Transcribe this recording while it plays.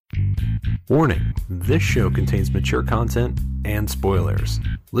Warning, this show contains mature content and spoilers.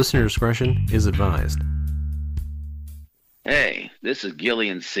 Listener discretion is advised. Hey, this is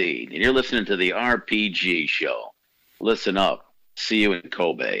Gillian Seed, and you're listening to the RPG Show. Listen up. See you in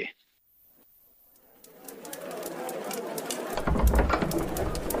Kobe.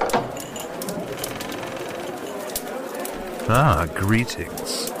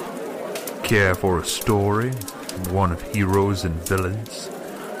 Greetings. Care for a story? One of heroes and villains?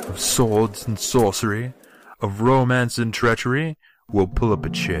 Of swords and sorcery? Of romance and treachery? We'll pull up a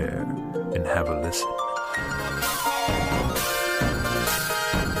chair and have a listen.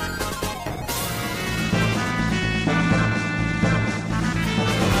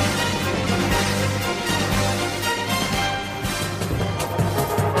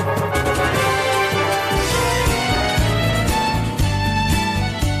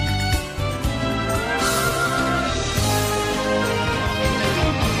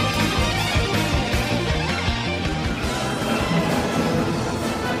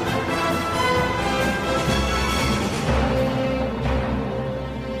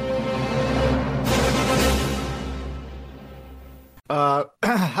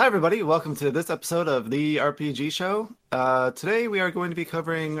 Hi everybody, welcome to this episode of the RPG Show. Today we are going to be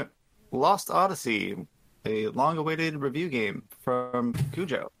covering Lost Odyssey, a long-awaited review game from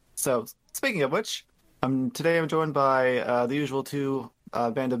Cujo. So, speaking of which, today I'm joined by the usual two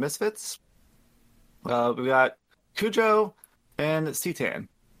band of misfits. We got Cujo and Citan.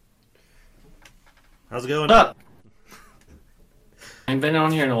 How's it going? What's up? I ain't been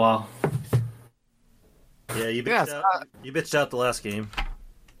on here in a while. Yeah, you bitched out the last game.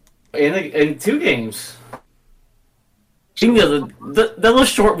 In two games. The little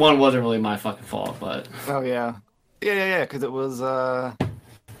short one wasn't really my fucking fault, but... Oh, yeah. Yeah, because it was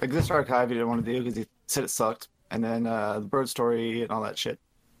Exist Archive you didn't want to do because you said it sucked, and then the Bird Story and all that shit.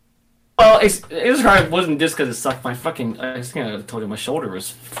 Well, Exist Archive wasn't just because it sucked. My fucking... I think I told you my shoulder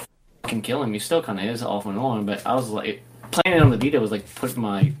was fucking killing me. Still kind of is off and on, but I was like... Playing it on the Vita was like putting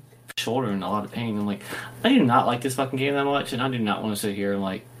my shoulder in a lot of pain. I'm like, I do not like this fucking game that much, and I do not want to sit here and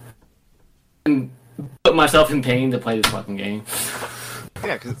like... and put myself in pain to play this fucking game.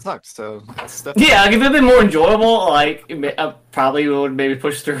 Yeah, because it sucked, so... Yeah, like, if it had been more enjoyable, like, I probably would maybe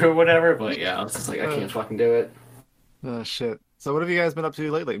push through or whatever, but yeah, I was just like, I can't fucking do it. Oh, shit. So what have you guys been up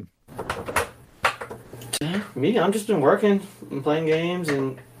to lately? Me, I've just been working and playing games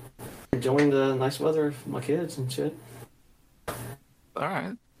and enjoying the nice weather with my kids and shit.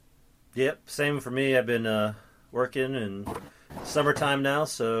 Alright. Yep, same for me. I've been working and summertime now,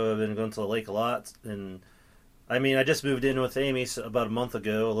 so I've been going to the lake a lot. And I mean, I just moved in with Amy about a month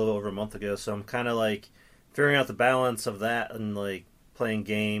ago, a little over a month ago, so I'm kind of like figuring out the balance of that and like playing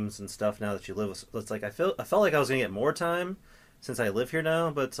games and stuff now that you live with. It's like I felt like I was gonna get more time since I live here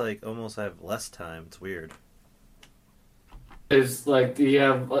now, but it's like almost I have less time. It's weird. Is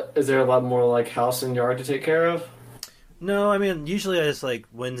there a lot more like house and yard to take care of? No, I mean, usually I just like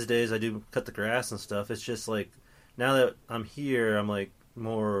Wednesdays I do cut the grass and stuff. It's just like now that I'm here, I'm like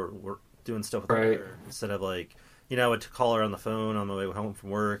more doing stuff with her instead of like, I would call her on the phone on the way home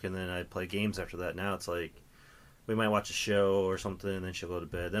from work and then I'd play games after that. Now it's like we might watch a show or something and then she'll go to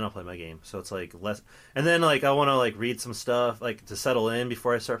bed. Then I'll play my game. So it's like less. And then like I want to like read some stuff like to settle in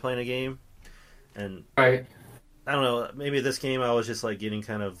before I start playing a game. And I don't know. Maybe this game I was just like getting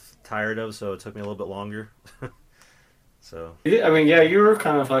kind of tired of, so it took me a little bit longer. So I mean, yeah, you were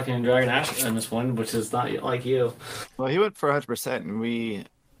kind of fucking dragging ass in this one, which is not like you. Well, he went for 100%, and we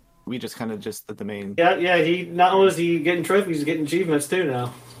just kind of just did the main. Yeah. He not only is he getting trophies, he's getting achievements too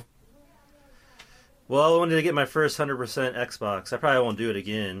now. Well, I wanted to get my first 100% Xbox. I probably won't do it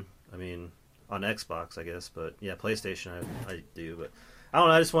again. I mean, on Xbox, I guess, but yeah, PlayStation I do. But I don't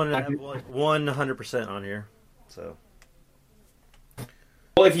know. I just wanted to have like 100% on here. So.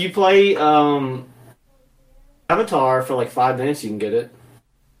 Well, if you play Avatar for like 5 minutes, you can get it.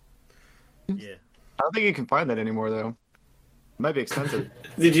 Yeah. I don't think you can find that anymore, though. It might be expensive.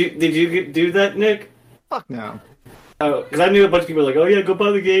 Did you do that, Nick? Fuck no. Oh, because I knew a bunch of people were like, "Oh yeah, go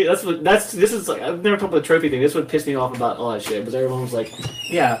buy the game." This is like I've never talked about the trophy thing. This would piss me off about all that shit. Because everyone was like,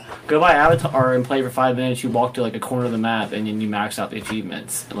 "Yeah, go buy Avatar and play for 5 minutes. You walk to like a corner of the map and then you max out the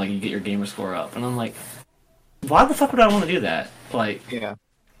achievements and like you get your gamer score up." And I'm like, "Why the fuck would I want to do that?" Like, yeah,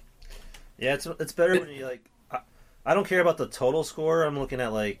 it's better when you like. I don't care about the total score. I'm looking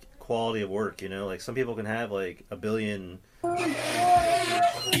at like quality of work. Like some people can have like a billion, but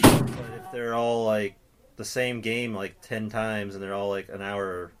if they're all like the same game like 10 times and they're all like an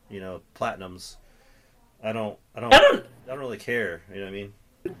hour, platinums, I don't really care. You know what I mean?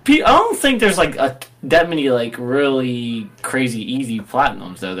 I don't think there's like that many like really crazy easy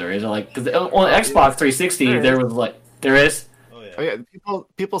platinums though. There is like 'cause on Xbox 360 there was like there is. Oh yeah,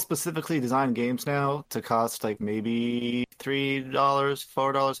 people specifically design games now to cost like maybe $3,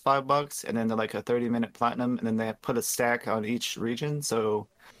 $4, $5, and then they're like a 30-minute platinum, and then they put a stack on each region. So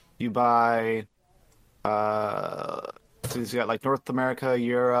you buy, so you got like North America,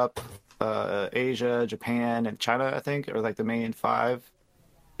 Europe, Asia, Japan, and China, I think, are like the main five.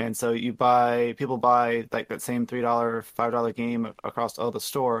 And so people buy like that same $3, $5 game across all the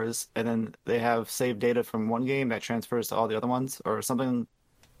stores, and then they have saved data from one game that transfers to all the other ones or something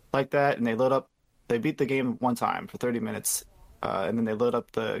like that. And they beat the game one time for 30 minutes, and then they load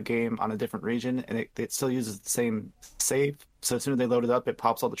up the game on a different region, and it still uses the same save. So as soon as they load it up, it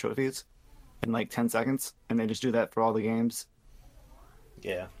pops all the trophies in like 10 seconds, and they just do that for all the games.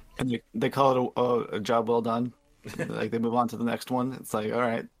 Yeah. And they call it a job well done. Like they move on to the next one. It's like, all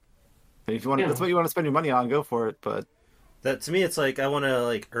right, if you want, that's what you want to spend your money on, go for it. But that to me, it's like I want to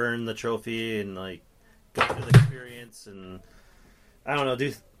like earn the trophy and like go through the experience, and I don't know,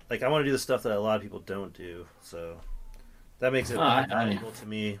 I want to do the stuff that a lot of people don't do. So that makes it valuable to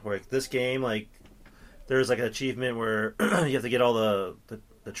me. Where like, this game, like there's like an achievement where you have to get all the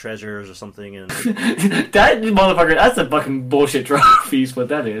treasures or something, and that motherfucker, that's a fucking bullshit trophies. What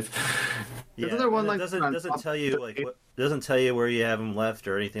that is. Yeah, it doesn't tell you doesn't tell you where you have them left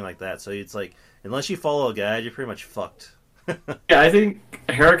or anything like that. So it's like unless you follow a guide, you're pretty much fucked. Yeah, I think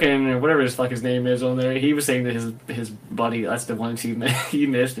Hurricane or whatever his name is on there. He was saying that his buddy, that's the one he missed. He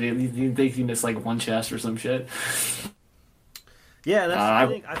thinks he missed like one chest or some shit. Yeah,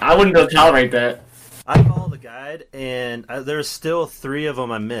 I wouldn't be able to tolerate that. I followed the guide, and there's still 3 of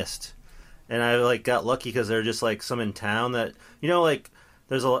them I missed, and I like got lucky because they're just like some in town that like.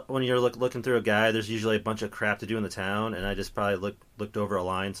 There's when you're looking through a guide, there's usually a bunch of crap to do in the town, and I just probably looked over a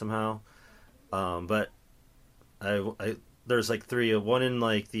line somehow. But there's like 3. One in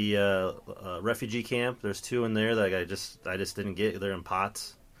like the refugee camp. There's 2 in there that I just didn't get. They're in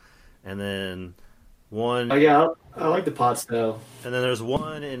pots, and then one. Oh yeah, I like the pots though. And then there's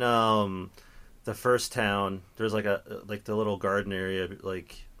one in the first town. There's like the little garden area,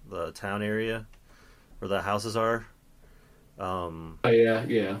 like the town area where the houses are. Oh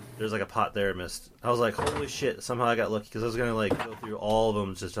yeah. There's like a pot there I missed. I was like, holy shit! Somehow I got lucky because I was gonna like go through all of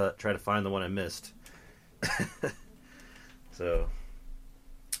them just to try to find the one I missed. So,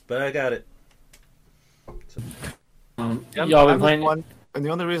 but I got it. So, y'all been playing? And the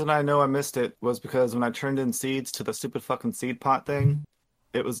only reason I know I missed it was because when I turned in seeds to the stupid fucking seed pot thing,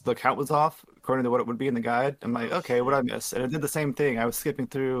 the count was off according to what it would be in the guide. I'm like, okay, what did I miss? And it did the same thing. I was skipping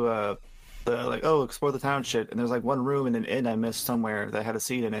through. The explore the town shit, and there's like one room in an inn I missed somewhere that had a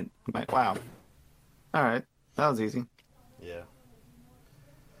seed in it. I'm like, wow, all right, that was easy. Yeah.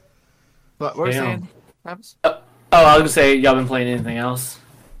 But what were you saying, Travis? I was gonna say, y'all been playing anything else?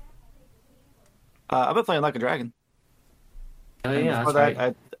 I've been playing Like a Dragon. Oh yeah, before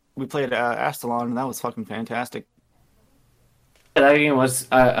that, we played Astalon, and that was fucking fantastic. Yeah, that game was.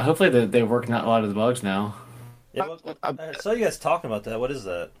 Hopefully they're working out a lot of the bugs now. Yeah, I saw you guys talking about that. What is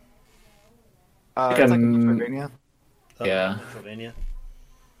that? It's like Metroidvania. Yeah. Metroidvania.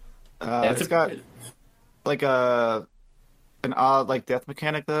 It's got like an odd like death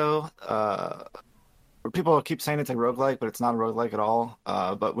mechanic though. People keep saying it's a roguelike, but it's not a roguelike at all.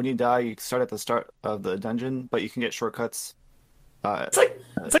 But when you die, you start at the start of the dungeon, but you can get shortcuts. It's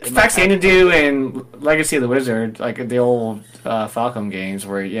like Xanadu and Legacy of the Wizard, like the old Falcom games,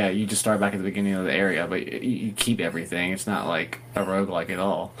 where you just start back at the beginning of the area, but you keep everything. It's not like a roguelike at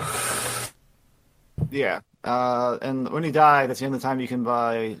all. Yeah, and when you die, that's the only time you can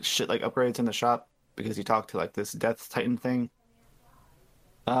buy shit like upgrades in the shop because you talk to like this Death Titan thing.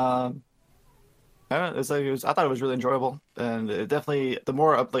 I don't know, I thought it was really enjoyable, and it definitely the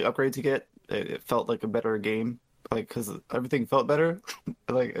more upgrades you get, it felt like a better game, like because everything felt better.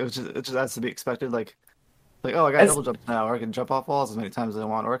 Like it just has to be expected. Like oh, I got double jumps now, or I can jump off walls as many times as I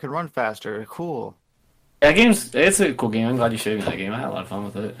want, or I can run faster. Cool. That it's a cool game. I'm glad you showed me that game. I had a lot of fun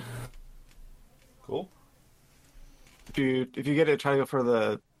with it. Cool. If you get it, try to go for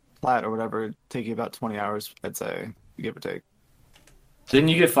the plat or whatever. It'd take you about 20 hours, I'd say, give or take. Didn't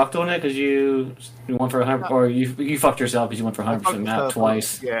you get fucked on it because you went for 100, or you fucked yourself because you went for 100% map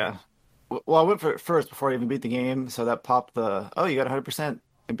twice? Yeah. Well, I went for it first before I even beat the game, so that popped you got 100%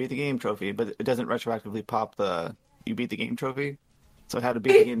 and beat the game trophy, but it doesn't retroactively pop the you beat the game trophy. So I had to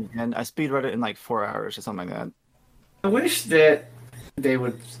beat the game again. I speedrun it in like 4 hours or something like that. I wish that they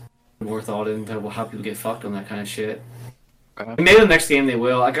would more thought into how people get fucked on that kind of shit. Maybe the next game they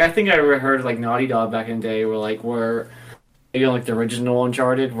will. Like I think I heard like Naughty Dog back in the day where maybe on like the original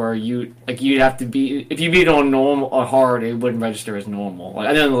Uncharted, where you'd have to be if you beat it on normal or hard, it wouldn't register as normal. Like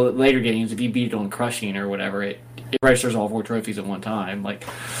I know in the later games, if you beat it on crushing or whatever, it registers all 4 trophies at one time. Like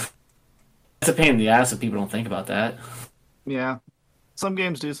it's a pain in the ass if people don't think about that. Yeah. Some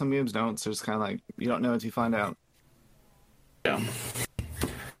games do, some games don't. So it's kind of like you don't know until you find out. Yeah.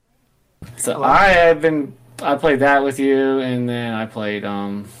 So I played that with you, and then I played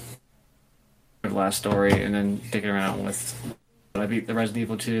the last story, and then sticking around with I beat the Resident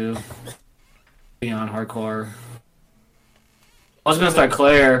Evil 2 Beyond Hardcore. I was gonna start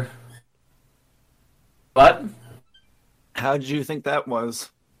Claire, but How did you think that was?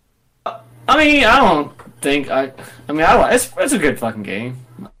 I mean, I don't think I mean, it's a good fucking game.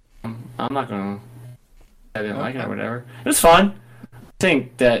 I'm not gonna. I didn't like it or whatever. It was fun. I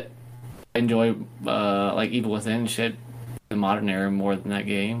think that I enjoy like Evil Within and shit, the modern era more than that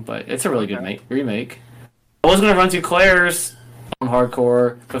game, but it's a really good remake. I was gonna run through Claire's on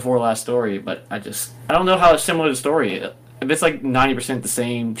hardcore before Last Story, but I don't know how it's similar to the story. If it's like 90% the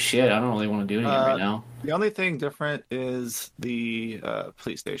same shit, I don't really want to do it right now. The only thing different is the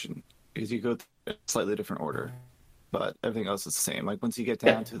police station, because you go through a slightly different order, but everything else is the same. Like once you get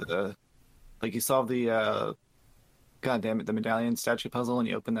down to the, like you solve the, god damn it, the medallion statue puzzle, and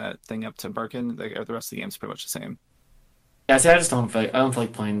you open that thing up to Birkin, like the rest of the game's pretty much the same. Yeah, see, I don't feel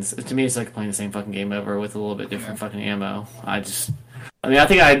like playing this. To me, it's like playing the same fucking game over with a little bit different fucking ammo. I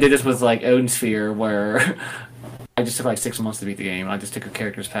think I did this with like Odin Sphere, where I just took like 6 months to beat the game. I just took a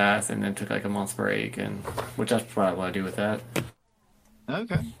character's path and then took like a month break, and which that's probably what I do with that.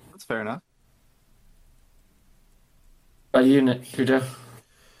 Okay, that's fair enough. Are you, Kujo?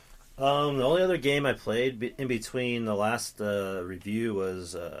 The only other game I played in between the last review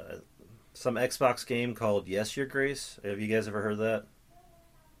was some Xbox game called Yes, Your Grace. Have you guys ever heard of that?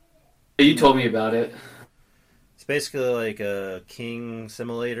 You told me about it. It's basically like a king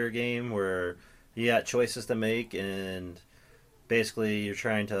simulator game where you got choices to make, and basically you're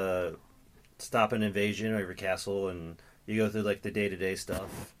trying to stop an invasion of your castle, and you go through like the day-to-day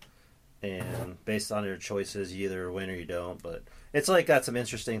stuff. And based on your choices, you either win or you don't. But it's like got some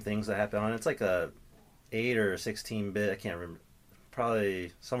interesting things that happen on it. It's like a 8 or 16-bit. I can't remember.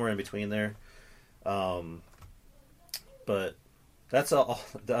 Probably somewhere in between there. But that's all.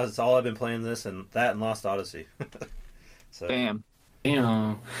 That's all I've been playing this and that and Lost Odyssey. So Damn.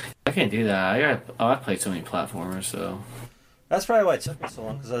 I can't do that. I played so many platformers, so that's probably why it took me so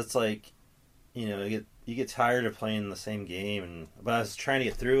long, because it's like, you get tired of playing the same game, but I was trying to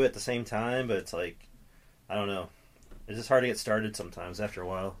get through it at the same time. But it's like, I don't know. It's just hard to get started sometimes after a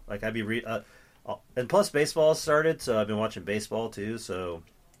while. Like I'd be and plus baseball started, so I've been watching baseball too. So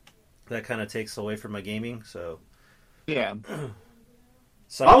that kind of takes away from my gaming. So yeah.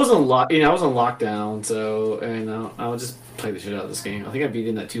 So I was on lockdown, so I would just play the shit out of this game. I think I beat it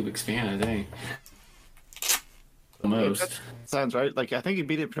in that 2-week span. I think the most. Sounds right. Like I think you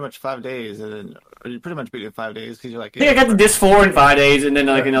beat it pretty much 5 days, or you pretty much beat it in 5 days because you're like. I think I got the disc 4 in 5 days, and then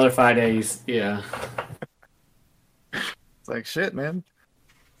like another 5 days. Yeah. It's like shit, man.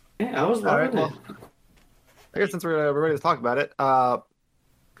 Yeah, I was loving it. I guess since we're ready to talk about it,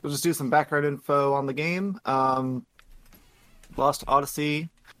 we'll just do some background info on the game. Lost Odyssey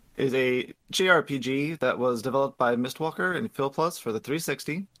is a JRPG that was developed by Mistwalker and Phil Plus for the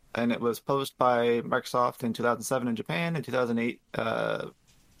 360, and it was published by Microsoft in 2007 in Japan and 2008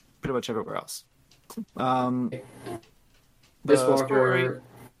 pretty much everywhere else. Mistwalker.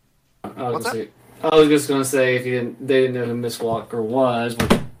 I was just gonna say they didn't know who Mistwalker was.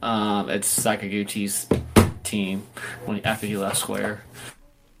 It's Sakaguchi's team after he left Square.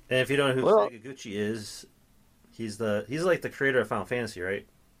 And if you don't know who Sakaguchi is, he's like the creator of Final Fantasy, right?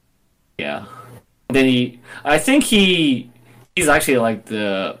 Yeah. Then I think he's actually like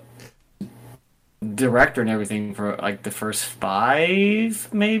the director and everything for like the first 5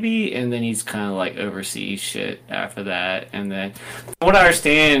 maybe, and then he's kind of like oversees shit after that. And then from what I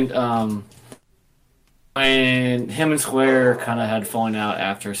understand, when him and Square kind of had falling out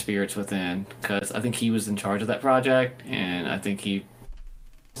after Spirits Within, because I think he was in charge of that project, and I think he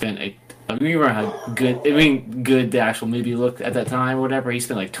spent remember how good the actual movie looked at that time or whatever. He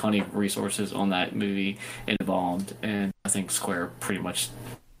spent like 20 resources on that movie involved, and I think Square pretty much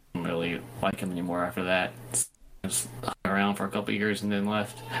didn't really like him anymore after that. Just hung around for a couple of years and then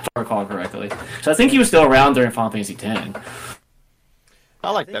left, if I recall correctly. So I think he was still around during Final Fantasy X.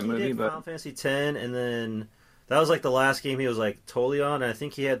 I like that movie, but Final Fantasy X, and then that was like the last game he was like totally on. And I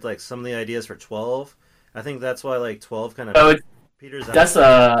think he had like some of the ideas for 12. I think that's why like 12 kind of peters out.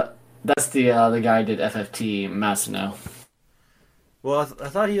 That's the guy who did FFT, Masano. Well, I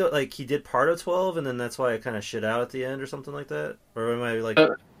thought he did part of 12, and then that's why I kind of shit out at the end or something like that. Or am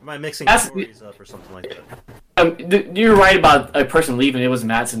I mixing stories up or something like that? You're right about a person leaving. It was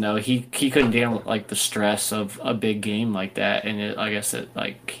Mattson though. He couldn't handle like the stress of a big game like that, and I guess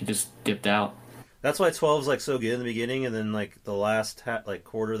he just dipped out. That's why 12's like so good in the beginning, and then like the last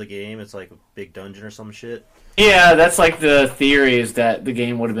quarter of the game, it's like a big dungeon or some shit. Yeah, that's like the theory is that the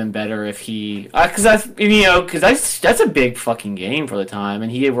game would have been better if he, because that's a big fucking game for the time,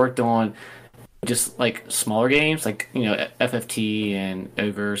 and he had worked on just like smaller games like FFT and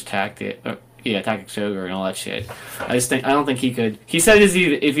Ogre's Tactics Ogre and all that shit. I don't think he could. He said if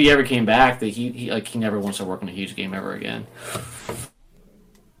he ever came back that he never wants to work on a huge game ever again.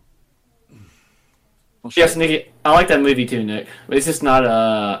 Well, yes, Nick, I like that movie too, Nick. But it's just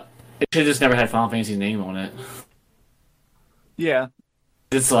not it should just never had Final Fantasy's name on it. Yeah.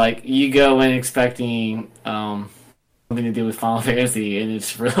 It's like you go in expecting something to do with Final Fantasy, and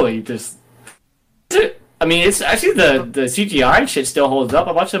it's really just. I mean, it's actually the CGI shit still holds up.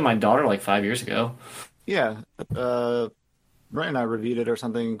 I watched it with my daughter like 5 years ago. Yeah. Ryan and I reviewed it or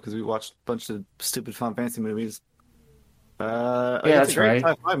something because we watched a bunch of stupid Final Fantasy movies. Yeah, it's that's a great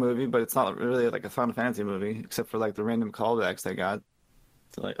right. sci-fi movie, but it's not really like a Final Fantasy movie, except for like the random callbacks they got.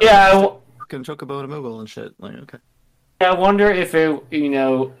 So, like, fucking Chocobo and a Moogle and shit. Like, okay. Yeah, I wonder if it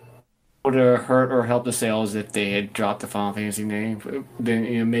would have hurt or helped the sales if they had dropped the Final Fantasy name.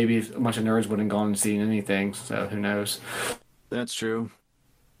 Then maybe a bunch of nerds wouldn't have gone and seen anything. So who knows? That's true.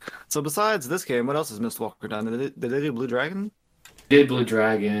 So besides this game, what else has Mistwalker done? Did they do Blue Dragon? Did Blue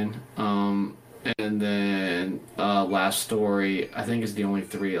Dragon, and then Last Story. I think is the only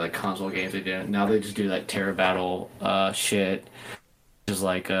 3 like console games they did. Now they just do like Terra Battle shit. Which is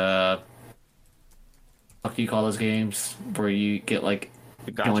like what do you call those games where you get like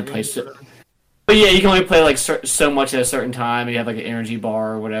you can only play but yeah, you can only play like so much at a certain time. You have like an energy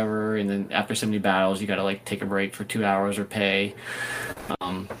bar or whatever, and then after so many battles, you gotta like take a break for 2 hours or pay.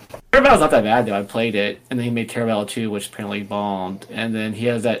 Terra Battle's not that bad though. I played it, and then he made Terra Battle 2, which apparently bombed. And then he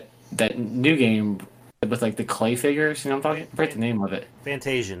has that new game with like the clay figures. You know what I'm talking? I forget the name of it.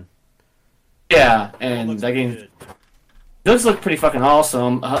 Fantasian. Yeah, and that game. Good. Those look pretty fucking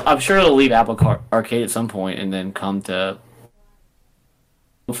awesome. I'm sure it'll leave Apple Arcade at some point and then come to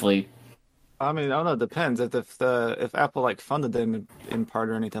hopefully. I mean, I don't know. It depends. If Apple like funded them in part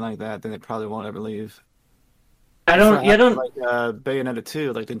or anything like that, then it probably won't ever leave. I don't. Like Bayonetta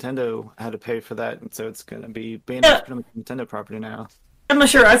 2, like Nintendo had to pay for that, and so it's gonna be Bayonetta's pretty much Nintendo property now. I'm not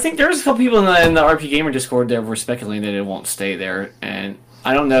sure. I think there's a couple people in the RP Gamer Discord that were speculating that it won't stay there, and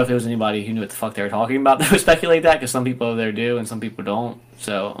I don't know if it was anybody who knew what the fuck they were talking about that would speculate that, because some people over there do and some people don't,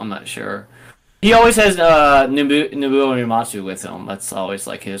 so I'm not sure. He always has Nobuo Uematsu with him. That's always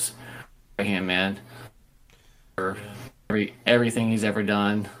like his right-hand man for everything he's ever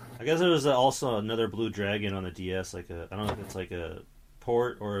done. I guess there was also another Blue Dragon on the DS, I don't know if it's like a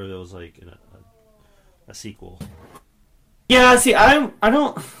port or if it was like a sequel. Yeah, see, I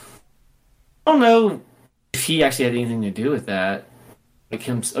don't know if he actually had anything to do with that. Like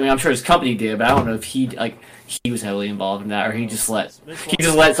him, I mean, I'm sure his company did, but I don't know if he was heavily involved in that, or he just let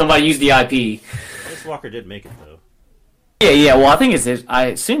somebody use the IP. Mistwalker did make it though. Yeah. Well, I think it's his. I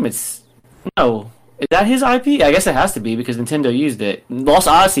assume it's no. Is that his IP? I guess it has to be because Nintendo used it. Lost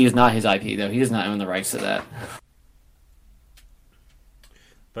Odyssey is not his IP though. He does not own the rights to that.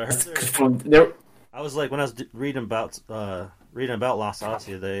 But I heard I was like when I was reading about Lost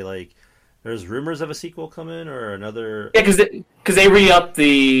Odyssey, there's rumors of a sequel coming or another. Yeah, because they re-upped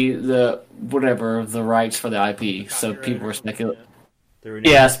the whatever the rights for the IP, so people were speculating.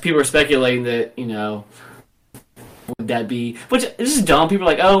 Yes, people were speculating that would that be? Which this is dumb. People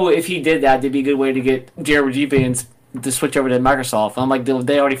are like, oh, if he did that, it'd be a good way to get JRPG fans to switch over to Microsoft. And I'm like,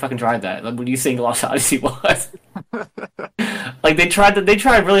 they already fucking tried that. Like, what do you think Lost Odyssey was? Like they tried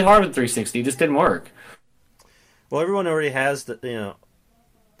really hard with 360, it just didn't work. Well, everyone already has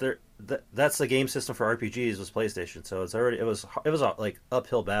that's the game system for RPGs was PlayStation, so it was like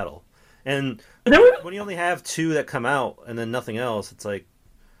uphill battle. And when you only have 2 that come out and then nothing else, it's like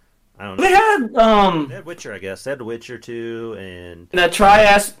I don't know. They had Witcher, I guess. They had Witcher 2 and that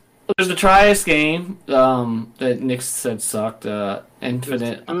Trias. There's the Trias game that Nick said sucked.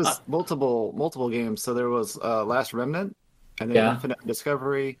 Infinite. It was multiple games. So there was Last Remnant, and then Infinite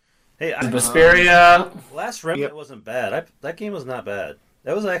Discovery. Hey, Vesperia. Last Remnant wasn't bad. That game was not bad.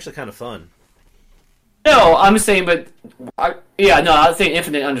 That was actually kind of fun. No, I'm saying, but I would say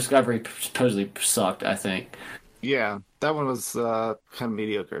Infinite Undiscovery supposedly sucked. I think. Yeah, that one was kind of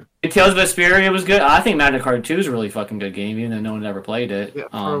mediocre. Tales of Vesperia was good. I think Magna Carta 2 is a really fucking good game, even though no one ever played it. Yeah,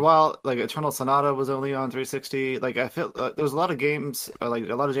 for a while, like Eternal Sonata was only on 360. Like I feel there was a lot of games, like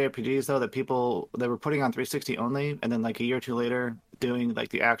a lot of JRPGs though, that people they were putting on 360 only, and then like a year or two later doing like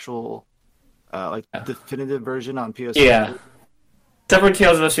the actual like definitive version on PS4. Yeah. Except for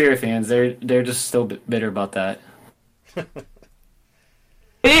Tales of Vesperia fans, they're just still bitter about that.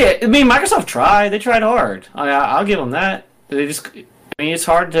 Yeah, I mean, Microsoft tried. They tried hard. I'll give them that. They just, I mean, it's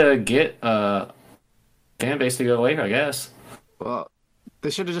hard to get fan base to go away, I guess. Well, they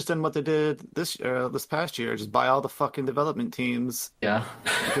should have just done what they did this past year, just buy all the fucking development teams Yeah.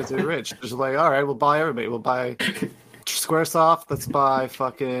 because they're rich. Just like, all right, we'll buy everybody. We'll buy SquareSoft. Let's buy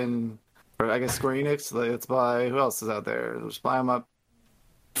fucking, or I guess Square Enix. Let's buy who else is out there? Let's buy them up.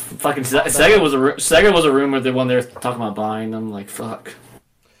 Fucking Sega was a rumor that when they're talking about buying them, like fuck,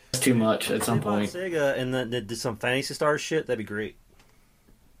 it's too much at some point. Sega and then did some Fantasy Star shit. That'd be great.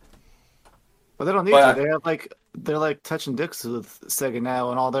 But they don't need to. They have they're like touching dicks with Sega now,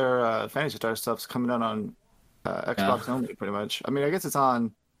 and all their Fantasy Star stuff's coming out on Xbox only, pretty much. I mean, I guess it's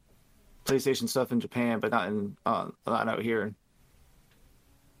on PlayStation stuff in Japan, but not out here.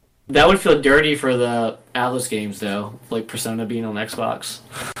 That would feel dirty for the Atlas games, though, like Persona being on Xbox.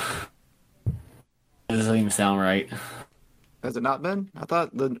 That doesn't even sound right. Has it not been? I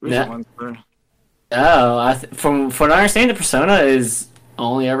thought the recent ones were. Oh, from what I understand, the Persona is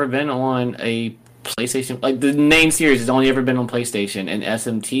only ever been on a PlayStation. Like the main series has only ever been on PlayStation, and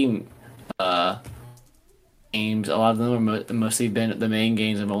SMT games. A lot of them are mostly been the main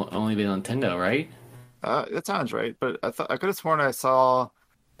games have only been on Nintendo, right? That sounds right, but I could have sworn I saw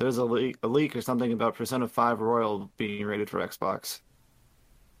there's a leak or something about Persona 5 Royal being rated for Xbox.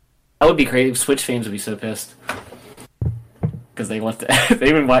 That would be crazy. Switch fans would be so pissed because they left it.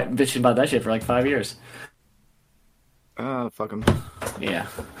 They've been bitching about that shit for like 5 years. Fuck them. Yeah.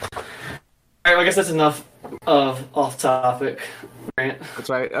 All right, well, I guess that's enough of off-topic rant. That's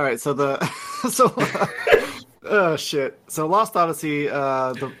right. All right, so oh shit. So Lost Odyssey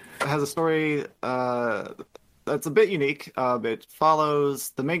has a story that's a bit unique. It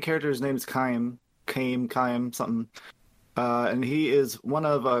follows the main character's name is Kaim something, and he is one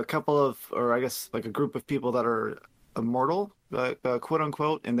of a couple of, or I guess like a group of people that are immortal, quote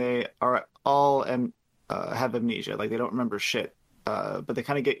unquote, and they are all have amnesia, like they don't remember shit, but they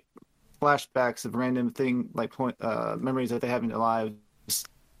kind of get flashbacks of random memories that they have in their lives,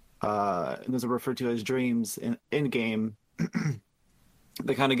 and those are referred to as dreams in game.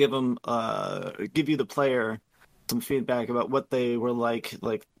 They kind of give you the player some feedback about what they were like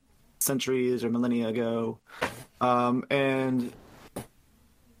centuries or millennia ago, and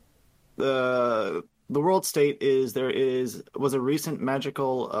the world state is was a recent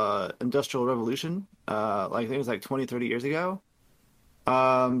magical industrial revolution, I think it was like 20-30 years ago.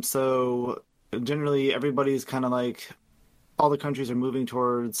 So generally everybody's kind of like, all the countries are moving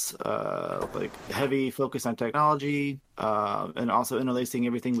towards like heavy focus on technology, and also interlacing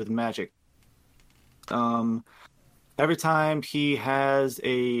everything with magic. Every time he has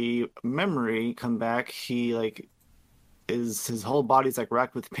a memory come back, he his whole body's like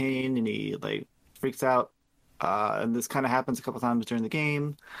racked with pain, and he like freaks out. And this kind of happens a couple times during the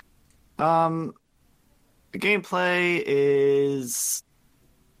game. The gameplay is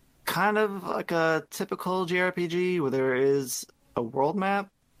kind of like a typical JRPG where there is a world map,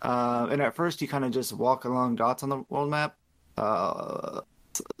 and at first you kind of just walk along dots on the world map,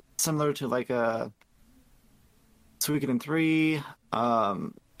 similar to like a Suikoden 3,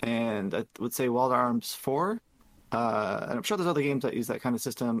 and I would say Wild Arms 4, and I'm sure there's other games that use that kind of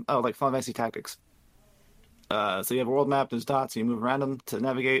system. Oh, like Final Fantasy Tactics. So you have a world map, there's dots, and you move around them to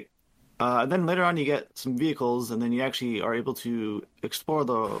navigate. And then later on you get some vehicles, and then you actually are able to explore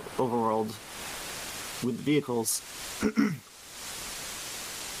the overworld with vehicles.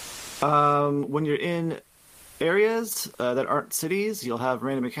 When you're in areas that aren't cities, you'll have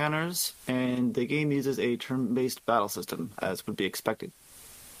random encounters, and the game uses a turn-based battle system, as would be expected.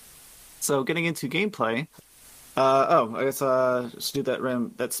 So getting into gameplay, I guess just do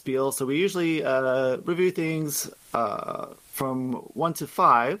that spiel. So we usually review things from 1 to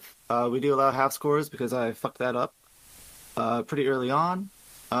 5. We do allow half scores because I fucked that up pretty early on.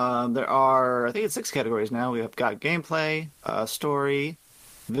 There are, I think it's 6 categories now. We have got gameplay, story,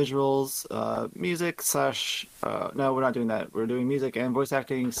 visuals, music / no, we're not doing that. We're doing music and voice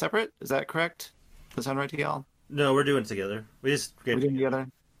acting separate. Is that correct? Does that sound right to y'all? No, we're doing it together. We're doing it together.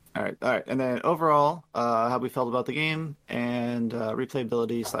 All right. And then overall, how we felt about the game and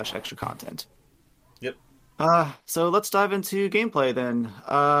replayability / extra content. Yep. So let's dive into gameplay then.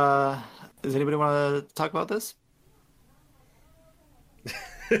 Does anybody want to talk about this?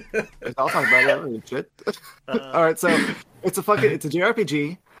 I'll talk about that. Holy shit. All right, so it's a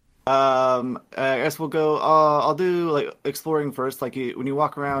JRPG. I guess we'll go. I'll do like exploring first. Like when you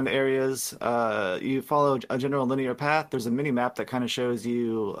walk around areas, you follow a general linear path. There's a mini map that kind of shows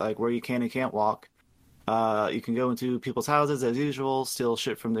you like where you can and can't walk. You can go into people's houses as usual, steal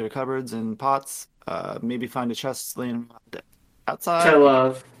shit from their cupboards and pots. Maybe find a chest laying around outside. Which I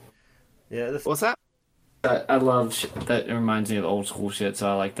love. Yeah, What's that? I love shit. That reminds me of old school shit, so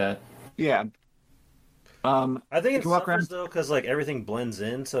I like that. Yeah. I think you it can walk suffers around. though because like everything blends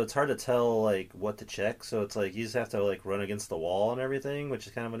in, so it's hard to tell like what to check. So it's like you just have to like run against the wall and everything, which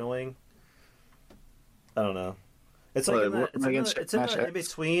is kind of annoying. I don't know. It's like it's in the in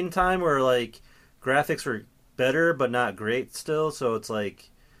between time where like graphics were better but not great still. So it's like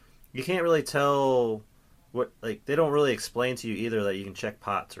you can't really tell what like they don't really explain to you either that you can check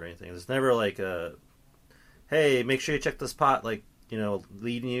pots or anything. There's never like a hey, make sure you check this pot, like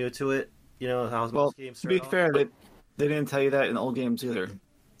leading you to it. You know how most games to be start fair, off. they didn't tell you that in old games either.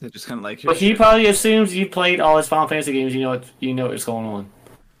 They just kind of like. But he probably assumes you played all his Final Fantasy games. You know what's going on.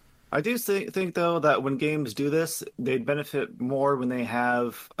 I do think though that when games do this, they'd benefit more when they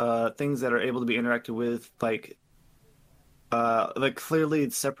have things that are able to be interacted with, like clearly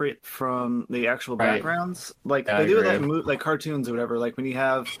separate from the actual backgrounds. Like they do that in like cartoons or whatever. Like when you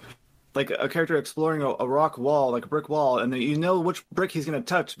have like a character exploring a rock wall, like a brick wall, and then you know which brick he's gonna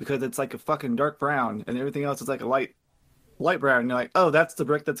touch because it's like a fucking dark brown, and everything else is like a light brown. And you're like, oh, that's the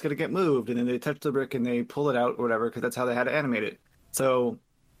brick that's gonna get moved, and then they touch the brick and they pull it out or whatever because that's how they had to animate it. So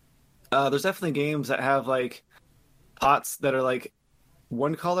there's definitely games that have like pots that are like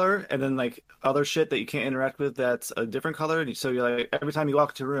one color, and then like other shit that you can't interact with that's a different color. So you're like, every time you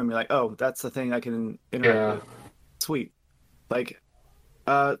walk into a room, you're like, oh, that's the thing I can interact with. Sweet. Like.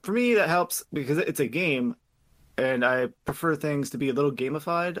 For me, that helps because it's a game, and I prefer things to be a little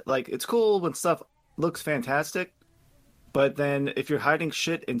gamified. Like, it's cool when stuff looks fantastic, but then if you're hiding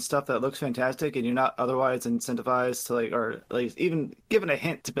shit in stuff that looks fantastic and you're not otherwise incentivized to like, or at least even given a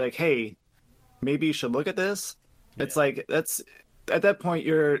hint to be like, hey, maybe you should look at this. Yeah. It's like that's at that point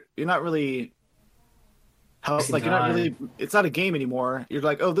you're not really. Like you're not really. It's not a game anymore. You're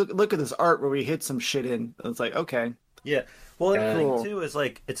like, oh, look at this art where we hid some shit in. And it's like, okay. Yeah. Well, the thing too is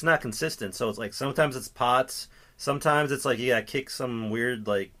like it's not consistent. So it's like sometimes it's pots, sometimes it's like you gotta kick some weird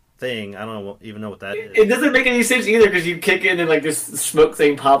like thing. I don't even know what that is. It doesn't make any sense either because you kick it and like this smoke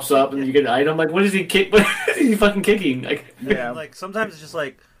thing pops up and you get an item. Like, what is he kick? What is he fucking kicking? Like, yeah. Like sometimes it's just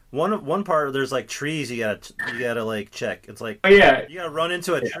like one part there's like trees you gotta like check. It's like you gotta run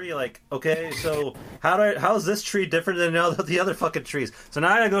into a tree. Like, okay, so how is this tree different than all the other fucking trees? So now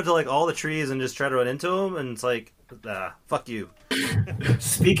I gotta go to like all the trees and just try to run into them, and it's like. Fuck you.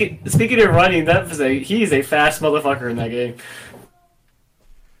 Speaking of running, he's a fast motherfucker in that game.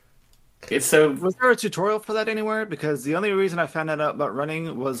 It's so. Was there a tutorial for that anywhere? Because the only reason I found out about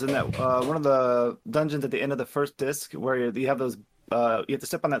running was in that one of the dungeons at the end of the first disc, where you have those. You have to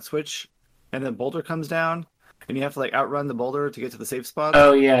step on that switch, and the boulder comes down, and you have to like outrun the boulder to get to the safe spot.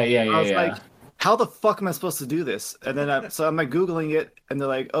 Oh yeah. I was like, how the fuck am I supposed to do this? And then I'm like Googling it, and they're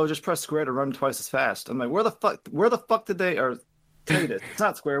like, oh, just press square to run twice as fast. I'm like, where the fuck did they tell you this? It's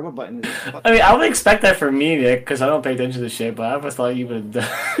not square. What button is it? I mean, I would expect that from me, Nick, because I don't pay attention to this shit. But I always thought you would be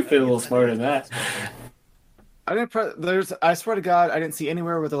a little smarter than that. I didn't press. I swear to God, I didn't see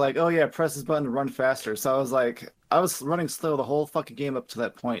anywhere where they're like, oh yeah, press this button to run faster. So I was running slow the whole fucking game up to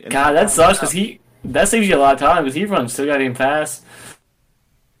that point. And God, that sucks because that saves you a lot of time because he runs so goddamn fast.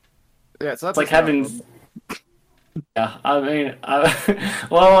 Yeah, so that's it's like having. Yeah, I mean, I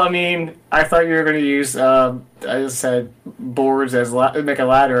thought you were going to use, I said, boards as make a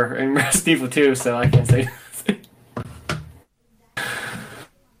ladder in Resident Evil 2, so I can't say.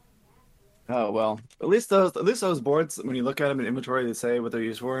 Oh well, at least those boards, when you look at them in inventory, they say what they're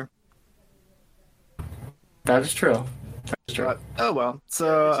used for. That is true. That's true. Oh well,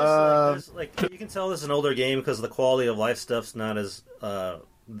 so like you can tell this is an older game because the quality of life stuff's not as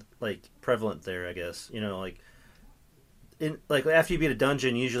like prevalent there, I guess. Like after you beat a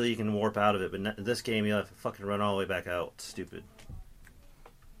dungeon, usually you can warp out of it, but in this game you have to fucking run all the way back out. It's stupid.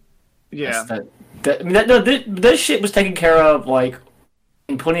 Yeah. This shit was taken care of like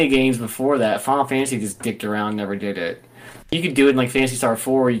in plenty of games before that. Final Fantasy just dicked around, never did it. You could do it in like Phantasy Star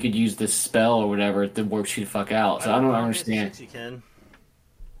 4, you could use this spell or whatever to warp you the fuck out. So I don't understand. You can.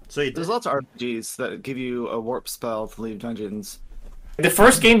 So there's lots of RPGs that give you a warp spell to leave dungeons. The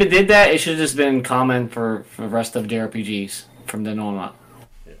first game that did that, it should have just been common for the rest of JRPGs from then on up.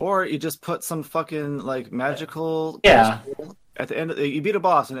 Or you just put some fucking like magical and at the end, you beat a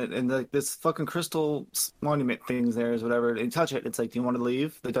boss, and like this fucking crystal monument things there is whatever. And you touch it, it's like, do you want to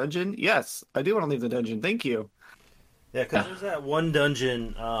leave the dungeon? Yes, I do want to leave the dungeon. Thank you. Yeah, because there's that one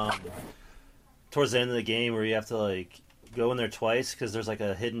dungeon towards the end of the game where you have to like go in there twice because there's like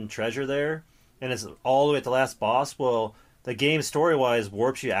a hidden treasure there, and it's all the way at the last boss. Well, the game story wise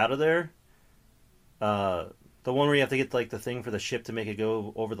warps you out of there. The one where you have to get like the thing for the ship to make it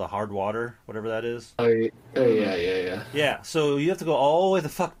go over the hard water, whatever that is. Oh yeah. Yeah, so you have to go all the way the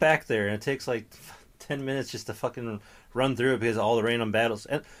fuck back there, and it takes like 10 minutes just to fucking run through it because of all the random battles.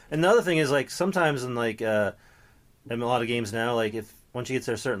 And another thing is like sometimes in like in a lot of games now, like if once you get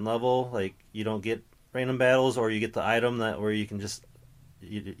to a certain level, like you don't get random battles, or you get the item that where you can just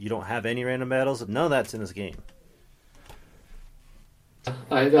you don't have any random battles. None of that's in this game.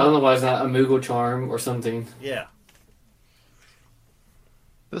 I don't know why it's not a Moogle charm or something. Yeah.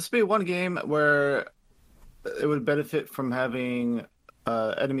 This would be one game where it would benefit from having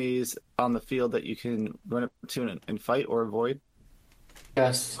enemies on the field that you can run up to and fight or avoid.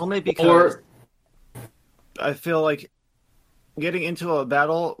 Yes. Only because I feel like getting into a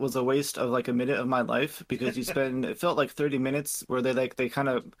battle was a waste of like a minute of my life because it felt like 30 minutes where they kind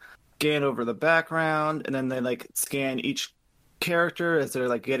of scan over the background and then they like scan each character as they're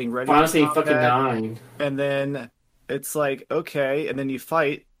like getting ready. Honestly, fucking 9. And then it's like, okay, and then you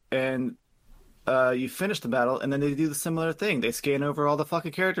fight and you finish the battle, and then they do the similar thing. They scan over all the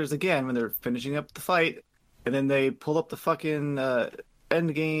fucking characters again when they're finishing up the fight, and then they pull up the fucking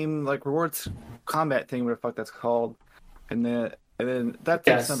end game like rewards combat thing, whatever the fuck that's called, and then that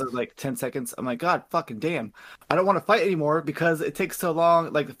takes another like 10 seconds. I'm like, God fucking damn, I don't want to fight anymore because it takes so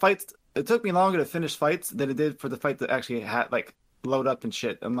long. Like the fights, it took me longer to finish fights than it did for the fight that actually had like load up and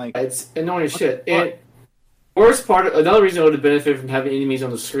shit. I'm like, it's annoying as shit. Another reason I would have benefited from having enemies on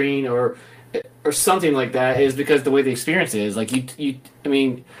the screen or something like that is because the way the experience is. Like I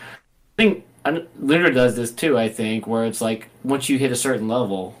think Litter does this too. I think where it's like once you hit a certain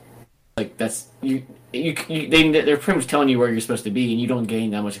level, like that's they're pretty much telling you where you're supposed to be, and you don't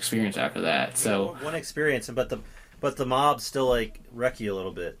gain that much experience after that. So one experience, but the mobs still like wreck you a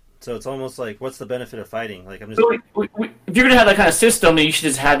little bit. So it's almost like, what's the benefit of fighting? Like I'm just. So, if you're gonna have that kind of system, then you should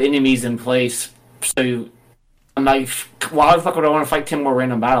just have enemies in place. So I'm like, why the fuck would I want to fight 10 more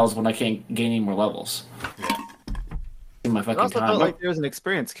random battles when I can't gain any more levels? Yeah. In my I fucking also time. felt like there was an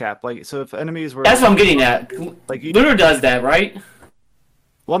experience cap. Like, so if enemies were, That's what I'm getting at. like, Lunar does that, right?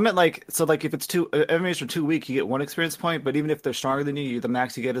 well, I meant like, so like if it's enemies are too weak, you get 1 experience point. But even if they're stronger than you, the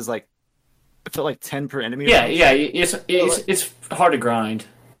max you get is like, it felt like 10 per enemy. Yeah. It's hard to grind.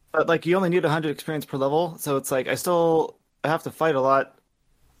 But like you only need 100 experience per level, so it's like I have to fight a lot.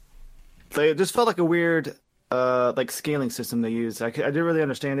 It just felt like a weird like scaling system they used. I didn't really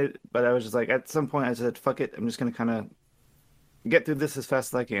understand it, but I was just like, at some point I said, fuck it, I'm just gonna kind of get through this as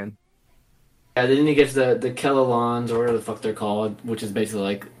fast as I can. Yeah, then he gets the Kellolons, or whatever the fuck they're called, which is basically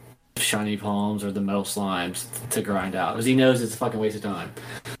like shiny palms or the metal slimes to grind out, because he knows it's a fucking waste of time.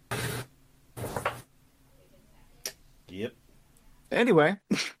 Yep. Anyway,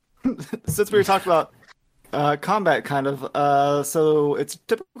 since we were talking about combat, kind of, so it's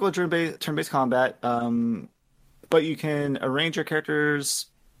typical turn-based combat, but you can arrange your characters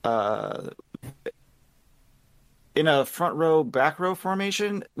in a front row, back row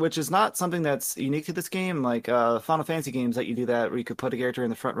formation, which is not something that's unique to this game. Like Final Fantasy games that you do that, where you could put a character in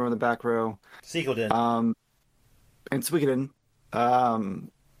the front row and the back row. Suikoden. And Suikoden.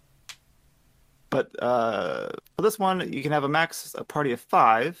 But for this one, you can have a party of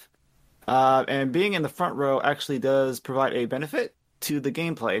 5. And being in the front row actually does provide a benefit to the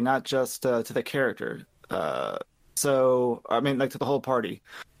gameplay, not just to the character. So, I mean, like to the whole party.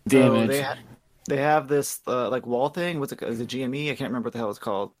 Damage. So they have this like wall thing. What's it? Is it GME? I can't remember what the hell it's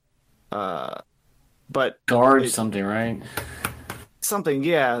called. But Guard something, right? Something,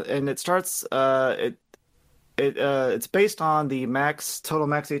 yeah. And it starts. It's based on the total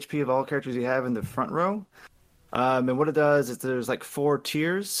max HP of all characters you have in the front row. And what it does is there's like 4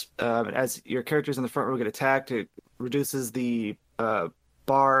 tiers. As your characters in the front row get attacked, it reduces the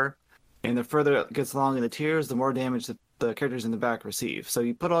bar, and the further it gets along in the tiers, the more damage the characters in the back receive. So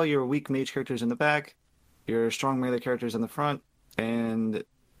you put all your weak mage characters in the back, your strong melee characters in the front, and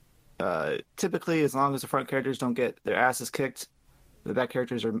typically, as long as the front characters don't get their asses kicked, the back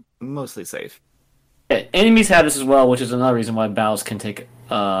characters are mostly safe. Yeah, enemies have this as well, which is another reason why battles can take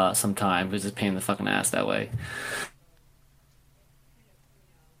some time, because it's a pain in the fucking ass that way.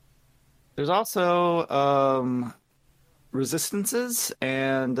 There's also resistances,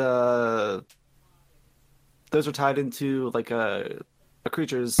 and those are tied into like a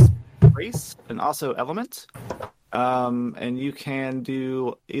creature's race and also element. And you can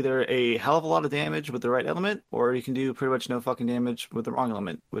do either a hell of a lot of damage with the right element, or you can do pretty much no fucking damage with the wrong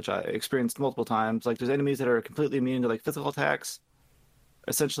element, which I experienced multiple times. Like there's enemies that are completely immune to like physical attacks,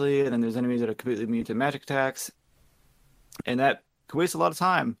 essentially, and then there's enemies that are completely immune to magic attacks, and that could waste a lot of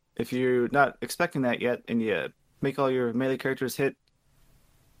time if you're not expecting that yet, and you make all your melee characters hit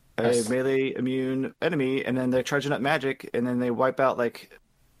a melee immune enemy, and then they're charging up magic, and then they wipe out like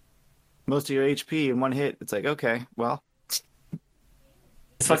most of your HP in one hit. It's like, okay, well,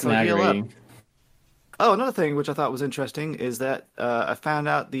 It's fucking aggravating. Oh, another thing which I thought was interesting is that I found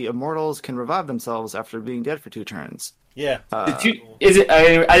out the immortals can revive themselves after being dead for 2 turns. Yeah. Is it?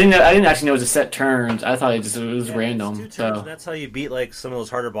 I didn't know. I didn't actually know it was a set turns. I thought it was random. 2 turns, So and that's how you beat like some of those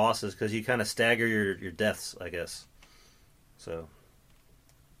harder bosses because you kind of stagger your deaths, I guess. So,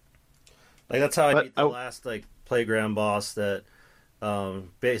 like that's how I beat the last like playground boss that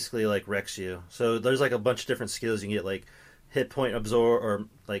basically like wrecks you. So there's like a bunch of different skills you can get, like hit point absorb or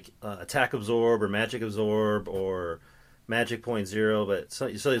like attack absorb or magic absorb or magic point 0. But so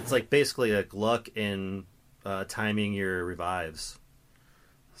it's like basically like luck and timing your revives.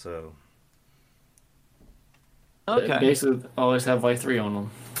 So okay, basically always have like 3 on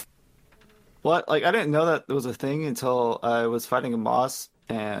them. What? Like I didn't know that was a thing until I was fighting a boss,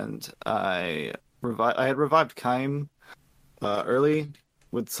 and I had revived Kaim early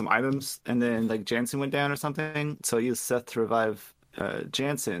with some items, and then like Jansen went down or something, so I used Seth to revive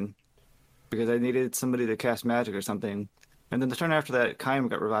Jansen because I needed somebody to cast magic or something. And then the turn after that, Kaim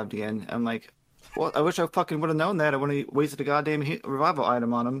got revived again. I'm like, well, I wish I fucking would have known that. I wouldn't have wasted a goddamn revival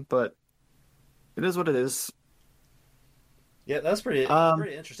item on him, but it is what it is. yeah, that's pretty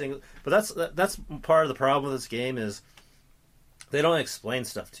interesting. But that's part of the problem with this game is they don't explain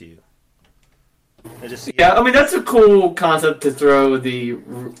stuff to you. They just Yeah, I mean that's a cool concept to throw the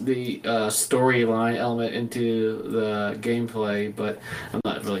storyline element into the gameplay, but I'm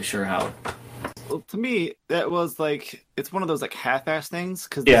not really sure how. Well, to me, that was like it's one of those like half-ass things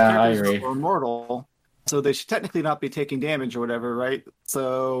because Yeah, I agree. are immortal, so they should technically not be taking damage or whatever, right?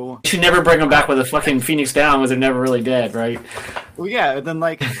 So You should never bring them back with a fucking Phoenix down because they're never really dead, right? well, yeah, and then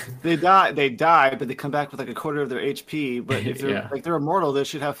like they die, but they come back with like a quarter of their HP. But if they're like they're immortal, they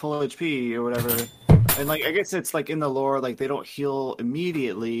should have full HP or whatever. And like I guess it's like in the lore, like they don't heal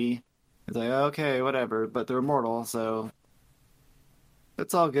immediately. It's like okay, whatever, but they're immortal, so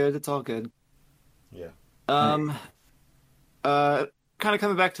it's all good. It's all good. yeah. Kind of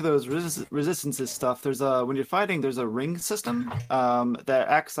coming back to those resistances stuff. There's when you're fighting, there's a ring system that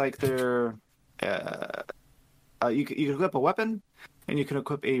acts like they're you can equip a weapon and you can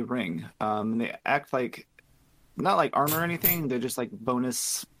equip a ring. And they act like not like armor or anything. They're just like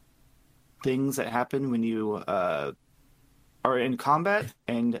bonus things that happen when you are in combat,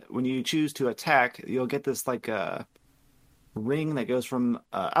 and when you choose to attack, you'll get this like ring that goes from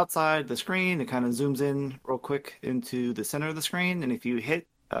outside the screen. It kind of zooms in real quick into the center of the screen, and if you hit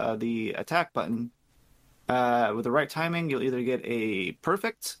the attack button with the right timing, you'll either get a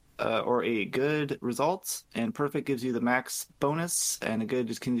perfect or a good result. And perfect gives you the max bonus, and a good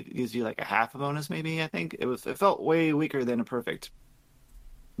just gives you like a half a bonus, maybe. I think it felt way weaker than a perfect,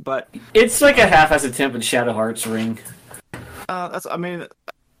 but It's like a half-ass attempt at Shadow Hearts ring. I mean,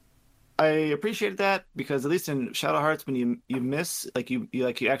 I appreciated that because at least in Shadow Hearts, when you miss, like you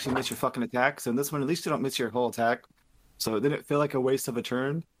actually miss your fucking attacks. And this one, at least you don't miss your whole attack, so it didn't feel like a waste of a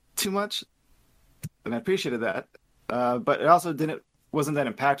turn too much. And I appreciated that, but it also wasn't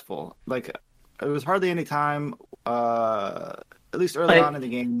that impactful. Like it was hardly any time, at least early on in the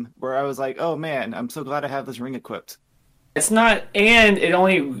game, where I was like, "Oh man, I'm so glad I have this ring equipped." It's not, and it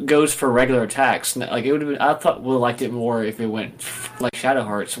only goes for regular attacks. Like it would have been, I thought would have liked it more if it went like Shadow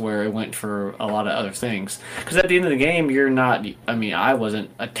Hearts, where it went for a lot of other things. Because at the end of the game, you're not. I mean, I wasn't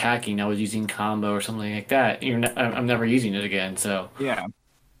attacking; I was using combo or something like that. I'm never using it again, so yeah,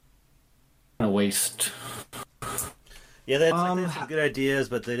 a waste. Yeah, they had some good ideas,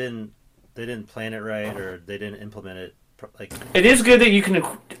 but they didn't plan it right, or they didn't implement it. Like It is good that you can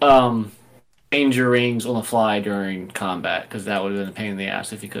change your rings on the fly during combat, because that would have been a pain in the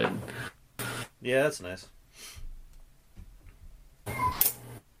ass if you couldn't. yeah, that's nice.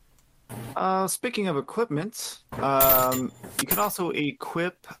 Speaking of equipment, you can also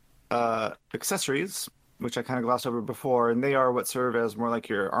equip accessories, which I kind of glossed over before, and they are what serve as more like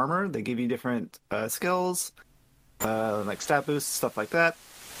your armor. They give you different skills, like stat boosts, stuff like that.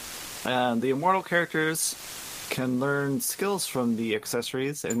 The immortal characters can learn skills from the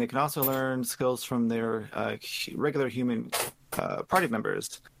accessories, and they can also learn skills from their regular human party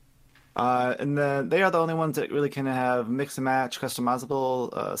members. And then they are the only ones that really can have mix and match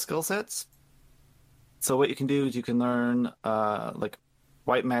customizable skill sets. So what you can do is you can learn like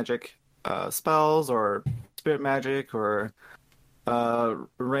white magic spells or spirit magic or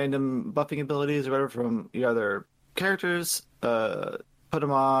random buffing abilities or whatever from your other characters. Put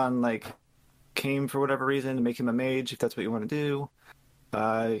them on like Kame for whatever reason to make him a mage if that's what you want to do.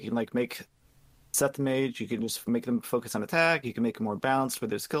 You can like make Seth the mage. You can just make them focus on attack. You can make them more balanced with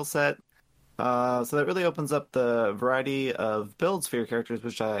their skill set. So that really opens up the variety of builds for your characters,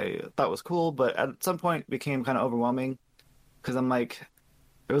 which I thought was cool, but at some point became kind of overwhelming because I'm like,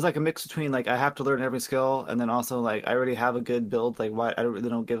 it was like a mix between like I have to learn every skill and then also like I already have a good build, like why I really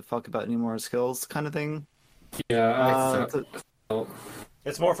don't give a fuck about any more skills kind of thing. Yeah,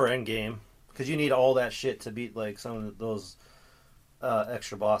 It's more for end game because you need all that shit to beat like some of those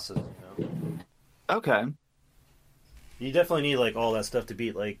extra bosses. You know? Okay. You definitely need like all that stuff to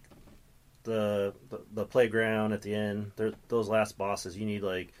beat like the playground at the end. Those last bosses you need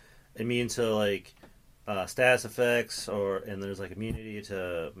like immune to like status effects and there's like immunity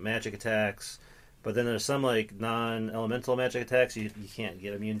to magic attacks. But then there's some like non-elemental magic attacks you can't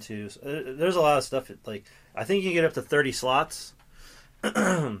get immune to. So there's a lot of stuff. Like I think you can get up to 30 slots.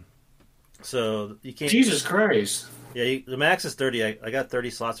 So you can't. Jesus Christ! Yeah, the max is 30. I got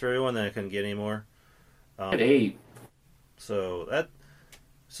 30 slots for everyone. Then I couldn't get any more. At 8. So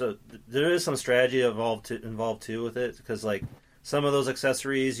there is some strategy involved too with it because like some of those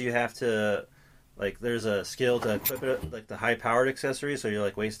accessories you have to. Like, there's a skill to equip it, like the high-powered accessory, so you're,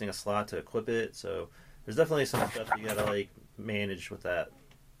 like, wasting a slot to equip it. So there's definitely some stuff you gotta, like, manage with that.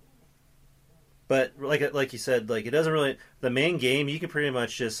 But, like you said, like, it doesn't really... The main game, you can pretty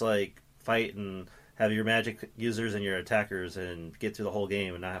much just, like, fight and have your magic users and your attackers and get through the whole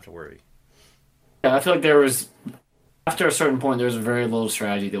game and not have to worry. Yeah, I feel like there was... After a certain point, there's very little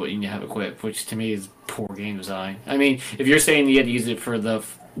strategy that what you need to have equipped, which to me is poor game design. I mean, if you're saying you had to use it for the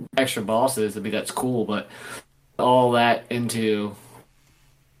extra bosses, I mean, that's cool, but all that into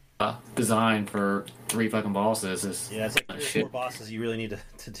design for 3 fucking bosses is it's like 3 or 4 bosses you really need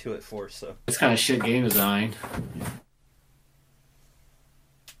to do it for, so... It's kind of shit game design.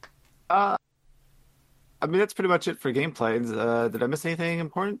 I mean, that's pretty much it for gameplay. Did I miss anything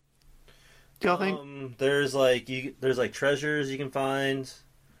important? Do y'all think? There's like treasures you can find.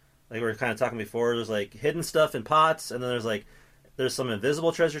 Like we were kind of talking before, there's like hidden stuff in pots, and then there's some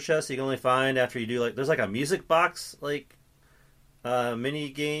invisible treasure chests you can only find after you do like there's like a music box like mini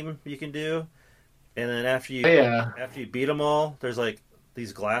game you can do, and then after you beat them all, there's like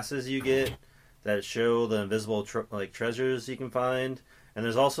these glasses you get that show the invisible treasures you can find, and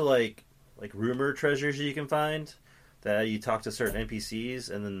there's also like rumor treasures you can find that you talk to certain NPCs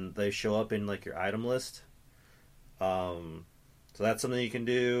and then they show up in like your item list. So that's something you can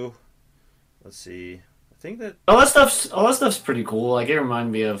do. Let's see. I think that all that stuff's pretty cool. Like it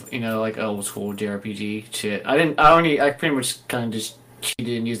reminded me of like old school JRPG shit. I pretty much kind of just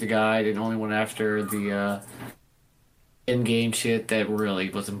cheated and used the guide and only went after the in game shit that really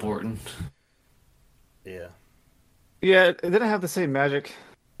was important. Yeah. Yeah, it didn't have the same magic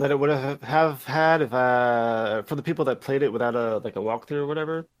that it would have had if for the people that played it without a walkthrough or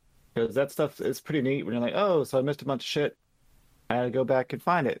whatever. Because that stuff is pretty neat when you're like, oh, so I missed a bunch of shit. I had to go back and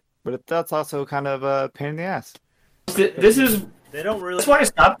find it. But that's also kind of a pain in the ass. They don't really. That's why I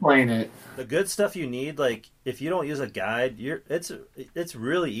stopped playing it. The good stuff you need, like if you don't use a guide, it's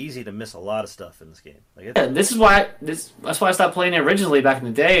really easy to miss a lot of stuff in this game. Like that's why I stopped playing it originally back in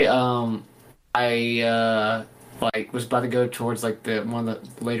the day. I was about to go towards like one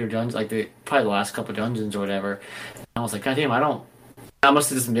of the later dungeons, like probably the last couple of dungeons or whatever. And I was like, God damn, I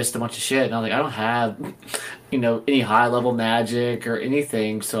must have just missed a bunch of shit. And I was like, I don't have, any high level magic or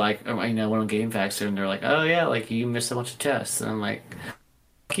anything. So like, went on Game Factor and they're like, oh yeah, like you missed a bunch of chests. And I'm like,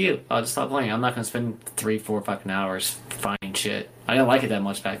 fuck you, I'll just stop playing. I'm not gonna spend 3-4 fucking hours finding shit. I didn't like it that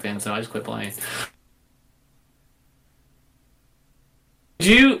much back then, so I just quit playing.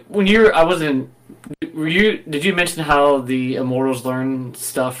 Did you mention how the immortals learn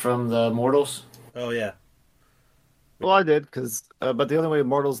stuff from the mortals? Oh yeah. Well, I did, but the only way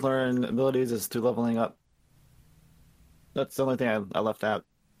mortals learn abilities is through leveling up. That's the only thing I left out.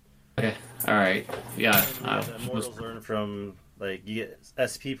 Okay, alright. Yeah. Mortals learn from, like, you get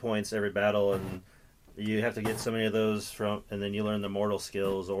SP points every battle, and you have to get so many of those and then you learn the mortal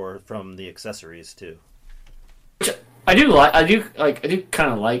skills or from the accessories, too. I do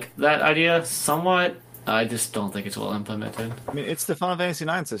kind of like that idea somewhat. I just don't think it's well implemented. I mean, it's the Final Fantasy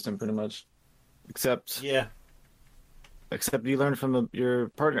IX system, pretty much. Except you learn from your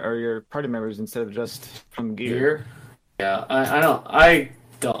partner or your party members instead of just from gear. Yeah, I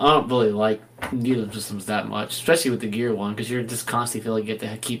don't really like neither systems that much, especially with the gear one, because you're just constantly feel like you get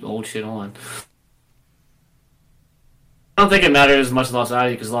to keep old shit on. I don't think it mattered as much in Lost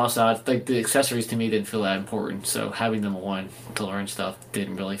Odyssey because Lost Odyssey, like the accessories to me didn't feel that important. So having them on to learn stuff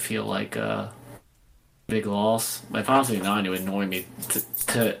didn't really feel like a big loss. Like Final Fantasy 9, it would annoy me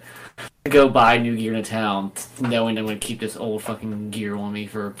to go buy new gear in a town, knowing I'm going to keep this old fucking gear on me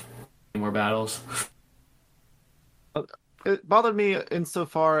for more battles. It bothered me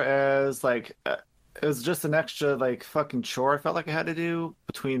insofar as like it was just an extra like fucking chore I felt like I had to do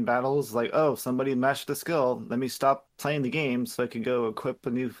between battles. Like, oh, somebody matched the skill. Let me stop playing the game so I can go equip a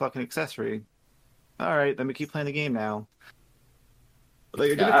new fucking accessory. All right, let me keep playing the game now.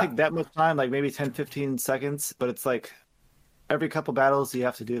 Like, it didn't take that much time, like maybe 10, 15 seconds, but it's like every couple battles you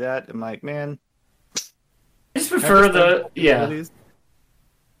have to do that. I'm like, man. I just prefer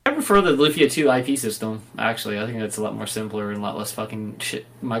I prefer the Lufia 2 IP system, actually. I think that's a lot more simpler and a lot less fucking shit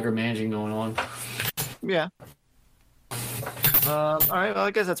micromanaging going on. Yeah. All right, well, I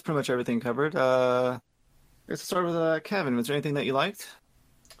guess that's pretty much everything covered. Let's start with Kevin. Was there anything that you liked?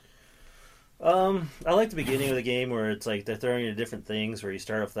 I like the beginning of the game where it's like they're throwing you different things where you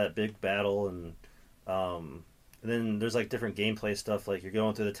start off that big battle and then there's like different gameplay stuff, like you're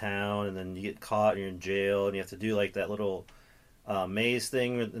going through the town and then you get caught and you're in jail and you have to do like that little maze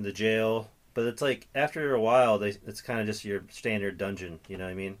thing in the jail. But it's like after a while it's kind of just your standard dungeon, you know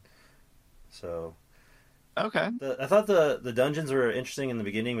what I mean? So okay. I thought the dungeons were interesting in the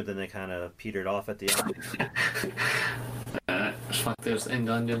beginning, but then they kind of petered off at the end. Fuck those end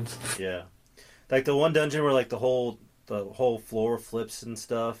dungeons. Yeah. Like the one dungeon where like the whole floor flips and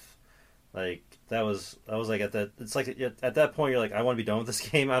stuff, like I was like at that. It's like at that point you're like, I want to be done with this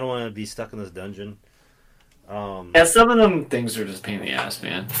game. I don't want to be stuck in this dungeon. Yeah, some of them things are just pain in the ass,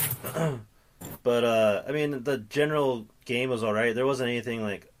 man. But I mean, the general game was all right. There wasn't anything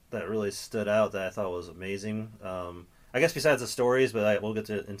like that really stood out that I thought was amazing. I guess besides the stories, but we'll get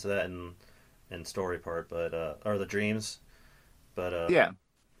into that in story part, but or the dreams. But yeah.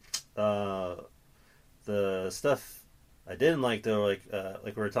 The stuff I didn't like though, like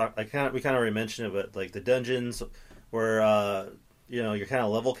we were talking, we kind of already mentioned it, but like the dungeons where you're kind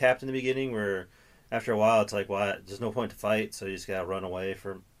of level capped in the beginning, where after a while it's like, well, there's no point to fight, so you just gotta run away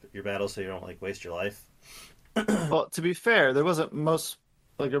from your battle so you don't like waste your life. Well, to be fair, there wasn't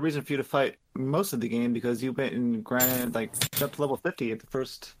a reason for you to fight most of the game because you went and jumped to level 50 at the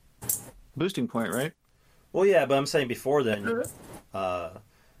first boosting point, right? Well, yeah, but I'm saying before then,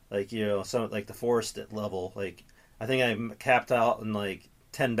 some like the forest level, like I think I capped out in like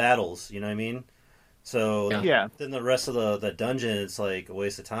 10 battles. You know what I mean? So yeah. Then the rest of the dungeon, it's like a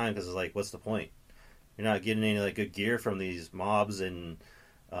waste of time because it's like, what's the point? You're not getting any like good gear from these mobs, and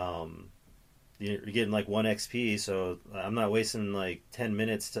you're getting like 1 XP. So I'm not wasting like 10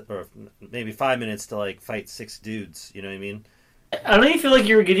 minutes or maybe 5 minutes to like fight 6 dudes. You know what I mean? I don't even feel like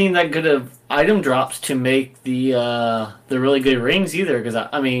you were getting that good of item drops to make the really good rings either. Because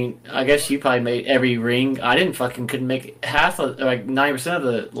I guess you probably made every ring. I couldn't make half of 90% of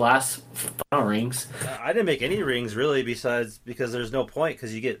the last final rings. I didn't make any rings really, besides because there's no point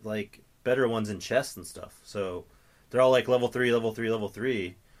because you get like better ones in chests and stuff. So they're all like level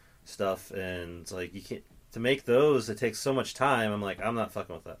 3 stuff, and it's like you can't. To make those, it takes so much time. I'm like, I'm not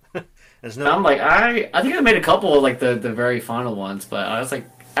fucking with that. I'm like, I think I made a couple of like the very final ones, but I was like,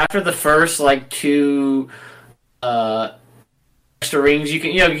 after the first like 2 extra rings, you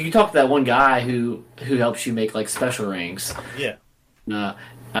can talk to that one guy who helps you make like special rings. Yeah.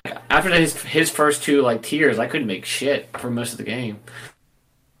 After his first 2 like tiers, I couldn't make shit for most of the game.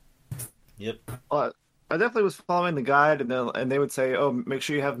 Yep. I definitely was following the guide, and they would say, "Oh, make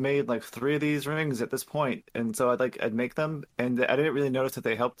sure you have made like 3 of these rings at this point." And so I'd make them, and I didn't really notice that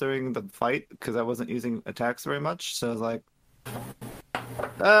they helped during the fight because I wasn't using attacks very much. So I was like,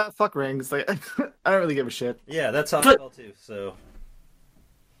 "Fuck rings!" Like I don't really give a shit. Yeah, that's how I felt too. So,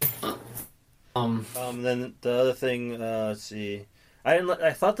 then the other thing, let's see,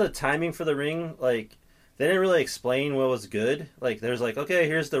 I thought the timing for the ring, like they didn't really explain what was good. Like there's like, okay,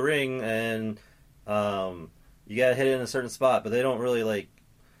 here's the ring, and you gotta hit it in a certain spot, but they don't really they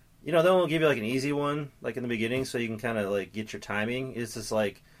won't give you like an easy one like in the beginning, so you can kind of like get your timing. It's just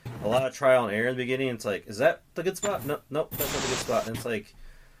like a lot of trial and error in the beginning. It's like, is that the good spot? No, nope, that's not the good spot. And it's like,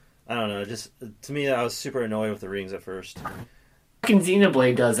 I don't know. Just to me, I was super annoyed with the rings at first. Fucking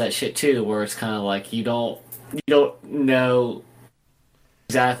Xenoblade does that shit too, where it's kind of like you don't know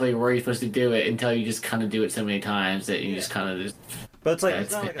exactly where you're supposed to do it until you just kind of do it so many times that you just kind of just. But it's like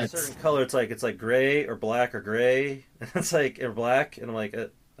it's not like a certain color. It's like gray or black or gray. It's like or black, and I'm like, I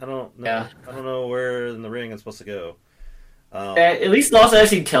don't know. Yeah. I don't know where in the ring it's supposed to go. At least Lost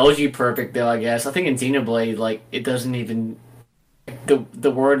Odyssey tells you perfect though. I guess I think in Xenoblade, like it doesn't even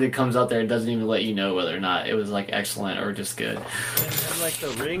the word that comes out there doesn't even let you know whether or not it was like excellent or just good. And like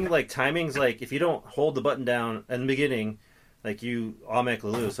the ring, like timing's like if you don't hold the button down in the beginning, like you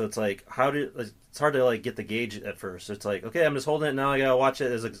automatically lose. So it's like it's hard to like get the gauge at first. It's like okay, I'm just holding it now. I gotta watch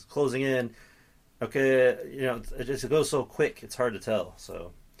it as it's closing in. Okay, it goes so quick. It's hard to tell.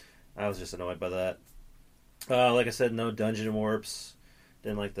 So I was just annoyed by that. Like I said, no dungeon warps.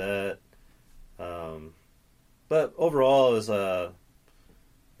 Didn't like that. But overall, it was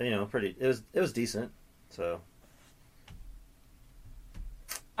pretty. It was decent. So.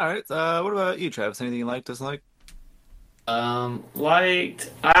 All right. What about you, Travis? Anything you like, dislike? I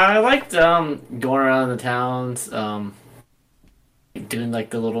liked going around the towns, doing like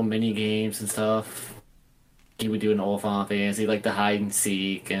the little mini games and stuff. You would do an old Final Fantasy, like the hide and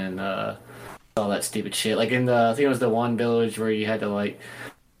seek and all that stupid shit. Like in I think it was the one village where you had to like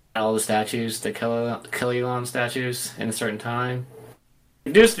all the statues, the Kellylon statues in a certain time.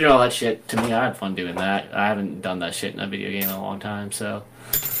 Just doing all that shit, to me, I had fun doing that. I haven't done that shit in a video game in a long time, so.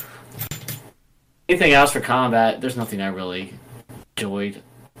 Anything else for combat, there's nothing I really enjoyed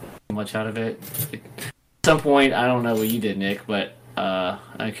much out of it. At some point, I don't know what you did, Nick, but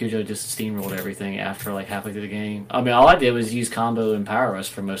Cujo just steamrolled everything after like halfway through the game. I mean, all I did was use combo and power rush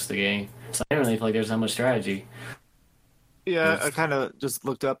for most of the game, so I didn't really feel like there's that much strategy. Yeah, I kind of just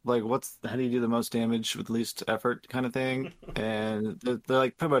looked up like how do you do the most damage with least effort kind of thing, and they're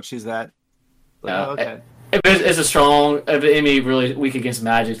like pretty much use that. Like, oh, okay. It's a strong. If the enemy really weak against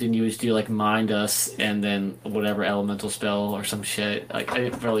magic, then you would do like Mind Us and then whatever elemental spell or some shit. Like I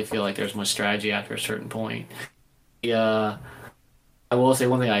didn't really feel like there's much strategy after a certain point. Yeah, I will say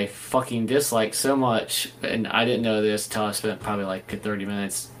one thing I fucking dislike so much, and I didn't know this until I spent probably like 30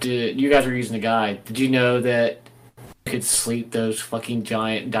 minutes. You guys were using the guide? Did you know that you could sleep those fucking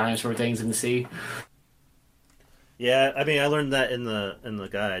giant dinosaur things in the sea? Yeah, I mean, I learned that in the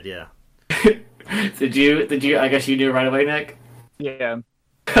guide. Yeah. Did you? I guess you knew right away, Nick. Yeah.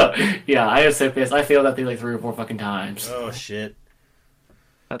 Yeah, I was so pissed. I failed that thing like 3 or 4 fucking times. Oh shit.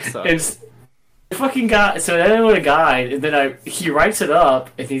 That sucks. It's the fucking guy. So then I wrote a guide, and then he writes it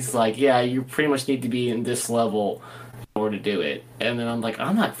up, and he's like, "Yeah, you pretty much need to be in this level in order to do it." And then I'm like,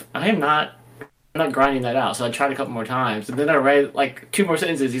 I'm not grinding that out. So I tried a couple more times, and then I read like 2 more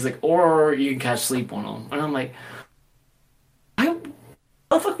sentences. He's like, "Or you can catch sleep on them," and I'm like, How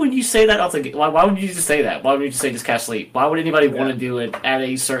the fuck would you say that off the game? Why would you just say that? Why would you just say just cast sleep? Why would anybody want to do it at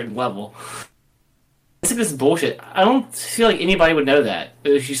a certain level? It's like this bullshit. I don't feel like anybody would know that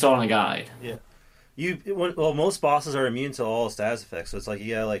if you saw it in a guide. Yeah. Most bosses are immune to all status effects, so it's like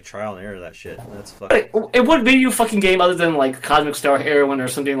you gotta like trial and error that shit. That's fucking. In what video fucking game other than like Cosmic Star Heroine or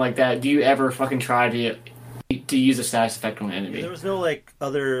something like that do you ever fucking try to use a status effect on an enemy? There was no like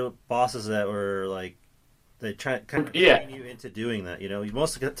other bosses that were like. They try kind of train you into doing that,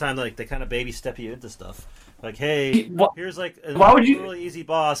 Most of the time, like they kind of baby step you into stuff. Like, hey, here's like a really easy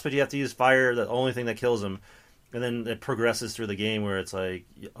boss, but you have to use fire, the only thing that kills him. And then it progresses through the game where it's like,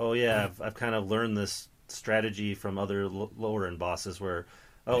 oh yeah, I've kind of learned this strategy from other lower end bosses where,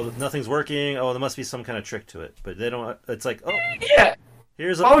 oh, nothing's working. Oh, there must be some kind of trick to it. But they don't. It's like, oh yeah.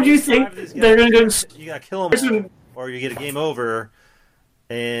 Why would you think they're gonna go? You gotta kill them, or you get a game over.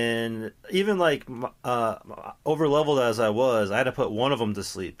 And even like over leveled as I was, I had to put one of them to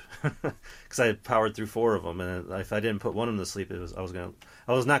sleep because I had powered through 4 of them, and if I didn't put one of them to sleep, I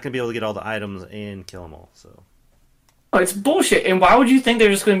was not gonna be able to get all the items and kill them all. So it's bullshit. And why would you think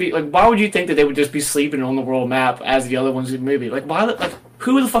they're just gonna be like? Why would you think that they would just be sleeping on the world map as the other ones in the movie? Like why? Like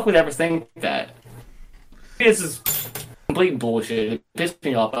who the fuck would ever think that? It's just complete bullshit. It pissed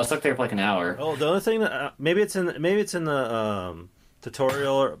me off. I was stuck there for like an hour. Oh, the other thing that maybe it's in the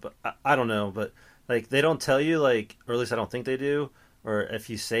tutorial, or I don't know, but like they don't tell you, like, or at least I don't think they do, or if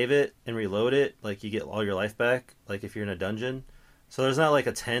you save it and reload it, like you get all your life back, like if you're in a dungeon. So there's not like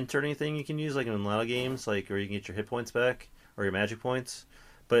a tent or anything you can use like in a lot of games, like where you can get your hit points back or your magic points.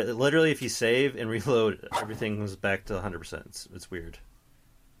 But literally, if you save and reload, everything goes back to 100%. It's weird.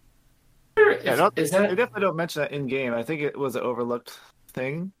 Yeah, they definitely don't mention that in game. I think it was an overlooked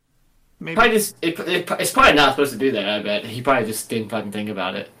thing. Maybe. Probably just it's probably not supposed to do that. I bet he probably just didn't fucking think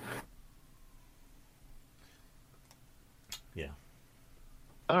about it. Yeah.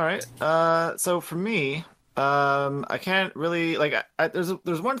 All right. So for me, I can't really like.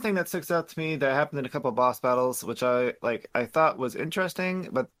 There's one thing that sticks out to me that happened in a couple of boss battles, which I thought was interesting,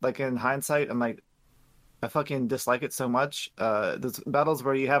 but like in hindsight, I'm like, I fucking dislike it so much. There's battles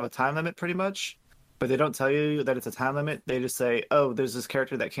where you have a time limit, pretty much. But they don't tell you that it's a time limit. They just say, "Oh, there's this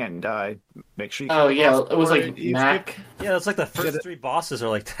character that can't die. Make sure you." Oh yeah, it was like Mac. Yeah, it's like the first 3 bosses are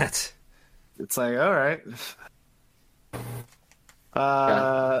like that. It's like, all right.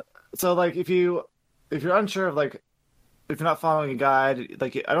 So like if you're unsure of like if you're not following a guide,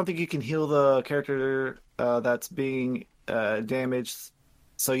 like I don't think you can heal the character that's being damaged.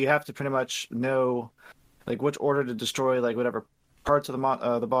 So you have to pretty much know like which order to destroy like whatever parts of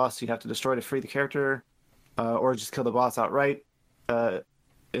the boss you have to destroy to free the character, or just kill the boss outright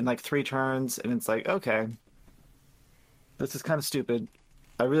in like 3 turns. And it's like, okay, this is kind of stupid.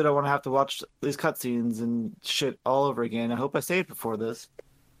 I really don't want to have to watch these cutscenes and shit all over again. I hope I saved before this.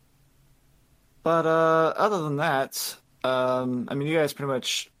 But other than that, I mean, you guys pretty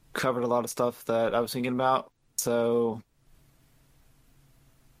much covered a lot of stuff that I was thinking about. So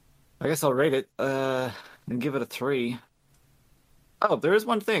I guess I'll rate it and give it a 3. Oh, there is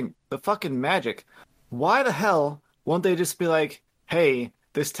one thing. The fucking magic. Why the hell won't they just be like, hey,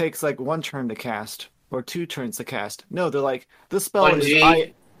 this takes like 1 turn to cast or 2 turns to cast? No, they're like, this spell is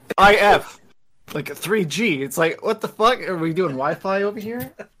IF, like 3G. It's like, what the fuck? Are we doing Wi-Fi over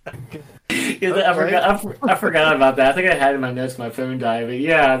here? Yeah, okay. I forgot about that. I think I had it in my notes. My phone died. But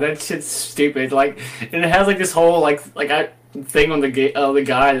yeah, that shit's stupid. Like, and it has like this whole thing on the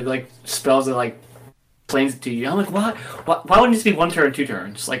guy that like spells it like explains it to you. I'm like, what? Why wouldn't it just be 1 turn, 2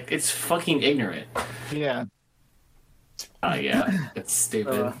 turns? Like, it's fucking ignorant. Yeah. Yeah, it's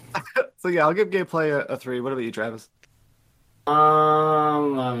stupid. So yeah, I'll give gameplay a 3. What about you, Travis?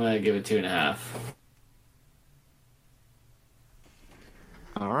 I'm gonna give it 2.5.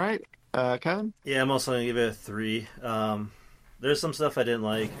 All right, Kevin. Yeah, I'm also gonna give it a 3. There's some stuff I didn't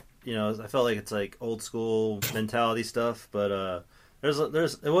like. You know, I felt like it's like old school mentality stuff, but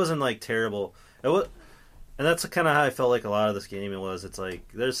it wasn't like terrible. And that's kind of how I felt like a lot of this game was. It's like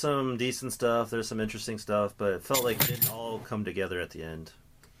there's some decent stuff, there's some interesting stuff, but it felt like it didn't all come together at the end.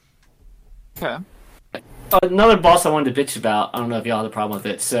 Okay. Another boss I wanted to bitch about. I don't know if y'all had a problem with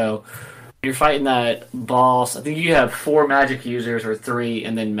it. So you're fighting that boss. I think you have 4 magic users or 3,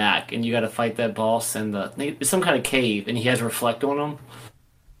 and then Mac, and you got to fight that boss in it's some kind of cave, and he has reflect on him.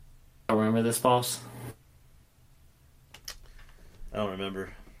 I remember this boss. I don't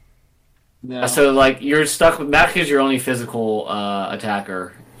remember. No. So like you're stuck with Mac is your only physical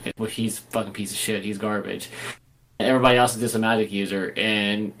attacker. Which he's a fucking piece of shit. He's garbage. And everybody else is just a magic user,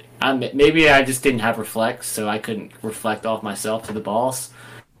 and maybe I just didn't have reflect, so I couldn't reflect off myself to the boss.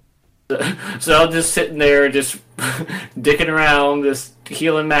 So I was just sitting there, just dicking around, just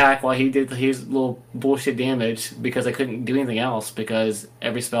healing Mac while he did his little bullshit damage because I couldn't do anything else because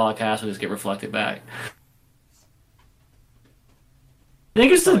every spell I cast would just get reflected back. I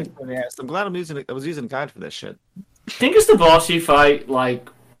think it's I'm glad I was using a guide for this shit. I think it's the boss you fight like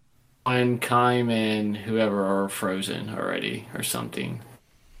when Kaim and whoever are frozen already or something.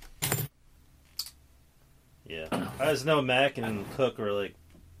 Yeah, I just know Mac and Cook were like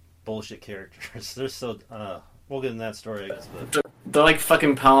bullshit characters. They're so we'll get in that story, I guess. But they're like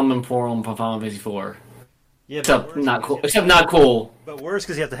fucking Palm and Forum from Final Fantasy 4. Yeah, except not cool. Except not cool. But worse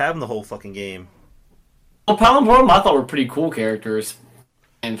because you have to have them the whole fucking game. Well, Palm and Forum I thought were pretty cool characters.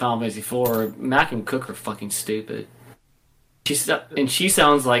 In Final Fantasy 4, Mac and Cook are fucking stupid. She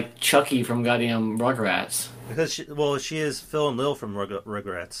sounds like Chucky from goddamn Rugrats. Because she is Phil and Lil from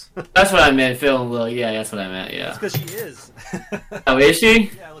Rugrats. That's what I meant, Phil and Lil. Yeah, that's what I meant. Yeah. That's because she is. Oh, is she?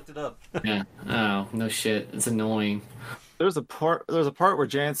 Yeah, I looked it up. Yeah. Oh, no shit. It's annoying. There's a part where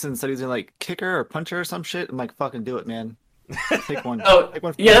Jansen said he's gonna like kick her or punch her or some shit. I'm like, fucking do it, man. Take one. Oh, take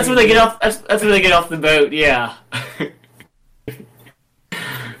one yeah. That's where they get off. That's where they get off the boat. Yeah.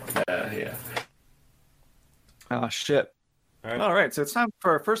 Yeah. Oh shit! All right, so it's time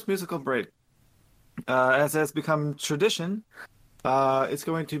for our first musical break. As has become tradition, it's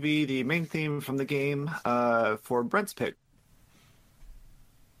going to be the main theme from the game for Brent's pick.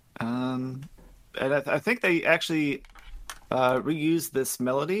 And I think they actually reused this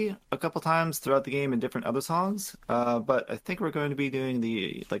melody a couple times throughout the game in different other songs. But I think we're going to be doing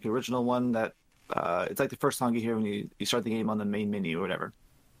the like original one that it's like the first song you hear when you start the game on the main menu or whatever.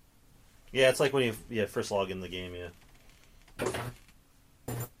 Yeah, it's like when you first log in the game, yeah.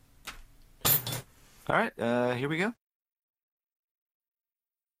 All right, here we go.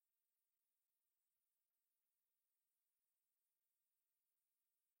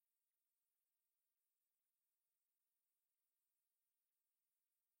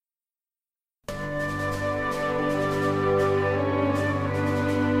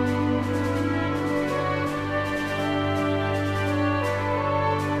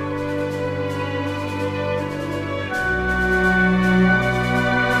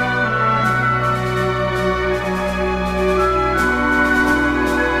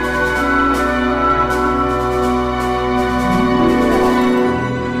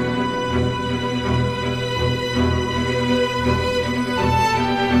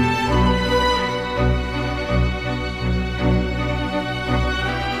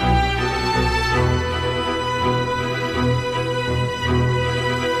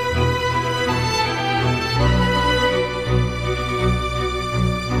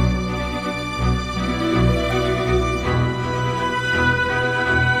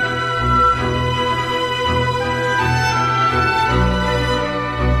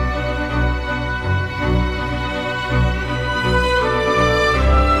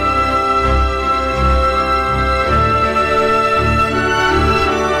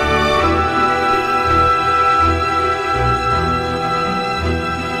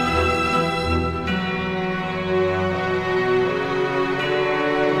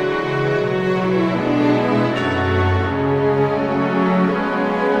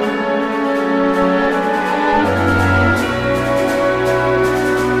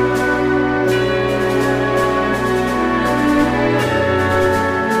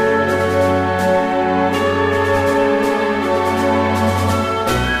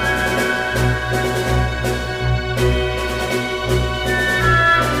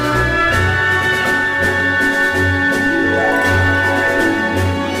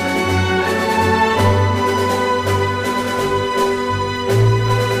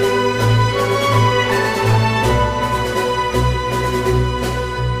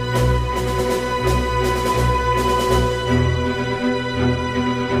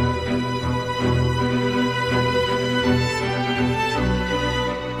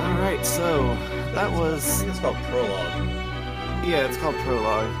 that was... I think it's called Prologue. Yeah, it's called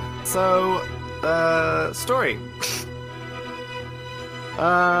Prologue. So, story.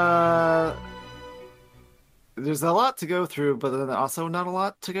 There's a lot to go through, but then also not a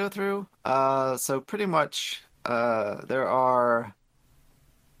lot to go through. So pretty much, there are,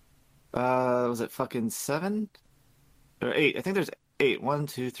 was it fucking 7? Or 8? I think there's 8. 1,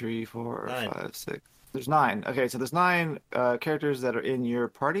 2, 3, 4, 9. 5, 6. There's 9. Okay, so there's 9 characters that are in your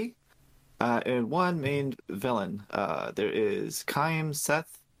party, and one main villain. There is Kaim,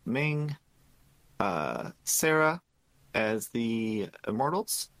 Seth, Ming, Sarah as the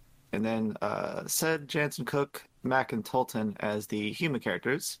Immortals, and then Sed, Jansen Cook, Mac, and Tolton as the human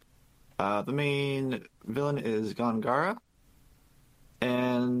characters. The main villain is Gongara,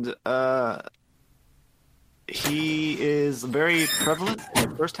 and he is very prevalent in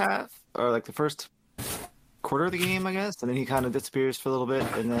the first half, or like the first quarter of the game, I guess, and then he kind of disappears for a little bit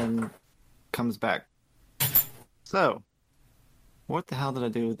and then comes back. So, what the hell did I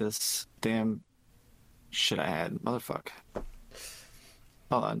do with this damn shit I had? Motherfuck.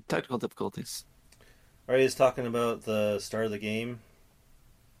 Hold on, technical difficulties. Are you just talking about the start of the game?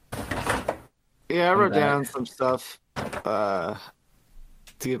 Yeah, I wrote down some stuff to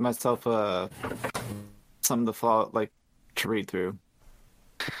give myself some of the thought, like, to read through.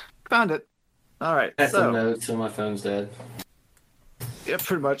 Found it. All right. That's so, a note, so my phone's dead. Yeah,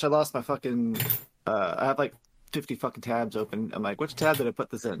 pretty much. I lost my fucking. I have like 50 fucking tabs open. I'm like, which tab did I put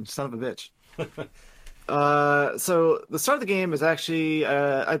this in? Son of a bitch. So the start of the game is actually,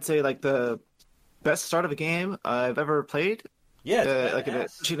 I'd say, like the best start of a game I've ever played. Yeah, like a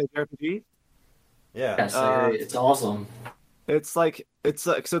RPG. Yeah, Yes, it's awesome. It's like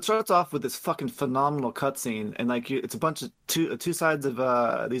so it starts off with this fucking phenomenal cutscene, and like it's a bunch of two sides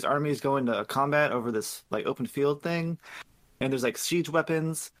of these armies going to combat over this like open field thing, and there's like siege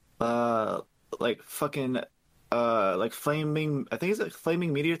weapons, like fucking like flaming, I think it's like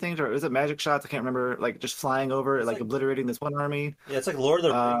flaming meteor things, or is it magic shots? I can't remember. Like just flying over, like obliterating this one army. yeah, it's like Lord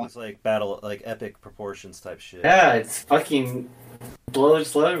of the Rings, like battle, like epic proportions type shit. Yeah, it's fucking blow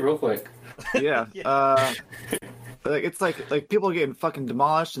slow real quick. Yeah. Yeah. Like it's like people are getting fucking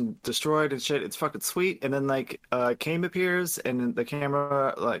demolished and destroyed and shit. It's fucking sweet. And then like Kame appears and then the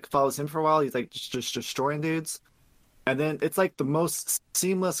camera like follows him for a while. He's like just destroying dudes. And then it's like the most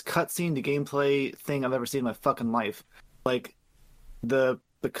seamless cutscene to gameplay thing I've ever seen in my fucking life. Like the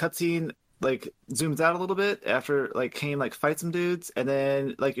cutscene like zooms out a little bit after like Kame like fights some dudes, and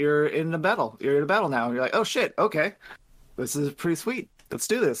then like you're in a battle. You're in a battle now. And you're like, oh shit, okay, this is pretty sweet. Let's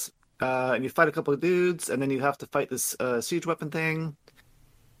do this. And you fight a couple of dudes, and then you have to fight this siege weapon thing.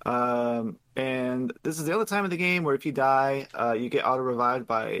 And this is the only time in the game where if you die, you get auto-revived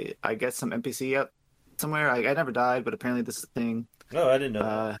by, I guess, some NPC up somewhere. I never died, but apparently this is a thing. No, I didn't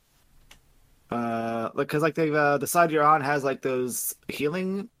know that. Because like the side you're on has like those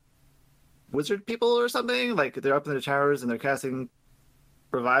healing wizard people or something. Like they're up in their towers and they're casting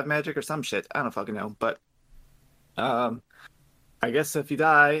revive magic or some shit. I don't fucking know, but I guess if you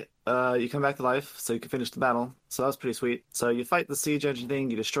die, you come back to life, so you can finish the battle. So that was pretty sweet. So you fight the siege engine thing,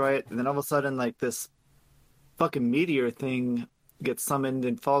 you destroy it, and then all of a sudden, like this fucking meteor thing gets summoned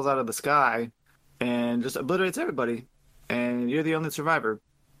and falls out of the sky, and just obliterates everybody, and you're the only survivor.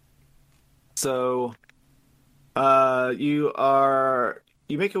 So, you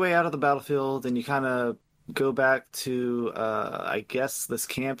make your way out of the battlefield, and you kind of go back to, I guess, this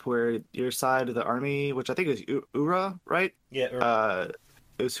camp where your side of the army, which I think is Ura, right? Yeah.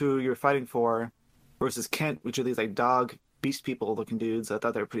 Is who you're fighting for, versus Kent, which are these like dog beast people looking dudes. I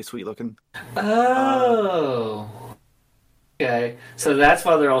thought they were pretty sweet looking. Oh. Okay. So that's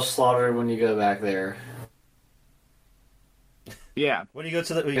why they're all slaughtered when you go back there. Yeah. When you go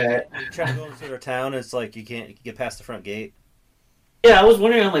to you try to go into their town, it's like you can't get past the front gate. Yeah, I was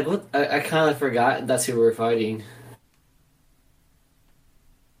wondering, I'm like, what? I kind of forgot that's who we were fighting.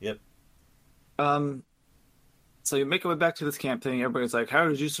 Yep. So you make your way back to this camp thing. Everybody's like, "How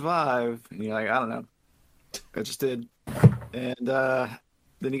did you survive?" And you're like, "I don't know. I just did." And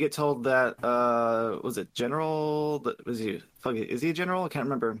then you get told that was it General? Was he? Fuck it, is he a general? I can't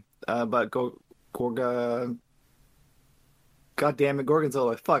remember. But Gorga. God damn it,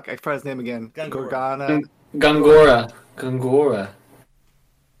 Gorgonzola. Fuck, I forgot his name again. Gongora. Gongora.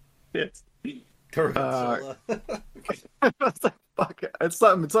 Yes. Gorgonzola. I was like, fuck it. It's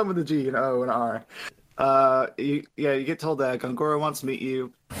something with a G, an O, and an R. You get told that Gongora wants to meet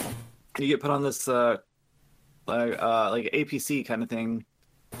you. You get put on this like APC kind of thing,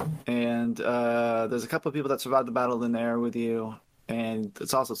 and there's a couple of people that survived the battle in there with you, and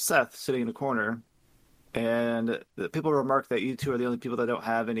it's also Seth sitting in the corner, and the people remark that you two are the only people that don't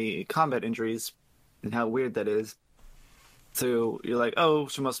have any combat injuries, and how weird that is. So you're like, oh,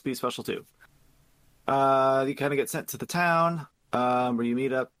 she must be special too. You kind of get sent to the town where you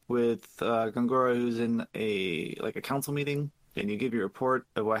meet up with Gongora, who's in a council meeting, and you give your report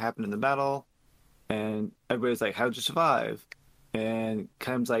of what happened in the battle. And everybody's like, how'd you survive? And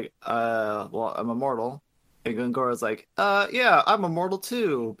Kaim's like, well, I'm immortal. And Gongora's like, yeah, I'm immortal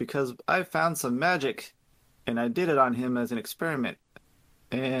too, because I found some magic, and I did it on him as an experiment.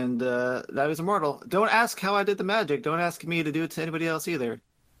 And now he's immortal. Don't ask how I did the magic. Don't ask me to do it to anybody else either.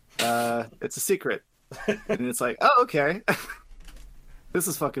 It's a secret. And it's like, oh, okay. This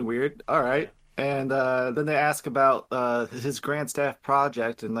is fucking weird. All right. And then they ask about his Grand Staff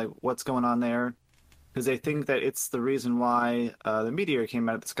project and like what's going on there, because they think that it's the reason why the meteor came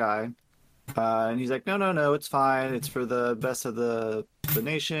out of the sky. And he's like, no, it's fine. It's for the best of the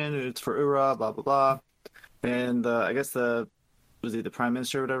nation. It's for Ura, blah, blah, blah. And I guess was he the prime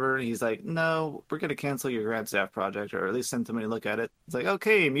minister or whatever? He's like, no, we're going to cancel your Grand Staff project, or at least send somebody to look at it. It's like,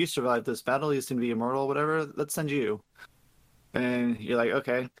 okay, you survived this battle. You seem to be immortal, whatever. Let's send you. And you're like,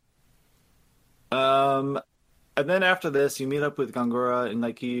 okay. And then after this, you meet up with Gongora and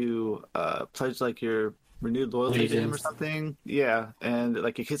like you pledge like your renewed loyalty to him or something. Yeah, and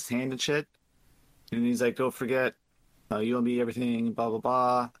like you kiss his hand and shit. And he's like, don't forget, you owe me everything, blah, blah,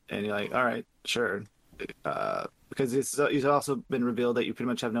 blah. And you're like, all right, sure. Because it's also been revealed that you pretty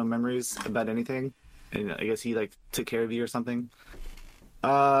much have no memories about anything. And I guess he like took care of you or something.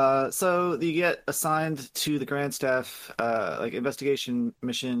 So you get assigned to the Grand Staff like investigation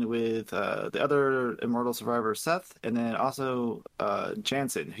mission with the other immortal survivor Seth, and then also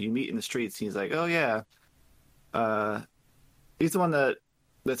Jansen, who you meet in the streets. He's like, oh yeah, he's the one that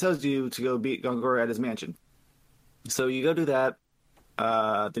tells you to go beat Gongora at his mansion. So you go do that.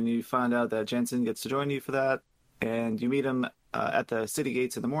 Then you find out that Jansen gets to join you for that, and you meet him at the city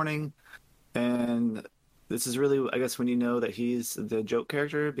gates in the morning. And this is really, I guess, when you know that he's the joke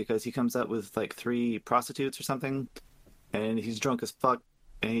character, because he comes up with like 3 prostitutes or something, and he's drunk as fuck,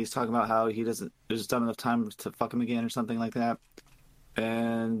 and he's talking about how there's just not enough time to fuck him again or something like that.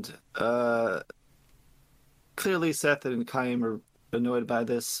 And clearly Seth and Kaim are annoyed by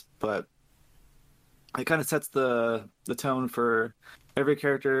this, but it kind of sets the tone for every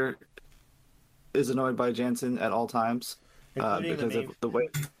character is annoyed by Jansen at all times because of the way...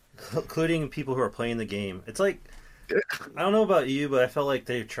 Including people who are playing the game. It's like, I don't know about you, but I felt like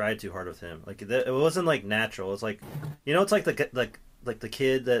they tried too hard with him. Like it wasn't like natural. It's like, it's like the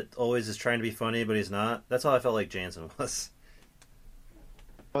kid that always is trying to be funny, but he's not. That's how I felt like Jansen was.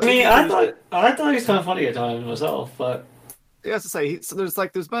 I mean, I thought he was kind of funny at times myself, but yeah, to say,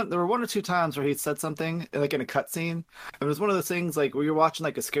 there were 1 or 2 times where he said something like in a cutscene. It was one of those things like where you're watching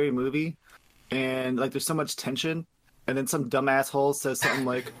like a scary movie, and like there's so much tension. And then some dumb asshole says something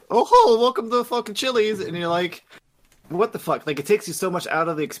like, oh, welcome to the fucking Chili's. And you're like, what the fuck? Like, it takes you so much out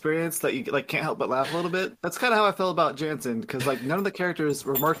of the experience that you like can't help but laugh a little bit. That's kind of how I felt about Jansen, because like none of the characters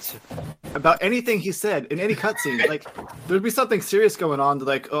remarked about anything he said in any cutscene. Like, there'd be something serious going on to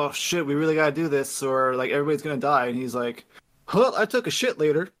like, oh shit, we really gotta do this, or like everybody's gonna die. And he's like, well, I took a shit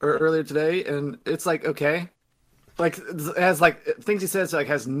earlier today. And it's like, okay. Like, it has like things he says like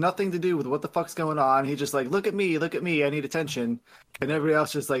has nothing to do with what the fuck's going on. He just like, look at me, I need attention, and everybody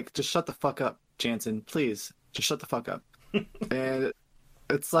else just like, just shut the fuck up, Jansen, please, just shut the fuck up. And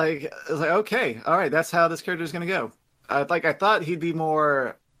it's like okay, all right, that's how this character is gonna go. I thought he'd be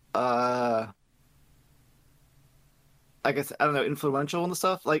more, I guess, I don't know, influential and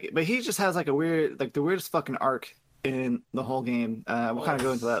stuff. Like, but he just has like a weird, like the weirdest fucking arc in the whole game. We'll kind of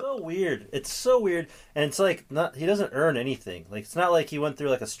go into that. So weird. It's so weird, and it's like he doesn't earn anything. Like, it's not like he went through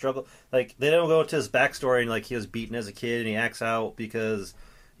like a struggle. Like, they don't go into his backstory and like he was beaten as a kid and he acts out because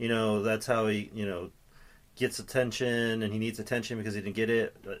that's how he gets attention, and he needs attention because he didn't get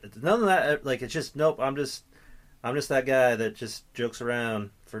it. None of that. Like, it's just nope. I'm just that guy that just jokes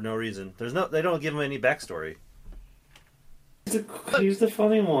around for no reason. They don't give him any backstory. He's the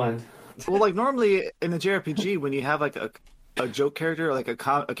funny one. Well, like normally in a JRPG, when you have like a joke character, or like a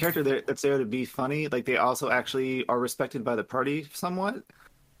character that's there to be funny, like they also actually are respected by the party somewhat,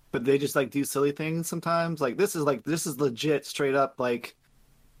 but they just like do silly things sometimes. Like this is legit, straight up like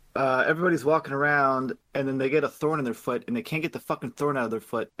everybody's walking around and then they get a thorn in their foot and they can't get the fucking thorn out of their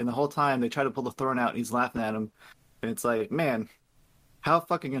foot, and the whole time they try to pull the thorn out and he's laughing at them, and it's like, man, how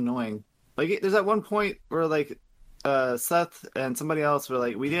fucking annoying. Like there's that one point where like Seth and somebody else were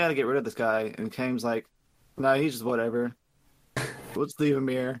like, we gotta get rid of this guy, and Kaim's like, no, he's just whatever. We'll just leave him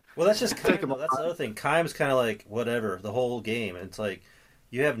here. Well, that's just Kaim, that's the other thing. Kaim's kind of like whatever the whole game, and it's like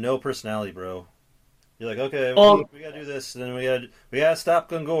you have no personality, bro. You're like, okay, we gotta do this, and then we gotta stop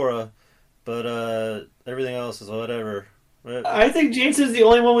Gongora, But everything else is whatever. I think Jansen's the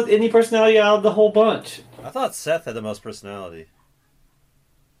only one with any personality out of the whole bunch. I thought Seth had the most personality.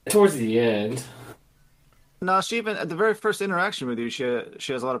 Towards the end. No, she even at the very first interaction with you, she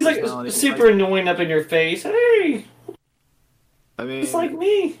has a lot of He's personality. like super annoying up in your face. Hey, I mean, it's like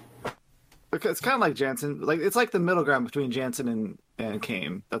me. it's kind of like Jansen. Like it's like the middle ground between Jansen and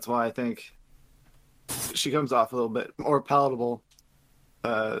Kame. That's why I think she comes off a little bit more palatable,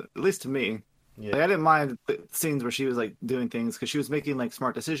 at least to me. Yeah. Like, I didn't mind the scenes where she was like doing things because she was making like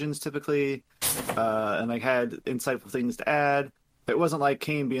smart decisions typically, and like had insightful things to add. It wasn't like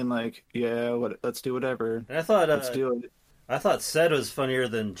Kane being like, "Yeah, let's do whatever." And I thought Let's do it. I thought Seth was funnier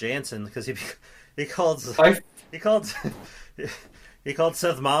than Jansen because he called he called he called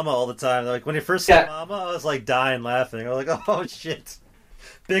Seth Mama all the time. Like when he first said Mama, I was like dying laughing. I was like, "Oh shit!"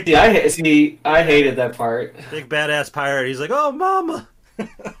 I hated that part. Big badass pirate. He's like, "Oh, Mama."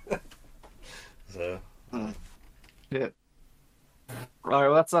 So yeah. All right,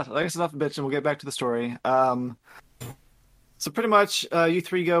 well that's enough. I guess enough bitching. We'll get back to the story. So pretty much, you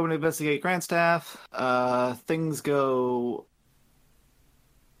three go and investigate Grandstaff. Things go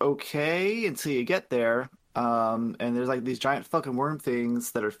okay until you get there. And there's like these giant fucking worm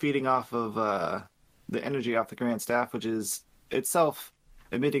things that are feeding off of the energy off the Grandstaff, which is itself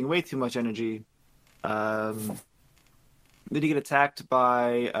emitting way too much energy. Then you get attacked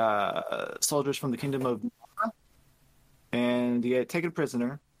by soldiers from the Kingdom of Nora, and you get taken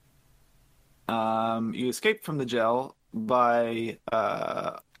prisoner. You escape from the jail by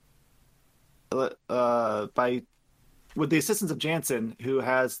with the assistance of Jansen, who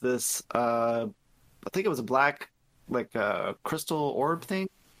has this I think it was a black like crystal orb thing.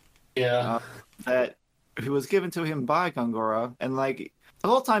 Yeah. That who was given to him by Gongora, and like the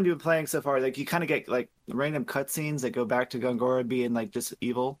whole time you've been playing so far, like you kind of get like random cutscenes that go back to Gongora being like just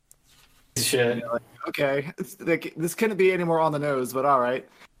evil. Shit. You know, like, okay, like, this couldn't be any more on the nose, but all right.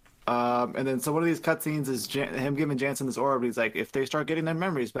 And then so one of these cutscenes is him giving Jansen this orb. He's like, if they start getting their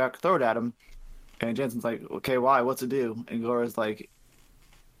memories back, throw it at him. And Jansen's like, okay, why? What's it do? And Gora's like,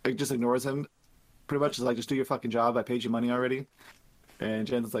 it just ignores him. Pretty much is like, just do your fucking job. I paid you money already. And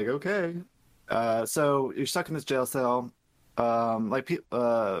Jansen's like, okay. So you're stuck in this jail cell.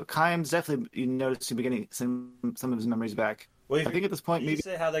 Kai's definitely, you notice him beginning some of his memories back. well, I think at this point, did maybe. you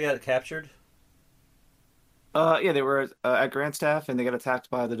say how they got captured? Yeah, they were at Grandstaff and they got attacked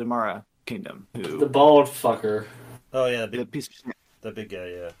by the Damara Kingdom. The bald fucker. Oh yeah, The piece of shit. the big guy.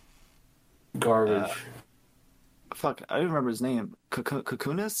 Yeah. Garbage. Fuck, I don't remember his name.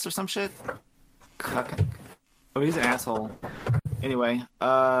 Cocoonus or some shit? Oh, he's an asshole. Anyway,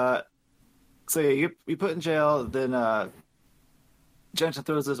 so yeah, you put in jail, then Jensen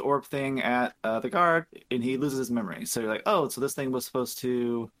throws this orb thing at the guard, and he loses his memory. So you're like, oh, so this thing was supposed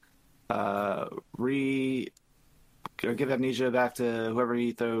to or give amnesia back to whoever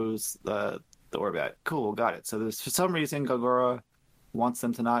he throws the orb at. Cool, got it. So there's for some reason Gogora wants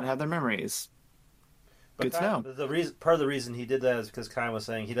them to not have their memories. Good to know. Part of the reason he did that is because Kai was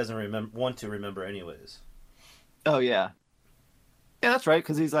saying he doesn't want to remember anyways. Oh yeah, yeah, that's right.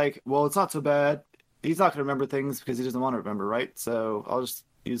 Because he's like, well, it's not so bad. He's not going to remember things because he doesn't want to remember, right? So I'll just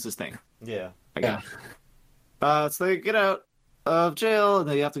use this thing. Yeah. Yeah. So they get out of jail and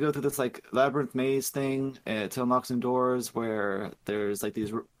they have to go through this like labyrinth maze thing to unlock some doors where there's like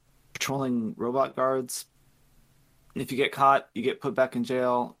these patrolling robot guards. If you get caught, you get put back in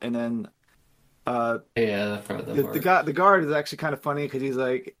jail, and then Yeah, the guard is actually kind of funny because he's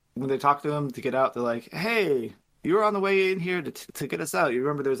like, when they talk to him to get out, they're like, "Hey, you were on the way in here to get us out. You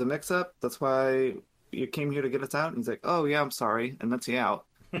remember there was a mix-up? That's why you came here to get us out." And he's like, "Oh yeah, I'm sorry," and lets you out.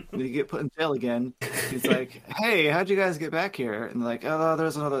 And you get put in jail again. He's like, "Hey, how'd you guys get back here?" And they're like, "Oh,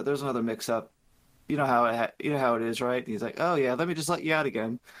 there's another mix-up. You know how it is, right?" And he's like, "Oh yeah, let me just let you out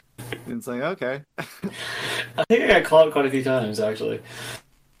again." And it's like, okay. I think I got caught quite a few times actually.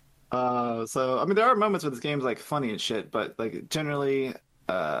 So I mean, there are moments where this game's like funny and shit, but like generally,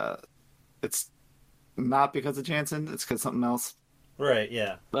 it's not because of Jansen. It's because something else. Right.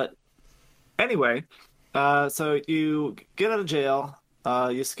 Yeah. But anyway, so you get out of jail.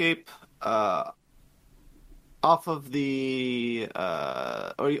 You escape off of the,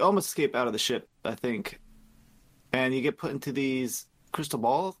 or you almost escape out of the ship, I think, and you get put into these crystal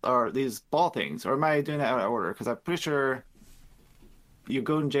balls or these ball things. Or am I doing that out of order? Because I'm pretty sure you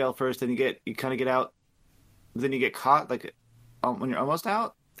go in jail first, and you kind of get out, then you get caught like when you're almost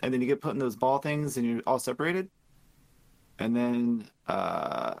out, and then you get put in those ball things, and you're all separated. And then,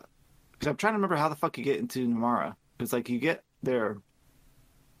 because I'm trying to remember how the fuck you get into Namara. It's like you get there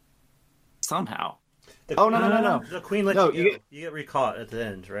somehow. Oh, no. The queen lets No, you go. You get recaught at the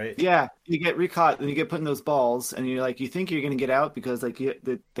end, right? Yeah, you get recaught and you get put in those balls, and you're like, you think you're gonna get out because like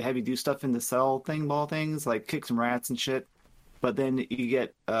they have you do stuff in the ball things, like kick some rats and shit. But then you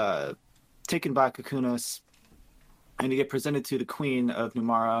get taken by Kakunos, and you get presented to the queen of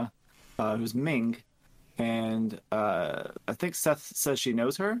Numara, who's Ming, and I think Seth says she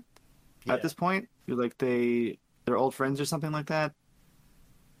knows her at this point. You're like they're old friends or something like that.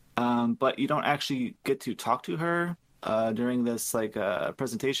 But you don't actually get to talk to her during this like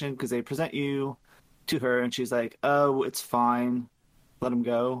presentation because they present you to her and she's like, "Oh, it's fine, let him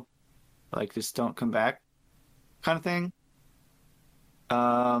go, like just don't come back," kind of thing.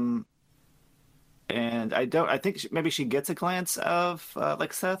 And I think maybe she gets a glance of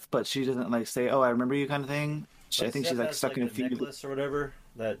like Seth, but she doesn't like say, "Oh, I remember you," kind of thing. I think she's like stuck in a few necklace or whatever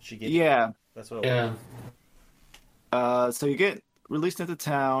that she gets. Yeah, that's what. It was. So you get released into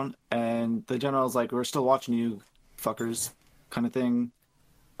town, and the general's like, "We're still watching you, fuckers," kind of thing.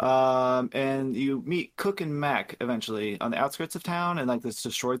 And you meet Cook and Mac eventually on the outskirts of town in like this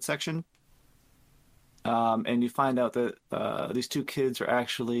destroyed section. And you find out that these two kids are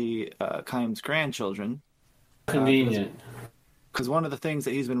actually Kaim's grandchildren. Convenient. Because one of the things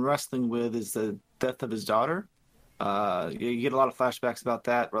that he's been wrestling with is the death of his daughter. You get a lot of flashbacks about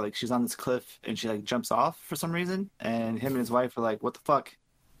that, where like she's on this cliff and she like jumps off for some reason, and him and his wife are like, "What the fuck?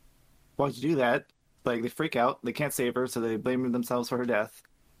 Why'd you do that?" Like they freak out. They can't save her, so they blame themselves for her death.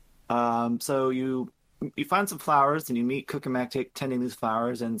 So you find some flowers and you meet Cook and Mac tending these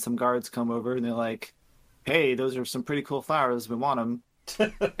flowers, and some guards come over and they're like, "Hey, those are some pretty cool flowers. We want them."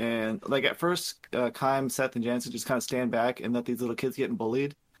 And like at first, Kaim, Seth, and Jansen just kind of stand back and let these little kids getting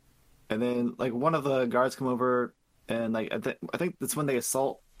bullied. And then like one of the guards come over and like I think that's when they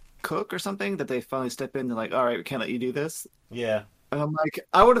assault Cook or something, that they finally step in and like, "All right, we can't let you do this." Yeah. And I'm like,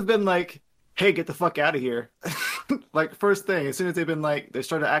 I would have been like, "Hey, get the fuck out of here!" Like first thing, as soon as they've been like they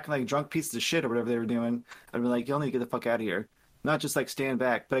started acting like drunk pieces of shit or whatever they were doing, I'd be like, "Y'all need to get the fuck out of here." Not just like stand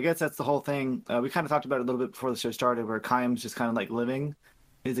back. But I guess that's the whole thing. We kind of talked about it a little bit before the show started, where Kaim's just kind of like living,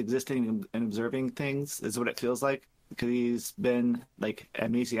 is existing and observing things, is what it feels like, because he's been like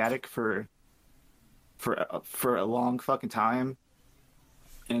amnesiac for a long fucking time,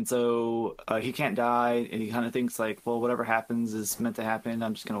 and so he can't die, and he kind of thinks like, well, whatever happens is meant to happen.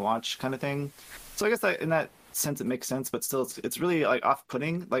 I'm just gonna watch, kind of thing. So I guess that in that sense it makes sense, but still, it's really like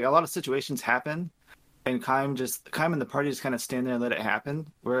off-putting. Like a lot of situations happen. And Kaim and the party just kind of stand there and let it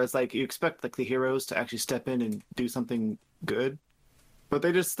happen. Whereas like you expect like the heroes to actually step in and do something good, but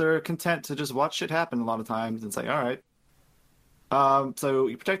they're content to just watch shit happen a lot of times. And it's like, all right. So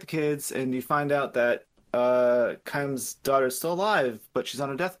you protect the kids, and you find out that Kaim's daughter is still alive, but she's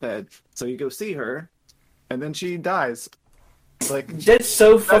on a deathbed. So you go see her, and then she dies. Like that's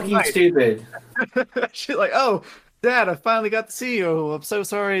so fucking stupid. She's like, "Oh, Dad, I finally got to see you. I'm so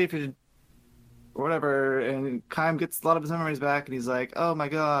sorry if you." Or whatever, and Kaim gets a lot of his memories back, and he's like, "Oh my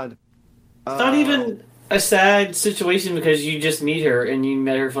god." It's not even a sad situation because you just meet her, and you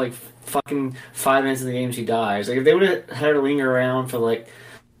met her for like fucking 5 minutes in the game, she dies. Like if they would have had her linger around for like a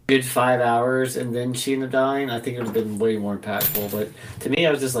good 5 hours and then she ended up dying, I think it would have been way more impactful. But to me,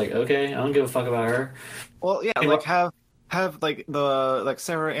 I was just like, okay, I don't give a fuck about her. Well, yeah, like have like the like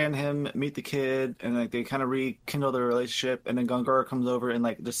Sarah and him meet the kid, and like they kind of rekindle their relationship, and then Gongora comes over and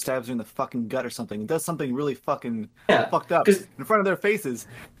like just stabs her in the fucking gut or something, does something really fucking fucked up in front of their faces,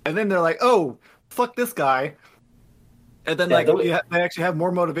 and then they're like, "Oh, fuck this guy," and then they actually have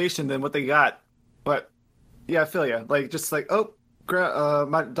more motivation than what they got. But yeah, I feel you. Like just like, "Oh,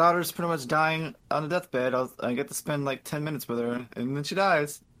 my daughter's pretty much dying on a deathbed. I get to spend like 10 minutes with her, and then she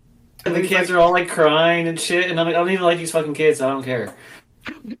dies." And the kids are all like crying and shit, and I'm like, I don't even like these fucking kids, so I don't care.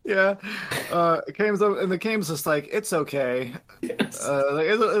 Yeah, the game's just like, it's okay. Yes. Like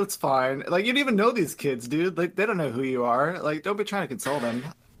it's fine. Like you don't even know these kids, dude. Like they don't know who you are. Like don't be trying to console them.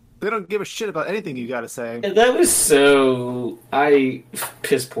 They don't give a shit about anything you got to say. And that was so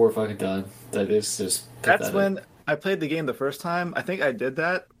piss poor fucking done. That is just pathetic. That's when I played the game the first time. I think I did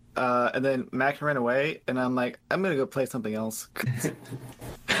that, and then Mac ran away, and I'm like, I'm gonna go play something else.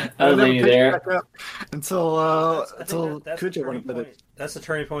 I was leaving you there until Kuja wanted to play it. That's the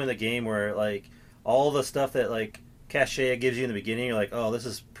turning point in the game where like all the stuff that like cachet gives you in the beginning, you're like, oh, this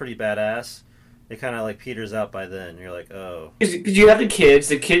is pretty badass. It kind of like peters out by then. You're like, oh, because you have the kids.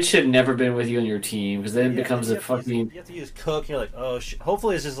 The kids should have never been with you on your team because then it becomes a fucking. You have to use Cook. And you're like, oh,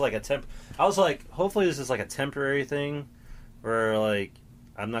 hopefully this is like I was like, hopefully this is like a temporary thing, where like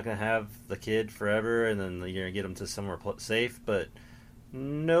I'm not gonna have the kid forever, and then you're gonna get him to somewhere safe, but.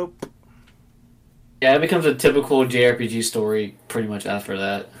 Nope. Yeah, it becomes a typical JRPG story pretty much after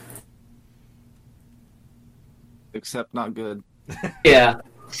that. except not good. Yeah.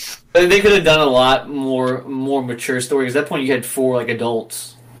 But they could have done a lot more mature stories. At that point, you had 4 like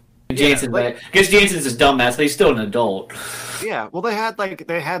adults. Jansen's like, I guess Jansen's a dumbass, but he's still an adult. Yeah, well, they had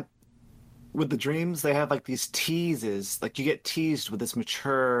with the dreams, they had like these teases. Like you get teased with this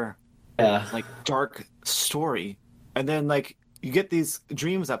mature, like dark story, and then like you get these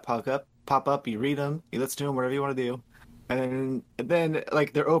dreams that pop up. You read them, you listen to them, whatever you want to do, and then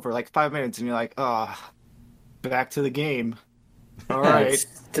like they're over like 5 minutes, and you're like, oh, back to the game. All right. It's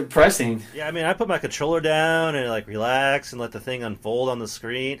depressing. Yeah, I mean, I put my controller down and like relax and let the thing unfold on the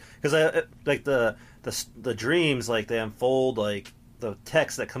screen because I like the dreams, like they unfold like the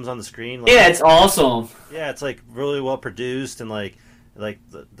text that comes on the screen. Like, Yeah, it's awesome. yeah, it's like really well produced and like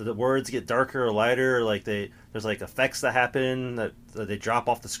the words get darker or lighter. Or, like there's like effects that happen that they drop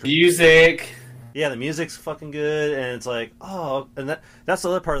off the screen. Music. Yeah, the music's fucking good, and it's like, oh, and that's the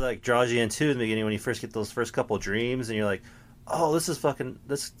other part that like draws you into in the beginning when you first get those first couple of dreams, and you're like, oh, this is fucking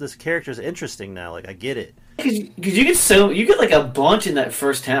this character's interesting now. Like I get it. Because you get like a bunch in that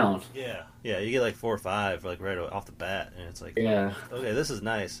first town. Yeah, you get like 4 or 5 like right off the bat, and it's like, Yeah. okay, this is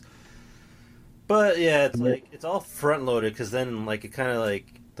nice. But yeah, it's like it's all front loaded because then like it kind of like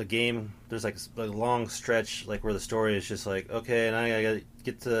the game. There's like a long stretch like where the story is just like, okay, and I gotta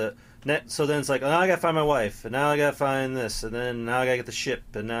get to. So then it's like, oh, now I gotta find my wife, and now I gotta find this, and then now I gotta get the ship,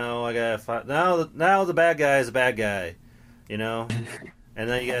 and now I gotta find now the bad guy is a bad guy, you know, and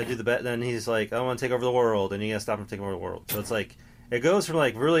then you gotta do the bad. Then he's like, I want to take over the world, and you gotta stop him from taking over the world. So it's like it goes from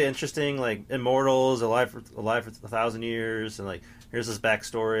like really interesting, like immortals alive for 1,000 years, and like here's this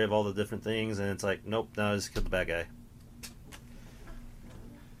backstory of all the different things, and it's like, nope, now I just killed the bad guy.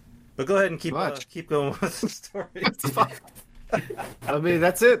 But go ahead and keep going with the story. I mean,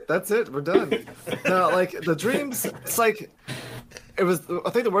 that's it. We're done. No, like the dreams. It's like it was. I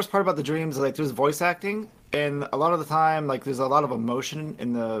think the worst part about the dreams is like there's voice acting, and a lot of the time, like there's a lot of emotion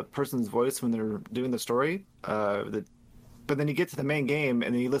in the person's voice when they're doing the story. But then you get to the main game,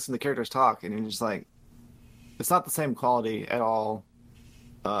 and then you listen to the characters talk, and you're just like, it's not the same quality at all.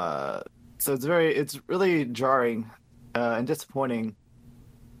 So it's really jarring and disappointing.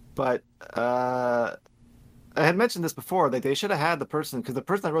 But I had mentioned this before. Like they should have had the person, because the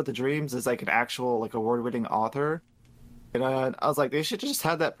person that wrote the dreams is like an actual like award-winning author, and I was like, they should just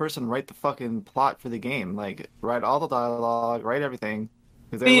have that person write the fucking plot for the game, like write all the dialogue, write everything.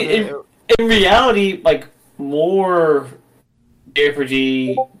 In reality, like more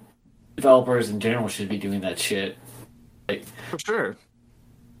JRPG developers in general should be doing that shit. Like for sure.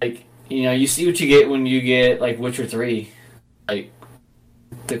 Like you see what you get when you get like Witcher 3, like.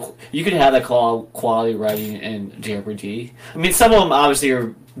 You could have that quality writing in JRPG. I mean, some of them obviously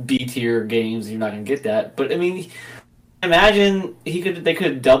are B tier games. You're not gonna get that, but I mean, imagine they could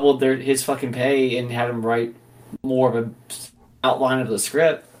have doubled his fucking pay and had him write more of an outline of the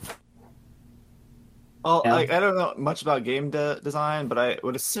script. Well, I don't know much about game design, but I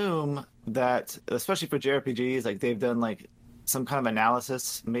would assume that, especially for JRPGs, like they've done like some kind of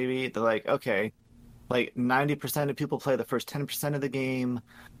analysis. Maybe they're like, okay, like 90% of people play the first 10% of the game,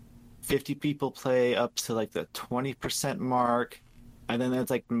 50 people play up to like the 20% mark, and then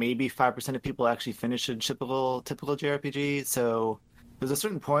it's like maybe 5% of people actually finish a typical JRPG. So there's a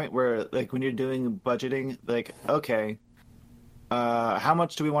certain point where like when you're doing budgeting, like, okay, how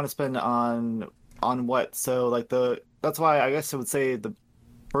much do we want to spend on what? So like that's why I guess I would say the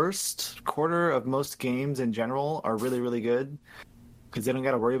first quarter of most games in general are really, really good because they don't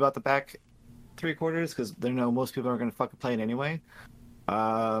got to worry about the back 3 quarters because they know most people aren't going to fucking play it anyway.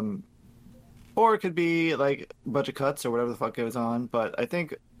 Or it could be like budget cuts or whatever the fuck goes on. But I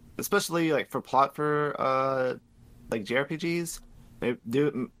think, especially like for plot for like JRPGs, they do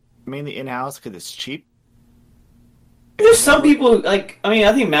it mainly in house because it's cheap. There's some people like. I mean,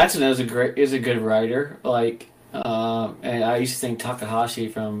 I think Matsuno is a good writer. Like, and I used to think Takahashi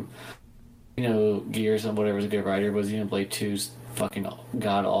from Gears and whatever is a good writer, but Xenoblade 2's fucking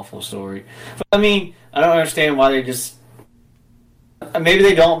god awful story. But I mean, I don't understand why they just. Maybe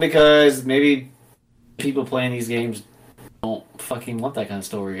they don't because maybe people playing these games don't fucking want that kind of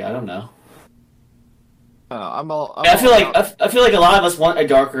story. I don't know. I feel like a lot of us want a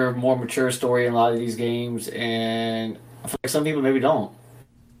darker, more mature story in a lot of these games, and I feel like some people maybe don't.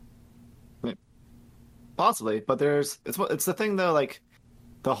 Possibly, but it's the thing though. Like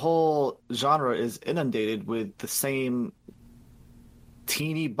the whole genre is inundated with the same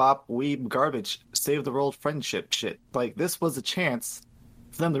teeny bop weeb garbage, save the world friendship shit. Like this was a chance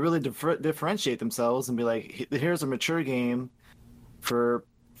for them to really differentiate themselves and be like, here's a mature game for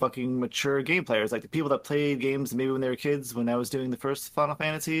fucking mature game players. Like the people that played games maybe when they were kids, when I was doing the first Final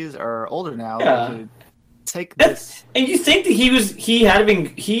Fantasies, are older now. Yeah. take this. And you think that he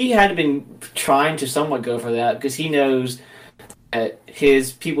had been trying to somewhat go for that because he knows that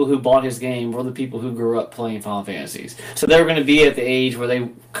his people who bought his game were the people who grew up playing Final Fantasies. So they were going to be at the age where they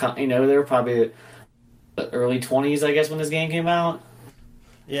were probably the early 20s, I guess, when this game came out.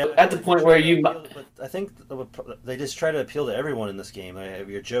 Yeah, at the point where you. But I think they just try to appeal to everyone in this game. You have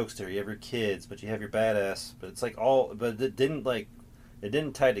your jokester, you have your kids, but you have your badass. But it's like but it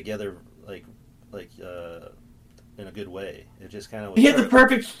didn't tie together like in a good way. It just kind of. He had the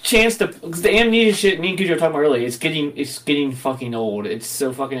perfect chance to, because the amnesia shit me and Kujo were talking about earlier. It's getting fucking old. It's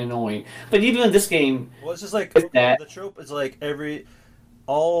so fucking annoying. But even in this game, well, it's just like that the trope is like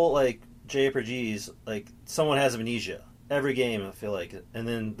all like JRPGs, like someone has amnesia. Every game, I feel like, and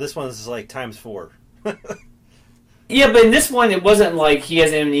then this one's is like times 4. Yeah, but in this one, it wasn't like he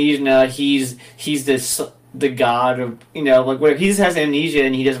has amnesia. He's the god of like where he just has amnesia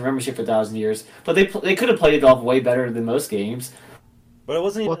and he doesn't remember shit for 1,000 years. But they could have played it off way better than most games. But it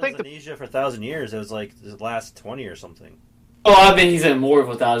wasn't even amnesia for 1,000 years. It was like the last 20 or something. Oh, I bet he's in more of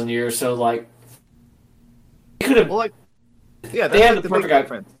 1,000 years. So like, could have. Well, like, yeah, they had the perfect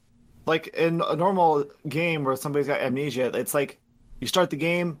difference. Like, in a normal game where somebody's got amnesia, it's like, you start the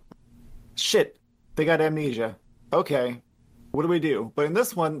game, shit, they got amnesia. Okay, what do we do? But in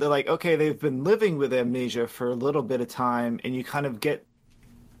this one, they're like, okay, they've been living with amnesia for a little bit of time, and you kind of get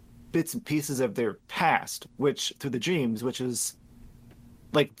bits and pieces of their past, through the dreams, which is,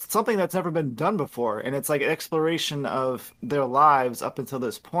 like, something that's never been done before. And it's like an exploration of their lives up until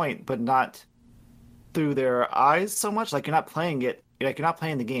this point, but not through their eyes so much. Like, you're not playing it. Like, you're not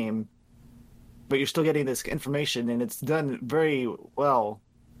playing the game, but you're still getting this information, and it's done very well.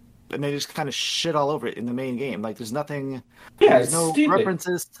 And they just kind of shit all over it in the main game. Like, there's nothing. Yeah, there's no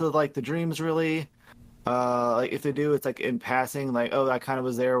references to like the dreams really. Like if they do, it's like in passing, like, oh, I kind of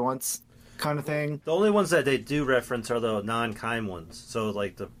was there once, kind of thing. The only ones that they do reference are the non-Kaim ones. So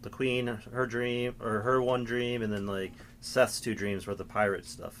like the Queen, her dream, or her one dream, and then like Seth's 2 dreams were the pirate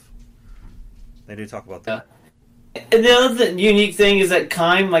stuff. They do talk about that. And the other unique thing is that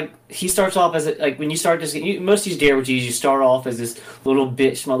Kaim, like, he starts off as like when you start this game, most of these JRPGs, you start off as this little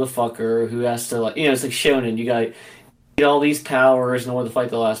bitch motherfucker who has to, like, it's like shonen. You got get all these powers in order to fight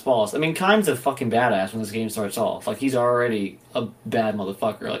the last boss. I mean, Kaim's a fucking badass when this game starts off. Like, he's already a bad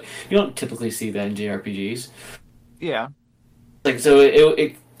motherfucker. Like, you don't typically see that in JRPGs. Yeah. Like, so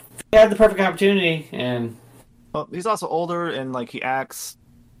it had the perfect opportunity, and well, he's also older, and like he acts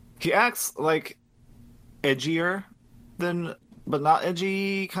like edgier than, but not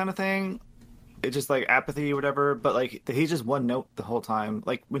edgy kind of thing. It's just like apathy or whatever, but like he's just one note the whole time.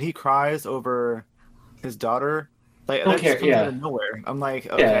 Like when he cries over his daughter, like that just comes out of nowhere. I'm like,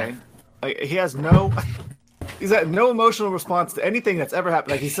 okay. Like he's had no emotional response to anything that's ever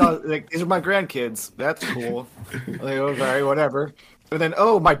happened. Like he saw, like, these are my grandkids. That's cool. Like, okay, whatever. And then,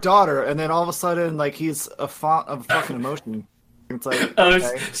 oh, my daughter. And then all of a sudden, like, he's a font of fucking emotion. It's like,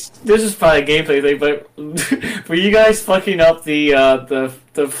 okay. This is probably a gameplay thing, but were you guys fucking up the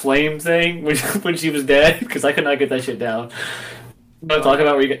flame thing when she was dead? Because I could not get that shit down. You know what I'm talking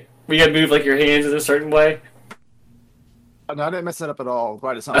about? Where you got to move like your hands in a certain way. No, I didn't mess it up at all.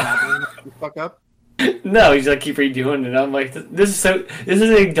 Why did something happen? You fuck up? No, he's like keep redoing it. I'm like, this is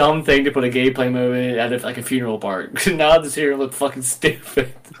a dumb thing to put a gameplay mode in at like a funeral part. Now I'm just here and look fucking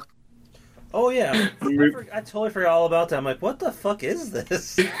stupid. Oh yeah, I totally forgot all about that. I'm like, what the fuck is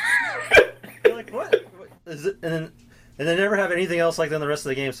this? You're like, what is it? And they never have anything else like that in the rest of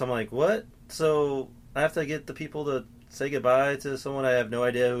the game. So I'm like, what? So I have to get the people to say goodbye to someone I have no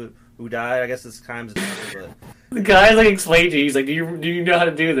idea who died. I guess it's Kaim's daughter, but the guy like explained to you. He's like, do you know how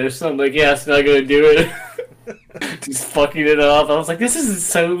to do this? So I'm like, yeah, it's not gonna do it. Just fucking it up. I was like, this is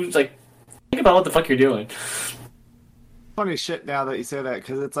so like, think about what the fuck you're doing. Funny shit now that you say that,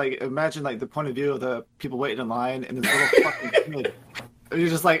 because it's like, imagine like the point of view of the people waiting in line and this little fucking kid. And you're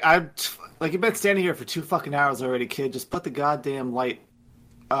just like, you've been standing here for 2 fucking hours already, kid. Just put the goddamn light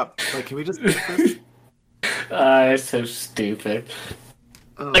up. Like, can we just fix this? It's so stupid.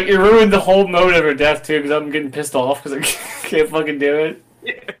 Like, it ruined the whole mode of her death too, because I'm getting pissed off because I can't fucking do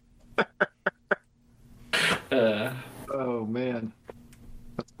it. Oh man.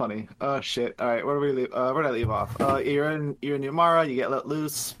 That's funny. Oh shit! All right, where do we leave? Where did I leave off? You're in Yamara. You get let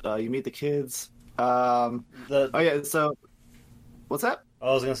loose. You meet the kids. So what's that?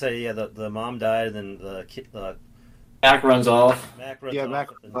 I was gonna say, yeah, the mom died, and then the kid, Mac runs off. Mac runs off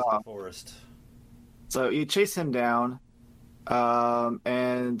into the forest. So you chase him down,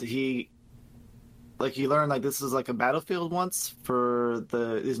 and you learn like this is like a battlefield once for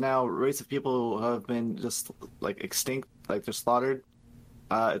there's now a race of people who have been just like extinct, like they're slaughtered.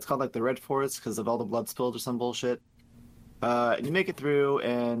 It's called like the Red Forest because of all the blood spilled or some bullshit. And you make it through,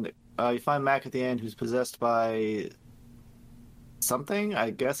 and you find Mac at the end, who's possessed by something.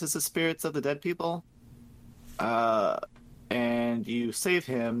 I guess it's the spirits of the dead people. And you save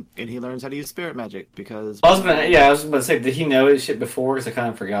him, and he learns how to use spirit magic because. I was gonna say, did he know his shit before? Because I kind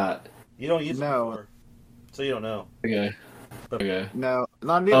of forgot. You don't use it No. before, so you don't know. Okay. Okay. No,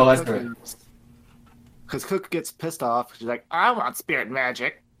 not even Oh, that's Cook. right. Because Cook gets pissed off. She's like, I want spirit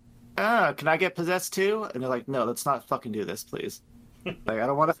magic. Can I get possessed too? And they're like, no, let's not fucking do this, please. Like, I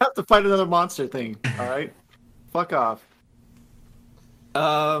don't want to have to fight another monster thing. All right, fuck off.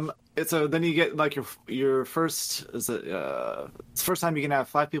 So then you get like your first it's the first time you can have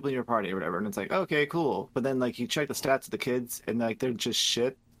 5 people in your party or whatever, and it's like, okay, cool. But then like you check the stats of the kids, and like they're just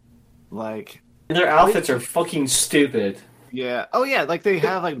shit. Like And their outfits are fucking stupid. yeah, oh yeah, like they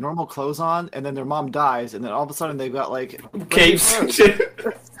have like normal clothes on, and then their mom dies, and then all of a sudden they've got like Capes.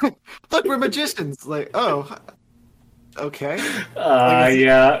 Look, we're magicians. Like, oh, okay.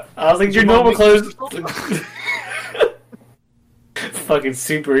 Yeah. I was like, your normal clothes. Fucking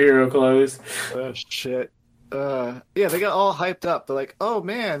superhero clothes. Oh shit. Yeah, they got all hyped up. They're like, oh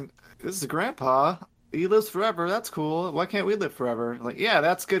man, this is Grandpa. He lives forever. That's cool. Why can't we live forever? Like, yeah,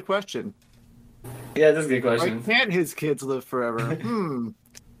 that's a good question. Yeah, that's a good Why question. can't his kids live forever?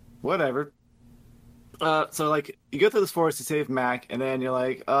 Whatever. So like you go through this forest to save Mac, and then you're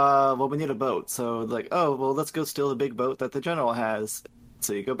like, well, we need a boat. So like, oh, well, let's go steal the big boat that the general has.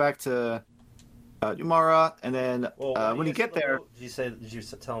 So you go back to Umara, and then when you get there, did you say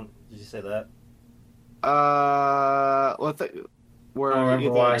that? Where I don't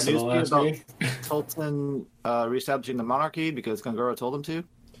remember why I said the last about name. Sultan reestablishing the monarchy because Gongora told him to.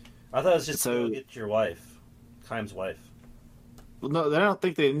 I thought it was just So- go get your wife, Kaim's wife. Well, no, I don't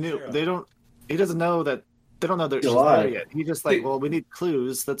think they knew. Zero. They don't. He doesn't know that. They don't know that she's July. there yet. He just like, well, we need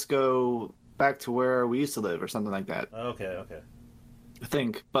clues. Let's go back to where we used to live or something like that. Okay. I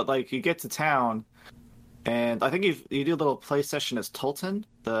think. But like, you get to town, and I think you do a little play session as Tolton,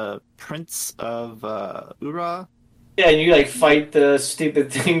 the prince of Ura. Yeah, and you like fight the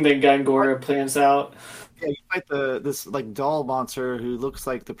stupid thing that Gangora plans out. Yeah, you fight this like doll monster who looks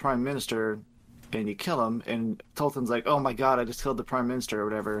like the prime minister, and you kill him. And Tolton's like, "Oh my god, I just killed the prime minister or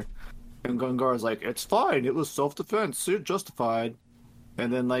whatever." And Gungar's like, "It's fine. It was self-defense. You're justified."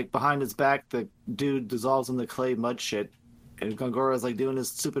 And then like behind his back, the dude dissolves in the clay mud shit, and Gunga's like doing his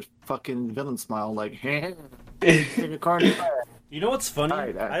stupid fucking villain smile, like, "Take a car and fire." You know what's funny?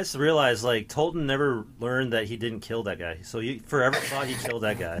 Alright, I just realized like Tolton never learned that he didn't kill that guy, so you forever thought he killed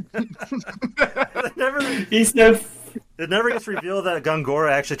that guy. He's so. It never gets revealed that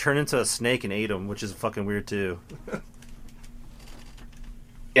Gongora actually turned into a snake and ate him, which is fucking weird too.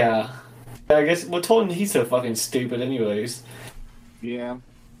 Yeah. I guess. Well, Tolton, he's so fucking stupid, anyways. Yeah.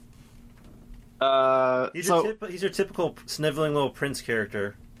 He's So your typical sniveling little prince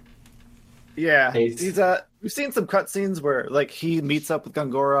character. yeah, He's- he's we've seen some cutscenes where like he meets up with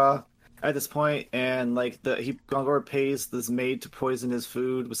Gongora at this point, and like Gongora pays this maid to poison his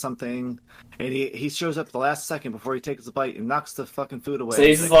food with something, and he shows up at the last second before he takes a bite and knocks the fucking food away. Saves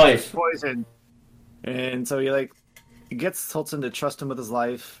He's his like, life. Poison. And so he gets Tolton to trust him with his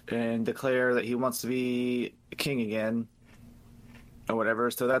life and declare that he wants to be king again. Or whatever.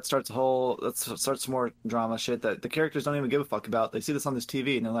 So that starts some more drama shit that the characters don't even give a fuck about. They see this on this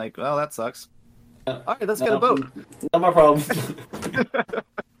TV and they're like, well, that sucks. All right, let's get a boat. Not my problem.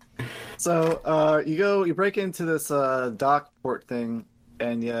 So you break into this dock port thing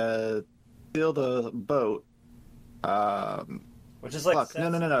and you steal the boat. Which is like Fuck.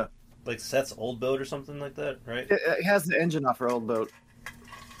 No. like Seth's old boat or something like that, right? It has the engine off her old boat.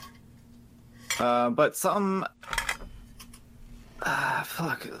 But something...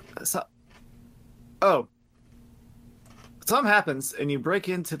 fuck. Something happens, and you break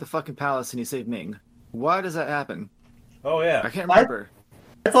into the fucking palace and you save Ming. Why does that happen? Oh yeah. I can't remember.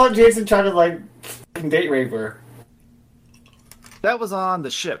 I thought Jason tried to like fucking date rape her. That was on the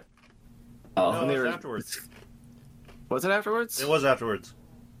ship. Oh. No, when it they was were- afterwards. Was it afterwards? It was afterwards.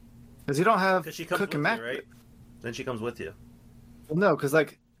 Because you don't have Because she comes Cook with and Mac. you, right? Then she comes with you. Well, no, because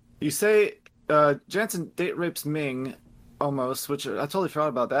like you say, Jansen date rapes Ming almost, which I totally forgot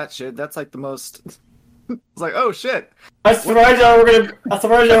about that shit. That's like the most. It's like, oh shit. I'm surprised y'all were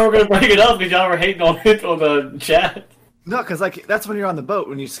gonna bring it up because y'all were hating on it on the chat. No, because like that's when you're on the boat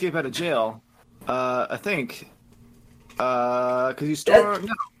when you escape out of jail. I think. Because you storm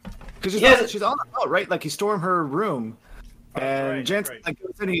because she's on the boat, right? Like you storm her room, and right, Jansen right. like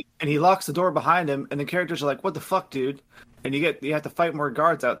goes in and he locks the door behind him, and the characters are like, "What the fuck, dude?" And you have to fight more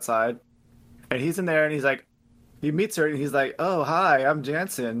guards outside, and he's in there, and he's like, he meets her and he's like, "Oh, hi, I'm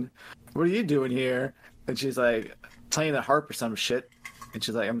Jansen. What are you doing here?" And she's like, playing the harp or some shit. And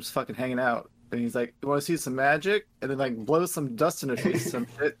she's like, "I'm just fucking hanging out." And he's like, "You want to see some magic?" And then like blows some dust in her face, some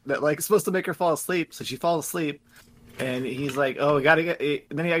shit that like is supposed to make her fall asleep. So she falls asleep. And he's like, "Oh, we gotta get."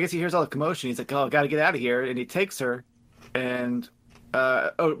 And then I guess he hears all the commotion. He's like, "Oh, gotta get out of here." And he takes her. And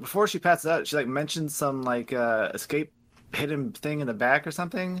before she passes out, she like mentions some like escape hidden thing in the back or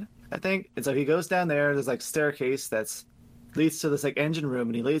something, I think. And so he goes down there. There's like staircase that's leads to this like engine room,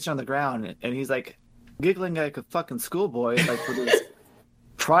 and he lays her on the ground, and he's like giggling like a fucking schoolboy, like with his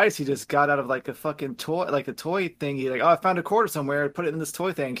prize he just got out of like a fucking toy, like a toy thing. He's like, "Oh, I found a quarter somewhere. Put it in this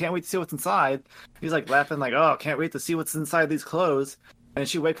toy thing. Can't wait to see what's inside." He's like laughing, like, "Oh, can't wait to see what's inside these clothes." And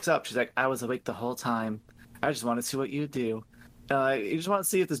she wakes up. She's like, "I was awake the whole time. I just want to see what you do. You just want to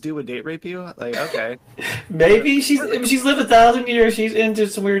see if this dude would date rape you?" Like, okay. Maybe she's lived 1,000 years. She's into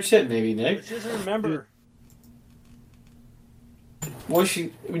some weird shit. Maybe Nick. She doesn't remember. Well, just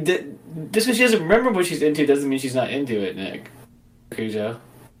because she doesn't remember what she's into doesn't mean she's not into it, Nick. Cujo.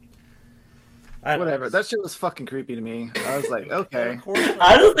 Whatever. That shit was fucking creepy to me. I was like, okay.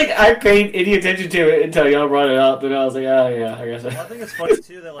 I don't think I paid any attention to it until y'all brought it up, and I was like, oh yeah, I guess. I think it's funny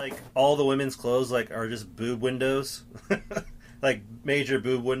too that like all the women's clothes like are just boob windows, like major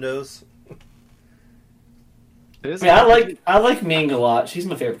boob windows. I like Ming a lot. She's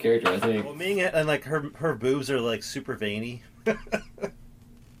my favorite character, I think. Well, Ming and like her boobs are like super veiny.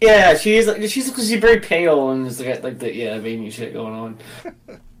 Yeah, she's very pale and has got like the veiny shit going on.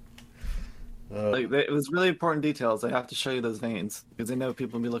 Like it was really important details. They have to show you those veins because they know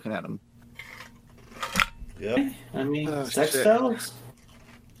people will be looking at them. Yep. I mean, sex sells.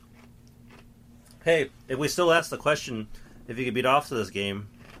 Hey, if we still ask the question, if you could beat off to this game,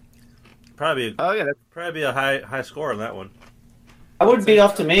 probably be a high score on that one. I would beat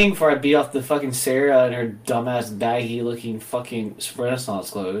off to Ming before I beat off the fucking Sarah and her dumbass baggy looking fucking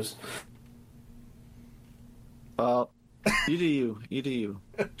Renaissance clothes. Well, you do you,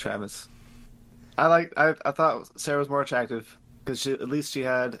 Travis. I thought Sarah was more attractive because at least she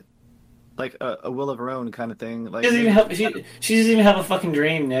had like a will of her own kind of thing. Like she doesn't even have a fucking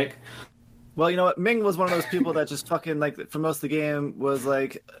dream, Nick. Well, you know what? Ming was one of those people that just fucking like for most of the game was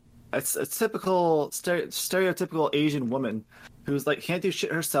like a typical stereotypical Asian woman who's like can't do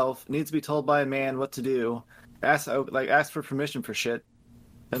shit herself, needs to be told by a man what to do, ask for permission for shit,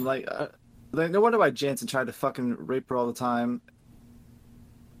 and like no wonder why Jansen tried to fucking rape her all the time.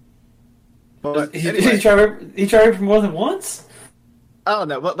 But he tried rape her more than once. I don't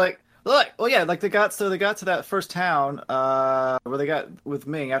know, but like they got to that first town where they got with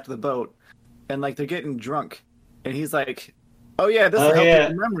Ming after the boat, and like they're getting drunk, and he's like, "Oh yeah, this will help with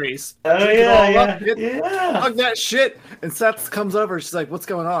the memories." Oh yeah. Fuck that shit. And Seth comes over. She's like, "What's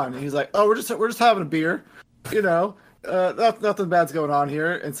going on?" And he's like, "Oh, we're just having a beer, you know. Nothing bad's going on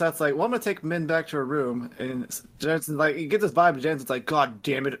here." And Seth's like, "Well, I'm gonna take Min back to her room." And Jensen's like, he gets this vibe, and Jensen's like, "God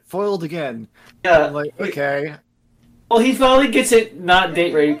damn it, foiled again." Yeah. I'm like, okay. Well, he probably gets it not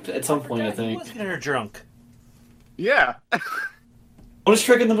date rape at some point, I think. Getting her drunk. Yeah. What's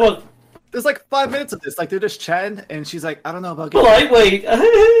trick in the book? There's like 5 minutes of this. Like they're just chatting, and she's like, "I don't know about getting." Lightweight.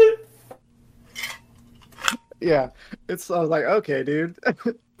 Yeah. I was like, okay, dude.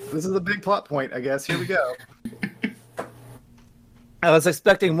 This is a big plot point, I guess. Here we go. I was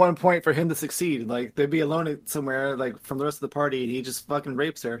expecting 1 point for him to succeed. Like they'd be alone somewhere, like from the rest of the party, and he just fucking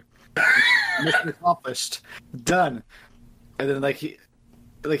rapes her. Mission accomplished. Done. And then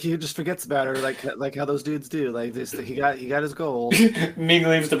he just forgets about her, like how those dudes do. Like this, he got his goal. Ming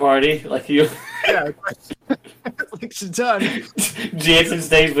leaves the party, like you. Yeah. Like she's done. Jansen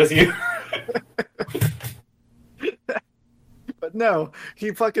stays with you. But no,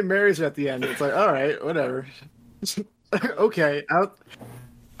 he fucking marries her at the end. It's like, all right, whatever. Okay,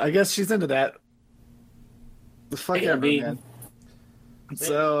 I guess she's into that. The fuck ever, man.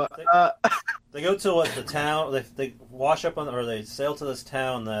 So they go to the town. They wash up on, or they sail to this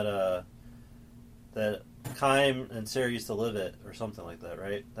town that Kaim and Sarah used to live at, or something like that,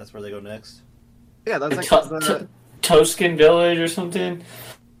 right? That's where they go next. Yeah, that's like Toscan village or something.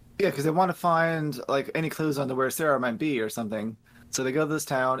 Yeah, because they want to find like any clues on to where Sarah might be or something. So they go to this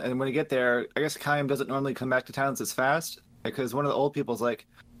town, and when they get there, I guess Kaim doesn't normally come back to towns as fast because one of the old people's like,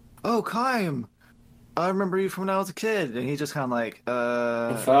 "Oh, Kaim, I remember you from when I was a kid," and he's just kind of like,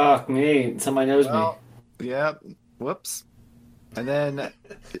 fuck me, somebody knows me." Yeah, whoops. And then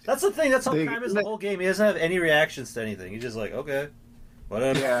that's the thing. That's how Kaim is the whole game. He doesn't have any reactions to anything. He's just like, okay,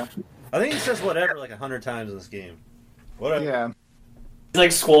 whatever. Yeah. I think he says whatever like 100 times in this game. Whatever. Yeah. He's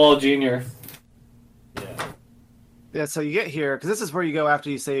like Squall Jr. Yeah, so you get here, because this is where you go after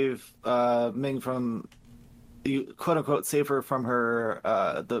you save Ming from you quote unquote save her from her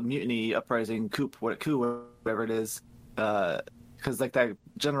the mutiny uprising coup, whatever it is, because like that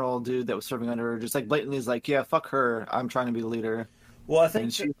general dude that was serving under her just like blatantly is like, yeah, fuck her, I'm trying to be the leader. Well, I think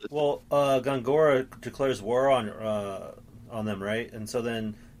And she- Gongora declares war on them, right? And so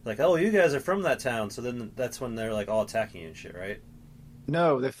then like, oh, you guys are from that town, so then that's when they're like all attacking you and shit, right?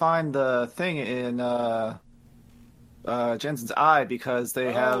 No, they find the thing in Jensen's eye because they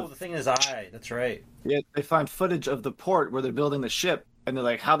Oh, have the thing is, that's right. they find footage of the port where they're building the ship, and they're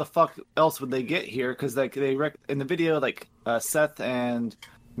like, how the fuck else would they get here? Because like in the video, like Seth and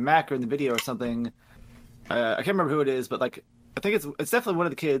Mac are in the video or something. I can't remember who it is, but like I think it's definitely one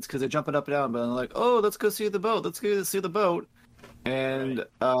of the kids because they're jumping up and down, but they're like, oh, let's go see the boat, let's go see the boat, and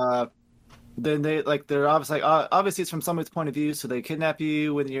then they're obviously it's from somebody's point of view, so they kidnap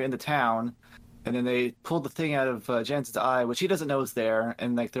you when you're in the town. And then they pulled the thing out of Jensen's eye, which he doesn't know is there.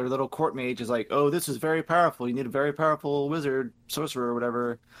 And like their little court mage is like, "Oh, this is very powerful. You need a very powerful wizard, sorcerer, or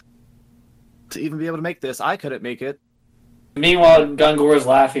whatever, to even be able to make this. I couldn't make it." Meanwhile, Gungora's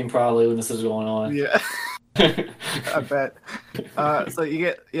laughing probably when this is going on. Yeah, I bet. So you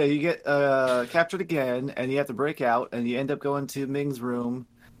get captured again, and you have to break out, and you end up going to Ming's room,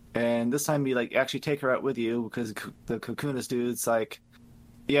 and this time you like actually take her out with you because the Cocoonus dude's like,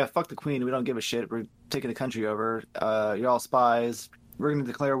 yeah, fuck the queen. We don't give a shit. We're taking the country over. You're all spies. We're going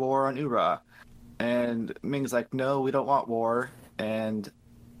to declare war on Ura. And Ming's like, no, we don't want war. And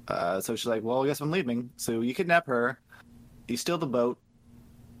so she's like, well, I guess I'm leaving. So you kidnap her. You steal the boat.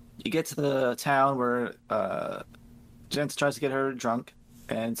 You get to the town where Jens tries to get her drunk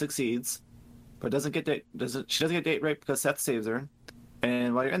and succeeds, but she doesn't get date raped because Seth saves her.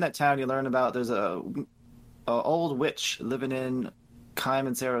 And while you're in that town, you learn about there's a old witch living in Kym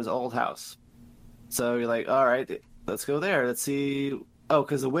and Sarah's old house. So you're like, all right, let's go there. Let's see. Oh,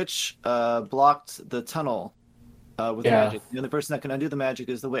 because the witch blocked the tunnel with magic. The only person that can undo the magic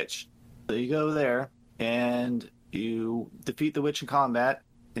is the witch. So you go there and you defeat the witch in combat,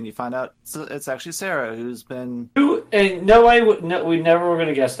 and you find out it's actually Sarah who's been. And no way, no, we never were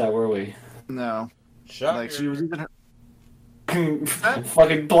gonna guess that, were we? No. Shocker. Like she was even her.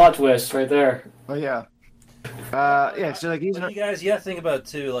 Fucking plot twist right there. Oh yeah. Yeah, so like using But you guys, you have to think about it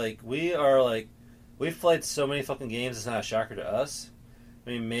too. Like we've played so many fucking games. It's not a shocker to us.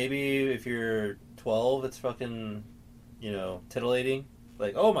 I mean, maybe if you're 12, it's fucking, titillating.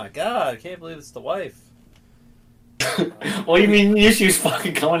 Like, oh my god, I can't believe it's the wife. Well, you mean the issue's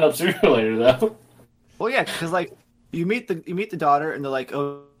fucking coming up sooner or later, though. Well, yeah, because like you meet the daughter, and they're like,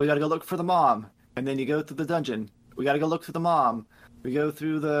 oh, we got to go look for the mom, and then you go through the dungeon. We got to go look for the mom. We go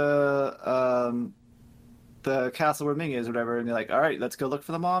through the castle where Ming is, or whatever, and you're like, all right, let's go look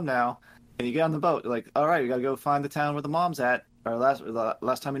for the mom now. And you get on the boat. You're like, all right, we got to go find the town where the mom's at. Or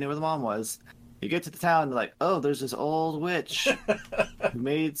last time we knew where the mom was. You get to the town, and they're like, oh, there's this old witch who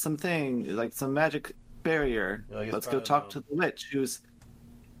made something like some magic barrier. Let's go talk to the witch who's.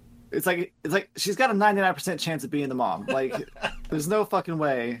 It's like she's got a 99% chance of being the mom. Like, there's no fucking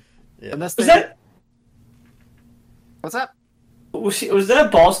way. Yeah. Unless Was that What's that? was that a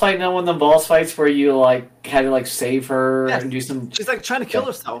boss fight? No, one of the boss fights where you like had to like save her and do some. She's like trying to kill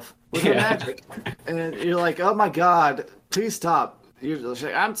herself with her magic, and you're like, oh my god, please stop. You're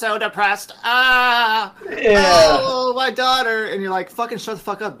like, I'm so depressed. Ah, oh my daughter, and you're like, fucking shut the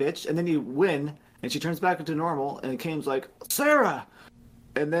fuck up, bitch. And then you win, and she turns back into normal, and Kane's like, Sarah,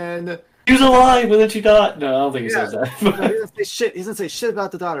 and then. He was alive, but then she died. No, I don't think he says that. No, he doesn't say shit. He doesn't say shit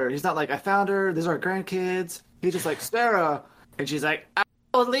about the daughter. He's not like, I found her. These are our grandkids. He's just like, Sarah. And she's like,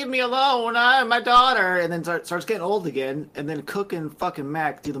 oh, leave me alone. I'm my daughter. And then starts getting old again. And then Cook and fucking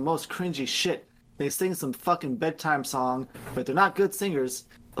Mac do the most cringy shit. They sing some fucking bedtime song, but they're not good singers.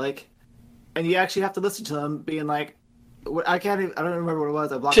 Like, and you actually have to listen to them being like, I don't remember what it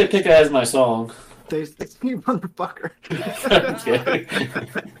was. I blocked Should pick that as my song. They you motherfucker. Okay.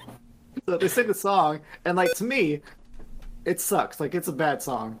 So they sing the song, and like to me, it sucks. Like it's a bad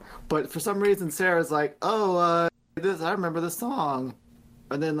song. But for some reason, Sarah's like, "Oh, I remember this song,"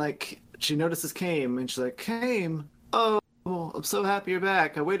 and then like she notices Kame, and she's like, "Kame, oh, I'm so happy you're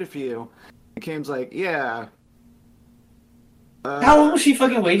back. I waited for you." And Kame's like, "Yeah." How long was she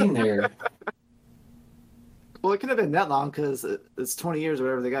fucking waiting there? Well, it couldn't have been that long because it's 20 years or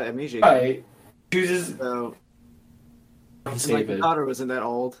whatever they got amnesia. Right. She was just. So, Save like, it. the daughter wasn't that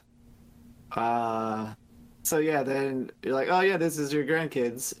old. So yeah, then you're like, oh yeah, this is your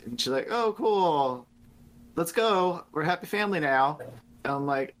grandkids, and she's like, oh cool, let's go, we're a happy family now. And I'm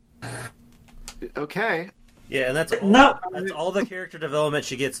like, okay. Yeah, and that's all the character development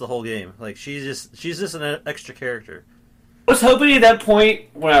she gets the whole game. Like she's just an extra character. I was hoping at that point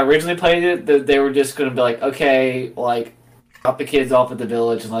when I originally played it that they were just going to be like, okay, like drop the kids off at the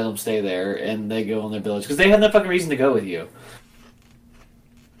village and let them stay there, and they go on their village because they have no fucking reason to go with you.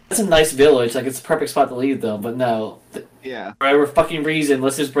 It's a nice village, like it's a perfect spot to leave them, but no. Yeah. For whatever fucking reason,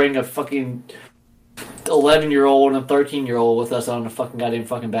 let's just bring a fucking 11-year-old and a 13-year-old with us on a fucking goddamn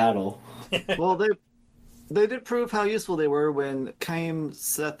fucking battle. Well, they did prove how useful they were when Kaim,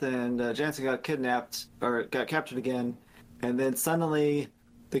 Seth, and Jansen got kidnapped or got captured again, and then suddenly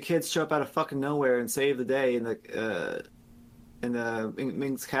the kids show up out of fucking nowhere and save the day in the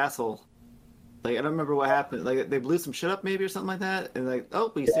Ming's castle. Like, I don't remember what happened. Like, they blew some shit up maybe or something like that, and like,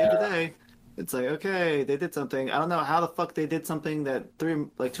 oh, we saved the day. It's like, okay, they did something. I don't know how the fuck they did something that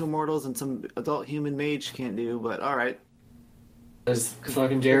two mortals and some adult human mage can't do, but all right. It's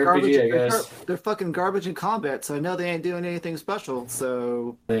fucking JRPG, I guess. They're fucking garbage in combat, so I know they ain't doing anything special.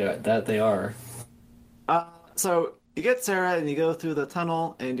 So They are. So you get Sarah and you go through the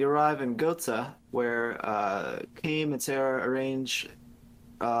tunnel and you arrive in Gotha, where Kaim and Sarah arrange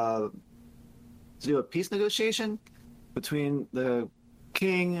to do a peace negotiation between the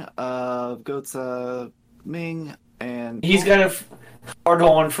king of Gotha, Ming, and He's got a hard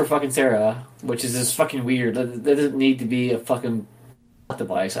on for fucking Sarah, which is just fucking weird. That doesn't need to be a fucking plot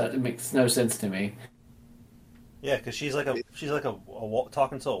device. It makes no sense to me. Yeah, because she's like a wall,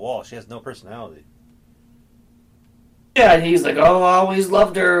 talking to a wall. She has no personality. Yeah, and he's like, "Oh, I always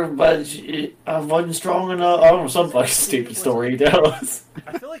loved her, but I wasn't strong enough." I don't know, some fucking stupid story he tells.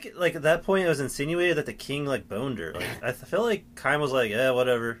 I feel like at that point it was insinuated that the king like boned her. Like I feel like Kaim was like, yeah,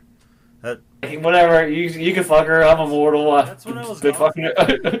 whatever. Whatever, you can fuck her. I'm immortal. That's what I was been fucking her.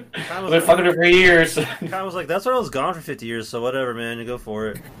 Been fucking her for years. Kaim was like, that's what I was gone for 50 years. So whatever, man, you go for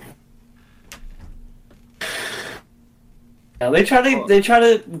it. Yeah, they try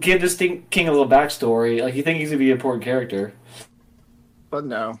to give this king a little backstory. Like, you think he's gonna be an important character. but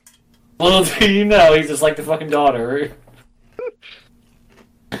no. Little do you know, he's just like the fucking daughter.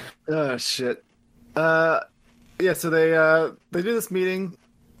 Oh shit. Yeah. So they do this meeting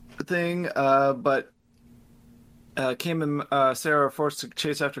thing, but Kim and Sarah are forced to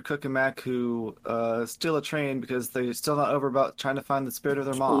chase after Cook and Mac, who steal a train because they're still not over about trying to find the spirit of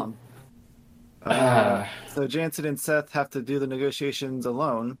their mom. So Jansen and Seth have to do the negotiations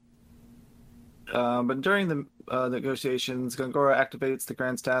alone. But during the negotiations, Gongora activates the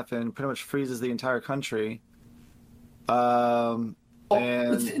Grand Staff and pretty much freezes the entire country. And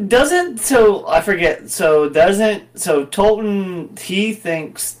Tolton, he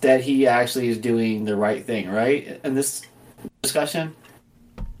thinks that he actually is doing the right thing, right? In this discussion?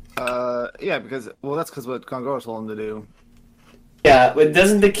 Yeah, because that's because what Gongora told him to do. Yeah, but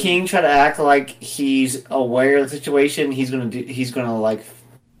doesn't the king try to act like he's aware of the situation? He's gonna like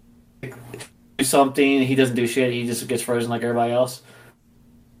do something. He doesn't do shit. He just gets frozen like everybody else.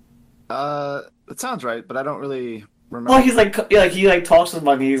 It sounds right, but I don't really remember. Well, he's like, yeah, like he like talks to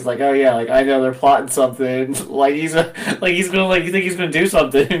somebody. He's like, oh yeah, like I know they're plotting something. Like he's gonna like you think he's gonna do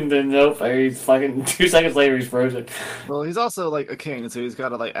something, and then nope, he's fucking 2 seconds later he's frozen. Well, he's also like a king, so he's got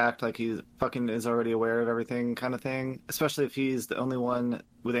to like act like he's fucking is already aware of everything, kind of thing. Especially if he's the only one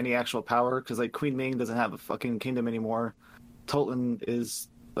with any actual power, because like Queen Ming doesn't have a fucking kingdom anymore. Tolton is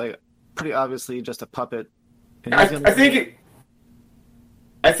like pretty obviously just a puppet. And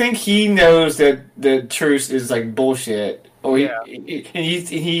I think he knows that the truce is like bullshit, or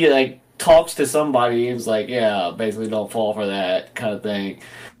he like talks to somebody and is like, yeah, basically don't fall for that kind of thing,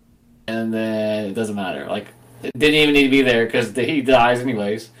 and then it doesn't matter. Like it didn't even need to be there because he dies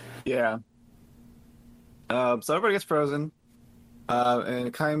anyways. Yeah. So everybody gets frozen,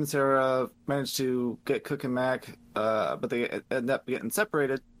 and Kaim and Sarah manage to get Cook and Mac, but they end up getting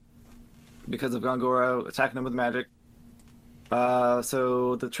separated because of Gongora attacking them with magic.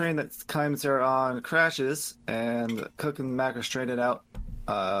 So the train that Kaim and Sarah are on crashes, and Cook and Mac are stranded out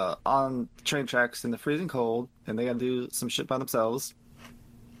on train tracks in the freezing cold, and they gotta do some shit by themselves.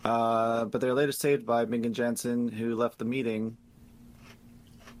 But they're later saved by Ming and Jansen, who left the meeting.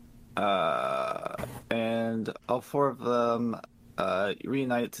 And all 4 of them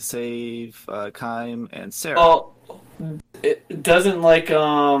reunite to save Kaim and Sarah. Oh, it doesn't like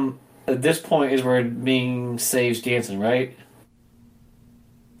at this point is where Ming saves Jansen, right?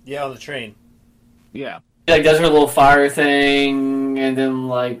 Yeah, on the train. Yeah. Like does her little fire thing, and then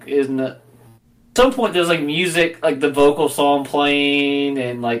like isn't it? At some point there's like music, like the vocal song playing,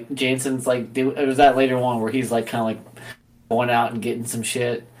 and like Jansen's like it was that later on where he's like kind of like going out and getting some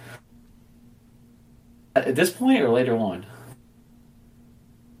shit. At this point or later on?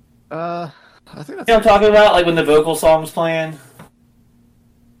 I think that's. You know what I'm talking about? Like when the vocal song's playing.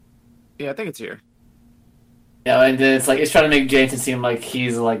 Yeah, I think it's here. Yeah, and then it's trying to make Jason seem like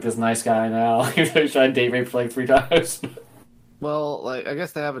he's like this nice guy now. He's trying to date rape for like 3 times. Well, like I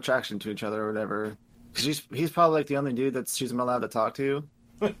guess they have attraction to each other or whatever. 'Cause he's probably like the only dude that she's been allowed to talk to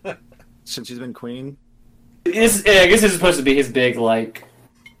since she's been queen. I guess this is supposed to be his big like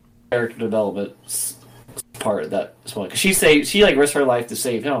character development part of that as well. Because she like risked her life to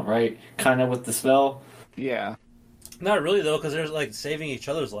save him, right? Kind of with the spell. Yeah. Not really though, because they're like saving each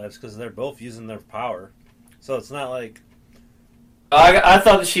other's lives because they're both using their power. So it's not like I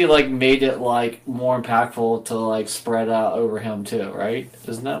thought that she like made it like more impactful to like spread out over him too, right?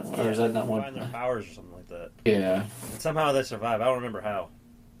 Isn't that or is that not one? combine their powers or something like that. Yeah. And somehow they survive. I don't remember how.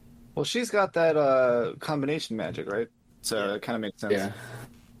 Well, she's got that combination magic, right? So it kind of makes sense. Yeah.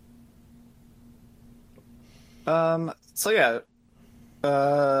 So yeah,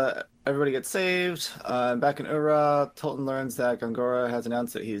 everybody gets saved. Back in Ura, Tolton learns that Gongora has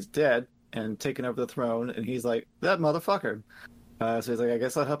announced that he's dead and taken over the throne, and he's like, that motherfucker. So he's like, I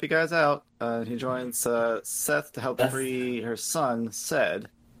guess I'll help you guys out. He joins Seth to help free her son, Sed.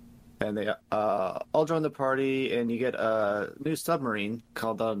 And they all join the party, and you get a new submarine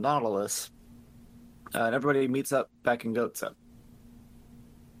called the Nautilus. And everybody meets up back in Gotza.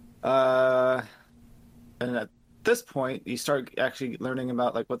 And at this point, you start actually learning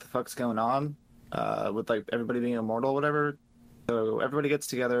about like what the fuck's going on with like everybody being immortal, whatever. So everybody gets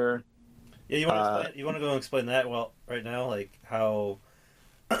together. Yeah, you want to go and explain that right now, like how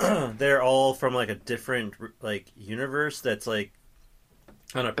they're all from like a different like universe that's like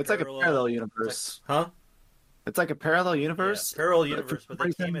on a It's like a parallel universe. Huh? It's like a parallel universe. Yeah, parallel universe, but they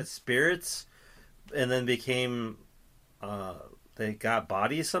reason- came as spirits and then became they got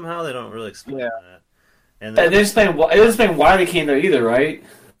bodies somehow. They don't really explain that. And It doesn't explain why they came there either, right?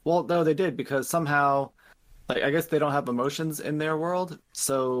 Well, no, they did because somehow, like, I guess they don't have emotions in their world.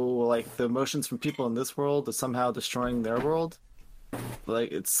 So, like, the emotions from people in this world is somehow destroying their world.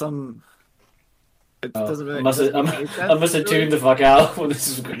 Like, it's some. It doesn't really. I must have tuned the fuck out when this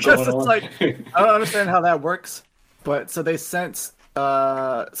is going Just, on. it's like, I don't understand how that works. But so they sense.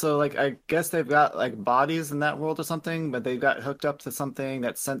 So like, I guess they've got like bodies in that world or something, but they got hooked up to something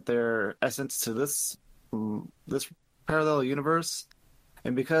that sent their essence to this parallel universe.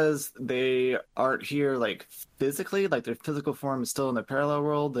 And because they aren't here like physically, like their physical form is still in the parallel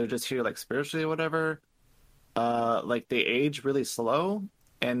world, they're just here like spiritually or whatever. Like they age really slow,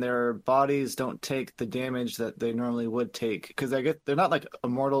 and their bodies don't take the damage that they normally would take because they're not like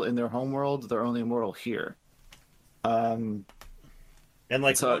immortal in their home world; they're only immortal here. And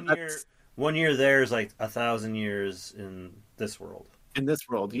like so 1 year there is like 1,000 years in this world. In this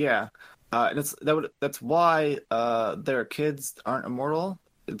world, yeah. And that's why their kids aren't immortal.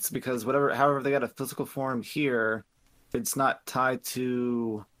 It's because however they got a physical form here, it's not tied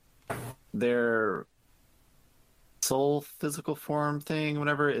to their soul physical form thing,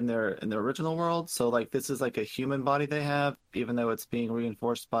 whatever, in their original world. So like this is like a human body they have, even though it's being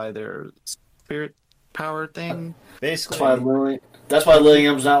reinforced by their spirit power thing. Basically, that's why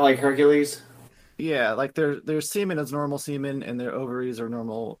Lilium's not like Hercules. Yeah, like their semen is normal semen, and their ovaries are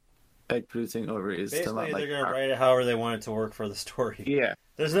normal egg-producing ovaries. Basically, they're going to write it however they want it to work for the story. Yeah.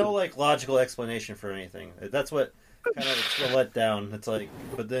 There's no, like, logical explanation for anything. That's what kind of it's a letdown. It's like,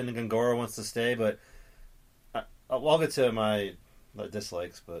 but then Gongora wants to stay, but I'll get to my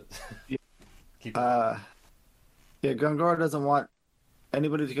dislikes, but keep yeah, Gongora doesn't want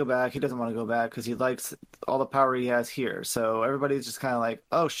anybody to go back. He doesn't want to go back because he likes all the power he has here. So everybody's just kind of like,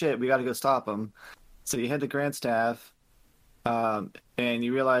 oh, shit, we got to go stop him. So you head to Grandstaff. And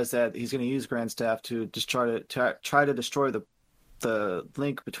you realize that he's going to use Grandstaff to just try to destroy the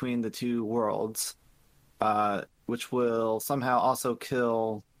link between the two worlds, which will somehow also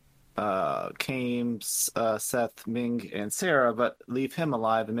kill Kame, Seth, Ming, and Sarah, but leave him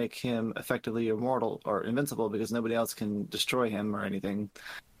alive and make him effectively immortal or invincible because nobody else can destroy him or anything.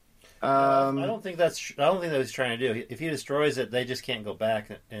 I don't think that's what he's trying to do. If he destroys it, they just can't go back,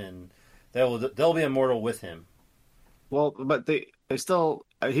 and they'll be immortal with him. Well, but they still.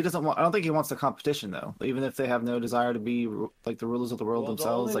 He doesn't want. I don't think he wants the competition though. Even if they have no desire to be like the rulers of the world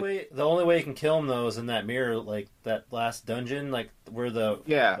themselves. The only way you can kill him though is in that mirror, like that last dungeon, like where the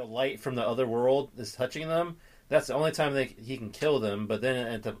light from the other world is touching them. That's the only time he can kill them. But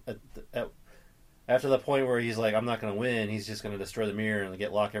then after the point where he's like, I'm not going to win, he's just going to destroy the mirror and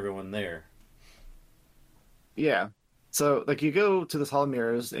lock everyone there. Yeah. So like you go to this hall of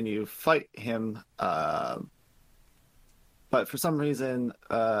mirrors and you fight him. But for some reason,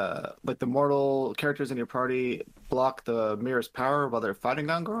 like the mortal characters in your party block the mirror's power while they're fighting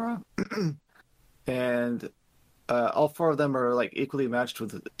Gongora, and all four of them are like equally matched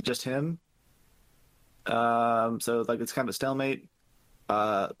with just him. So like it's kind of a stalemate.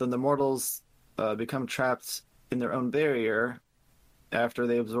 Then the mortals become trapped in their own barrier after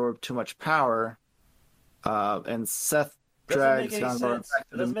they absorb too much power. And Seth Doesn't make drags any Gongor sense. back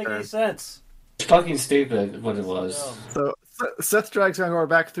It to the doesn't make any mirror. sense. It's fucking stupid what it So was. dumb. So Seth drags Gongor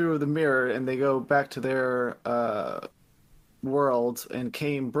back through the mirror, and they go back to their world. And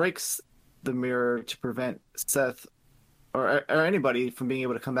Kane breaks the mirror to prevent Seth or anybody from being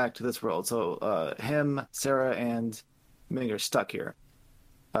able to come back to this world. So him, Sarah, and Ming are stuck here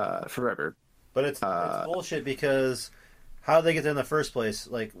forever. But it's bullshit because how did they get there in the first place?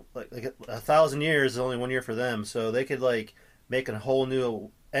 Like 1,000 years is only 1 year for them, so they could like make a whole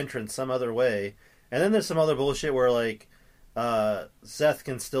new entrance some other way. And then there's some other bullshit where like Seth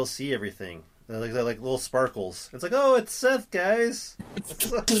can still see everything. They're like little sparkles. It's like, oh, it's Seth, guys.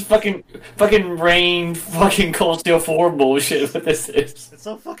 This fucking rain, fucking Cold Steel 4 bullshit. What this is? It's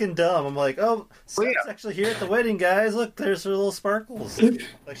so fucking dumb. I'm like, oh, Seth's actually here at the wedding, guys. Look, there's her little sparkles.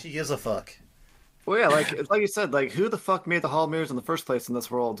 Like she gives a fuck. Well, yeah, like it's like you said, like who the fuck made the Hall of Mirrors in the first place in this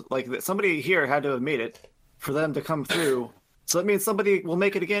world? Like somebody here had to have made it for them to come through. So that means somebody will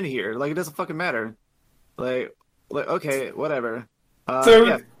make it again here. Like it doesn't fucking matter. Like okay, whatever.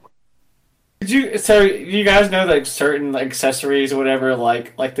 Yeah. So you guys know like certain like, accessories or whatever,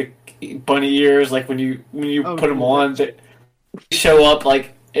 like the bunny ears, like when you put them on, they show up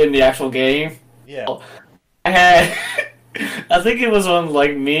like in the actual game. Yeah. I had, I think it was on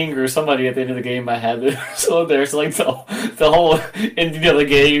like Ming or somebody at the end of the game. I had this on there. So like the whole ending of the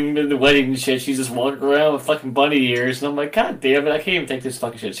game and the wedding and shit, she's just walking around with fucking bunny ears, and I'm like, God damn it, I can't even take this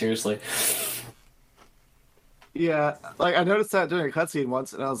fucking shit seriously. Yeah, like I noticed that during a cutscene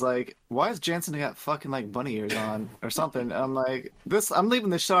once, and I was like, "Why is Jansen got fucking like bunny ears on or something?" And I'm like, I'm leaving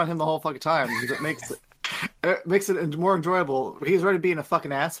this shit on him the whole fucking time because it makes it more enjoyable. He's already being a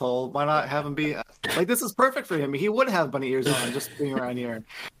fucking asshole. Why not have him be like this is perfect for him? He would have bunny ears on just being around here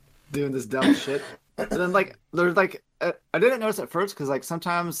doing this dumb shit. And then like there's like I didn't notice at first because like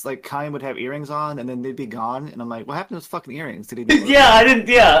sometimes like Kine would have earrings on and then they'd be gone, and I'm like, what happened to his fucking earrings? Did he? Yeah, I didn't.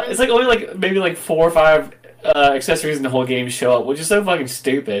 Yeah, it's like only like maybe like 4 or 5 accessories in the whole game show up, which is so fucking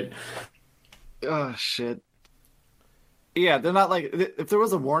stupid. Oh shit. Yeah, they're not like if there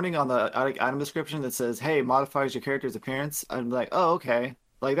was a warning on the item description that says, "Hey, modifies your character's appearance," I'm like, "Oh, okay."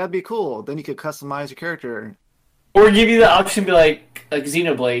 Like that'd be cool. Then you could customize your character. Or give you the option, be like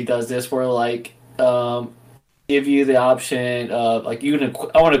Xenoblade does this, where like give you the option of like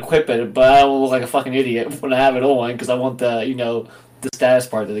I want to equip it, but I don't look like a fucking idiot when I have it on because I want the the status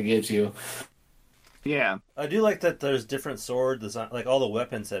part that it gives you. Yeah, I do like that there's different sword design, like all the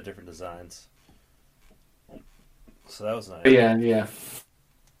weapons have different designs. So that was nice. Yeah.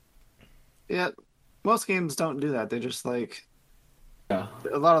 yeah. Most games don't do that. They just like Yeah.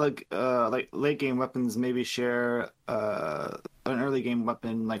 a lot of like late game weapons maybe share an early game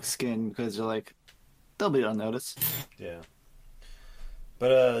weapon like skin because they're like they'll be unnoticed. Yeah.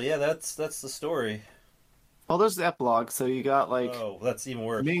 But yeah, that's the story. Well, there's the epilogue. So you got like Oh, that's even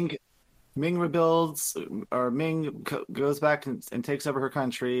worse. Ming rebuilds, or goes back and takes over her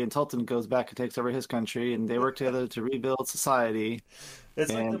country, and Tultan goes back and takes over his country, and they work together to rebuild society. It's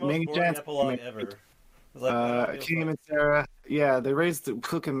like And the most Ming boring Jansen- epilogue ever. It's like, Kim and Sarah, yeah, they raised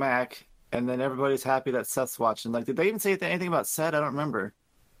Cook and Mac, and then everybody's happy that Seth's watching. Like, did they even say anything about Seth? I don't remember.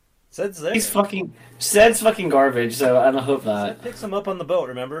 Sed's there. Sed's fucking garbage, so I don't hope not. Sed picks him up on the boat,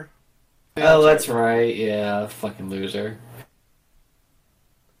 remember? Yeah, Oh, that's right. Yeah, fucking loser.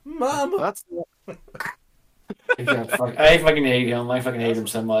 Mom! That's I fucking hate him. I fucking hate him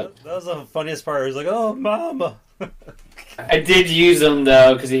so much. That was the funniest part. He's like, oh, Mama! I did use him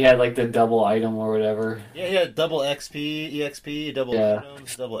though because he had like the double item or whatever. Yeah, he had double XP, EXP, double Yeah.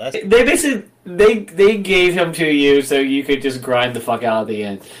 items, double SP. They basically they gave him to you so you could just grind the fuck out at the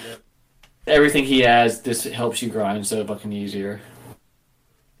end. Yep. Everything he has just helps you grind so fucking easier.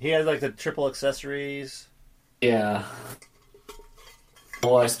 He had like the triple accessories. Yeah.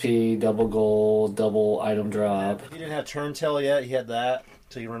 Double SP, double gold, double item drop. He didn't have turn tail yet. He had that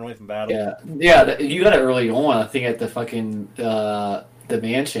till you run away from battle. Yeah. You got it early on. I think at the fucking the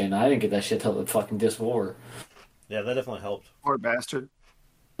mansion. I didn't get that shit till the fucking disc 4. Yeah, that definitely helped. poor bastard.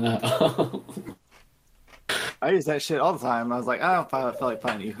 No. I use that shit all the time. I was like, I don't feel like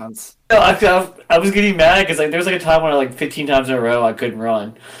playing E-Hunts. No, I was getting mad because like there was like a time when like 15 times in a row I couldn't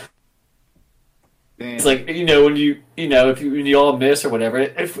run. Damn. It's like when you all miss or whatever,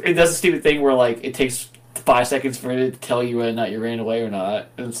 it does a stupid thing where like it takes 5 seconds for it to tell you whether or not you ran away or not,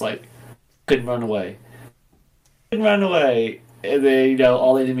 and it's like couldn't run away, and then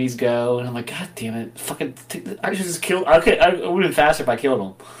all the enemies go, and I'm like, God damn it, fucking! I should just kill. I would have been faster if I killed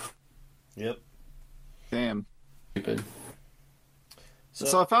them. Yep. Damn. Stupid.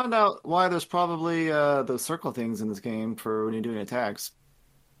 So I found out why there's probably those circle things in this game for when you're doing attacks.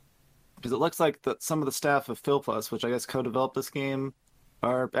 Because it looks like that some of the staff of Phil Plus, which I guess co-developed this game,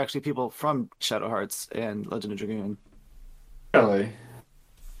 are actually people from Shadow Hearts and Legend of Dragoon. Really?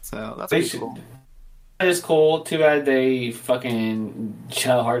 So that's They pretty should. cool. That is cool. Too bad they fucking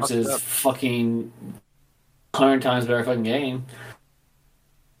Shadow Hearts Fucked is up. fucking 100 times better fucking game.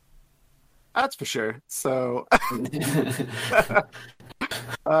 That's for sure. So,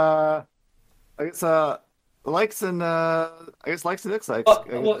 I guess likes and dislikes.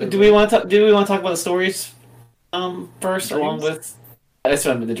 Do we want to talk about the stories first, Dreams? along with that's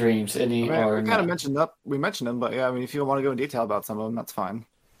what I mean, the dreams? Any I mean, or we kind of not? mentioned them, but yeah, I mean, if you want to go in detail about some of them, that's fine.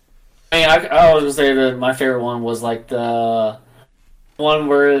 I mean, I was gonna say that my favorite one was like the one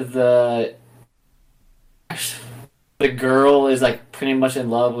where the girl is like pretty much in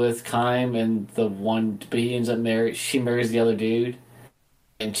love with Kime, and but he ends up she marries the other dude,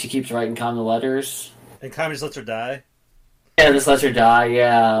 and she keeps writing Kime the letters. And Kami just lets her die. Yeah, this lets her die.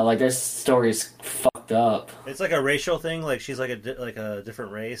 Yeah, like this story is fucked up. It's like a racial thing. Like she's like a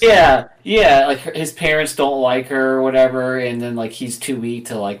different race. Yeah, like his parents don't like her or whatever, and then like he's too weak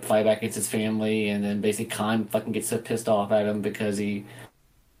to like fight back against his family, and then basically Kime fucking gets so pissed off at him because he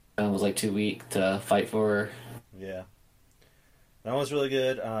was like too weak to fight for her. Yeah, that one's really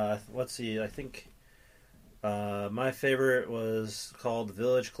good. Let's see. I think my favorite was called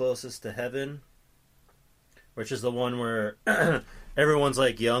 "Village Closest to Heaven," which is the one where everyone's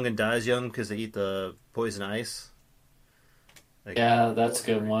like young and dies young because they eat the poison ice. Like, Yeah, that's a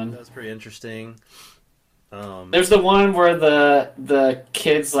good one. That's pretty interesting. There's the one where the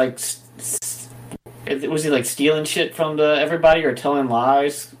kids like was he like stealing shit from everybody or telling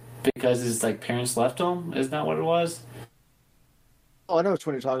lies because his like parents left him? Isn't that what it was? Oh, I know which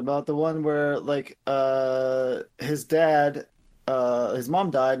one you're talking about. The one where like his dad, his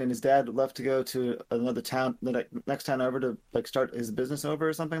mom died, and his dad left to go to another town, the next town over to like start his business over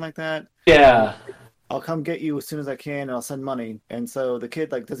or something like that. Yeah. I'll come get you as soon as I can, and I'll send money. And so the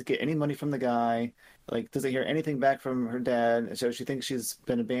kid like doesn't get any money from the guy, like doesn't hear anything back from her dad, and so she thinks she's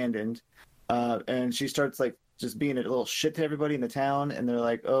been abandoned. And she starts like just being a little shit to everybody in the town, and they're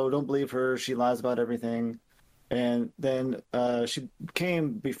like, "Oh, don't believe her. She lies about everything." And then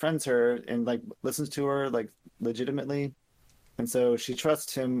befriends her and like listens to her like legitimately. And so she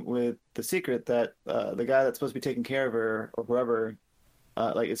trusts him with the secret that the guy that's supposed to be taking care of her or whoever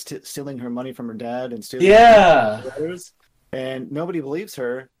like is stealing her money from her dad and stealing her letters, and nobody believes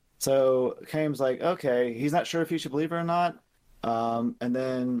her. So Kaim's like, okay, he's not sure if he should believe her or not. And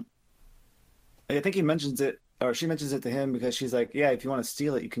then I think he mentions it, or she mentions it to him because she's like, yeah, if you want to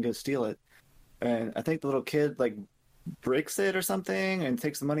steal it, you can go steal it. And I think the little kid like breaks it or something and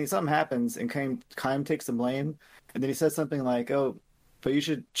takes the money. Something happens, and Kaim takes the blame. And then he says something like, "Oh, but you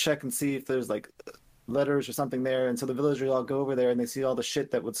should check and see if there's like letters or something there." And so the villagers all go over there and they see all the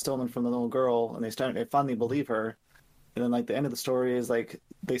shit that was stolen from the little girl, and they finally believe her. And then like the end of the story is like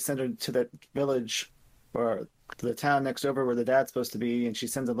they send her to that village or to the town next over where the dad's supposed to be, and she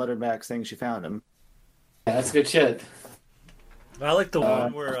sends a letter back saying she found him. Yeah, that's good shit. I like the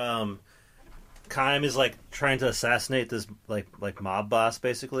one where Kaim is like trying to assassinate this like mob boss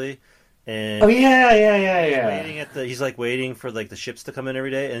basically. And he's like waiting for like the ships to come in every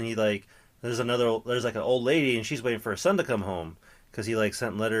day, and he like there's like an old lady, and she's waiting for her son to come home because he like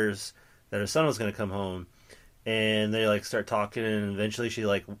sent letters that her son was going to come home, and they like start talking, and eventually she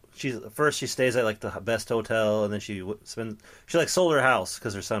stays at like the best hotel, and then she like sold her house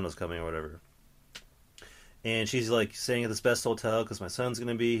because her son was coming or whatever, and she's like staying at this best hotel because my son's going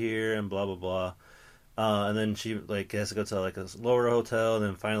to be here and blah blah blah. And then she like has to go to like a lower hotel, and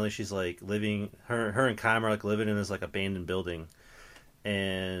then finally she's like living. Her and Kaim are like living in this like abandoned building,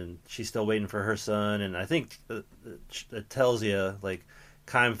 and she's still waiting for her son. And I think it tells you like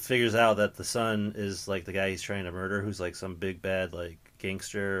Kaim figures out that the son is like the guy he's trying to murder, who's like some big bad like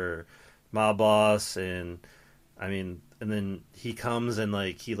gangster or mob boss. And I mean, and then he comes and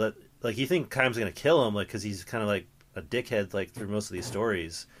like he thinks Kaim's gonna kill him, like because he's kind of like a dickhead like through most of these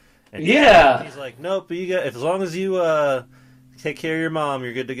stories. And he's like, nope, but as long as you take care of your mom,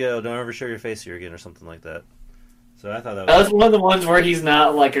 you're good to go. Don't ever show your face here again or something like that. So I thought that was one of the ones where he's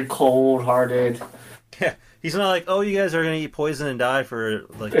not like a cold-hearted. Yeah, he's not like, oh, you guys are gonna eat poison and die for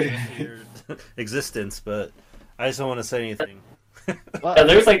like your existence. But I just don't want to say anything. Well,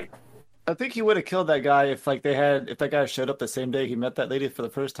 there's like, I think he would have killed that guy if that guy showed up the same day he met that lady for the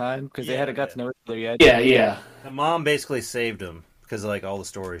first time because they hadn't got to know each other yet. Yeah. The mom basically saved him. Because of, like, all the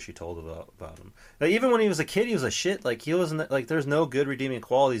stories she told about him. Like, even when he was a kid, he was a shit. Like, he wasn't... Like, there's no good redeeming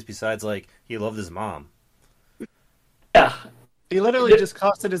qualities besides, like, he loved his mom. He literally just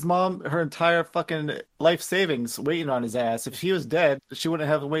costed his mom her entire fucking life savings waiting on his ass. If he was dead, she wouldn't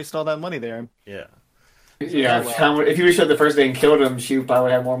have wasted all that money there. Yeah. Yeah, if he was shot the first day and killed him, she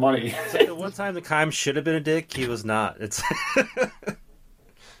probably had more money. It's like the one time the Kime should have been a dick, he was not. It's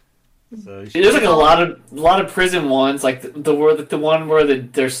so there's like a lot of prison ones, like the one where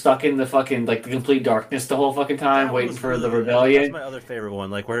they're stuck in the fucking like the complete darkness the whole fucking time, waiting for the rebellion. That's my other favorite one,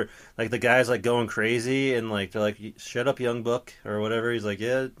 like where like the guy's like going crazy and like they're like, "Shut up, young buck," or whatever. He's like,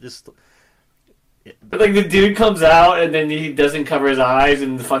 "Yeah, just." But like the dude comes out and then he doesn't cover his eyes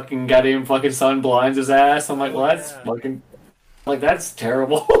and the fucking goddamn fucking sun blinds his ass. I'm like, well, that's fucking like that's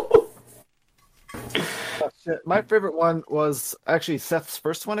terrible. Shit. My favorite one was actually Seth's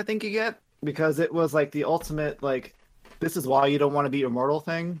first one. I think you get because it was like the ultimate like, this is why you don't want to be immortal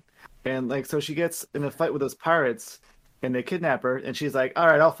thing, and like so she gets in a fight with those pirates and they kidnap her and she's like, all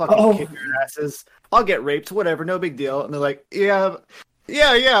right, I'll fucking kick your asses. I'll get raped, whatever, no big deal. And they're like, yeah,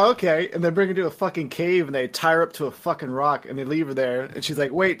 okay. And they bring her to a fucking cave and they tie her up to a fucking rock and they leave her there. And she's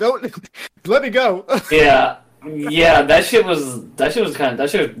like, wait, don't let me go. Yeah, that shit was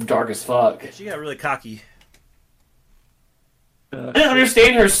dark as fuck. She got really cocky. I didn't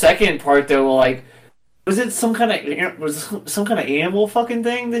understand her second part though. Like, was it some kind of animal fucking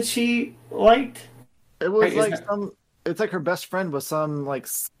thing that she liked? It was like some. It's like her best friend was some like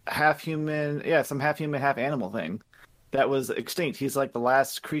half human, some half human, half animal thing that was extinct. He's like the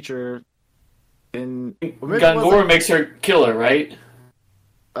last creature in. Gangor makes her kill her, right?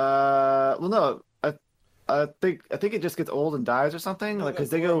 Well, no, I think it just gets old and dies or something, like because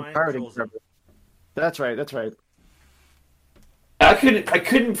they go pirating. That's right. I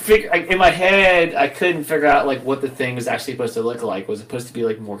couldn't figure in my head. I couldn't figure out like what the thing was actually supposed to look like. Was it supposed to be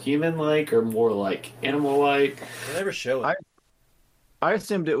like more human-like or more like animal-like? They never show it. I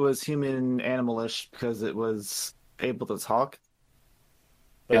assumed it was human animalish because it was able to talk.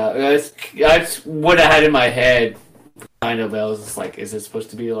 Yeah, that's what I had in my head. Kind of, I was just like, is it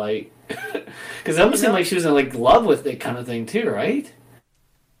supposed to be like? Because it almost seemed like she was in like love with it, kind of thing too, right?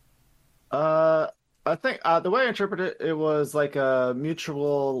 I think the way I interpret it, it was like a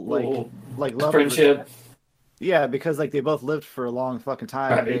mutual like love friendship. Yeah, because like they both lived for a long fucking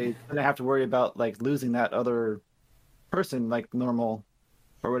time. Right. They didn't have to worry about like losing that other person like normal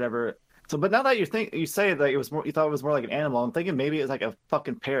or whatever. So, but now that you say that it was more, you thought it was more like an animal. I'm thinking maybe it was like a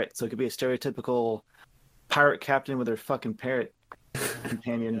fucking parrot, so it could be a stereotypical pirate captain with their fucking parrot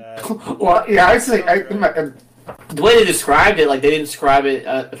companion. Well, yeah, I'd say the way they described it, like they didn't describe it,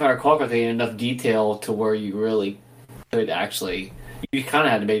 if I recall correctly, in enough detail to where you really could actually. You kind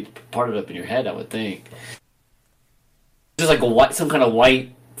of had to make part of it up in your head, I would think. Just like some kind of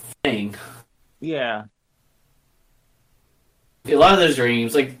white thing. Yeah. A lot of those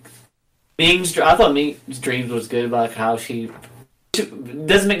dreams, like I thought Ming's dreams was good about how she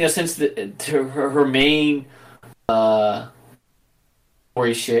doesn't make no sense to her main story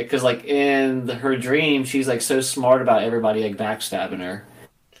shit, because like in her dream she's like so smart about everybody, like backstabbing her,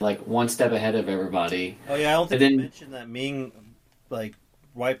 like one step ahead of everybody. Oh yeah, I don't think you mentioned that Ming like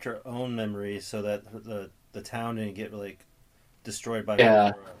wiped her own memory so that the town didn't get like destroyed by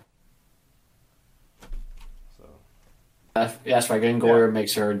her. So that's right. Gangor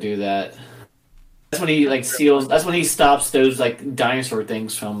makes her do that. That's when he like seals. That's when he stops those like dinosaur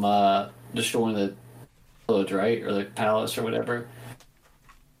things from destroying the village, right, or the palace or whatever.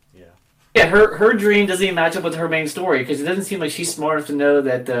 Yeah, her dream doesn't even match up with her main story because it doesn't seem like she's smart enough to know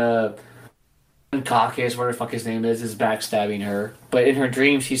that the Caucus, whatever the fuck his name is backstabbing her. But in her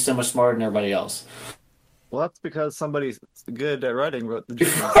dream, she's so much smarter than everybody else. Well, that's because somebody good at writing wrote the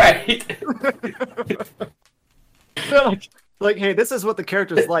dream. Right. They're like, hey, this is what the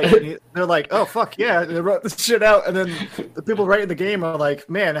character's like. And they're like, oh, fuck, yeah. And they wrote this shit out. And then the people writing the game are like,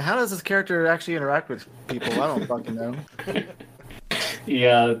 man, how does this character actually interact with people? I don't fucking know.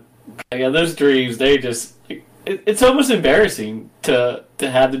 Yeah, those dreams, they just... It's almost embarrassing to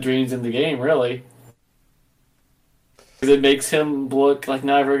have the dreams in the game, really. Because it makes him look like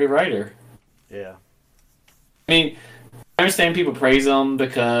not a very good writer. Yeah. I mean, I understand people praise him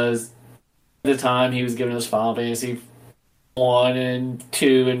because at the time he was giving us Final Fantasy 1 and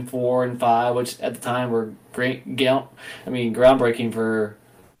 2 and 4 and 5, which at the time were groundbreaking for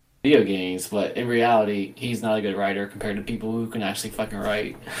video games, but in reality, he's not a good writer compared to people who can actually fucking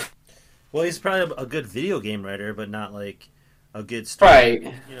write. Well, he's probably a good video game writer, but not like a good story.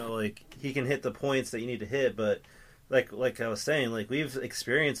 Right. You know, like he can hit the points that you need to hit, but like I was saying, like we've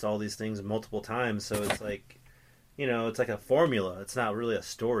experienced all these things multiple times, so it's like, you know, it's like a formula. It's not really a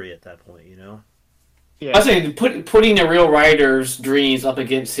story at that point, you know? Yeah. I was saying, putting a real writer's dreams up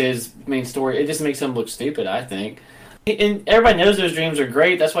against his main story, it just makes him look stupid, I think. And everybody knows those dreams are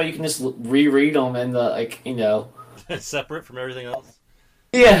great. That's why you can just reread them and separate from everything else.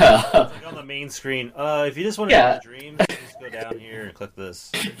 Yeah. Like on the main screen. If you just want to read the dreams, just go down here and click this.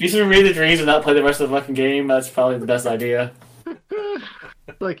 If you just read the dreams and not play the rest of the fucking game, that's probably the best idea.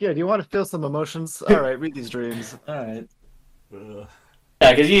 Like, yeah, do you want to feel some emotions? All right, read these dreams. All right.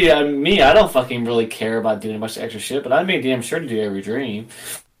 Yeah, because I don't fucking really care about doing a bunch of extra shit, but I'd be damn sure to do every dream.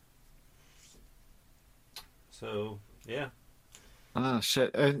 So, yeah. Oh,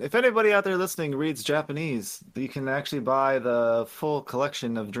 shit. And if anybody out there listening reads Japanese, you can actually buy the full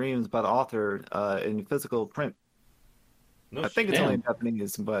collection of dreams by the author in physical print. I think it's only in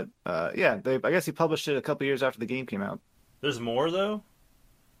Japanese, but yeah, I guess he published it a couple years after the game came out. There's more, though?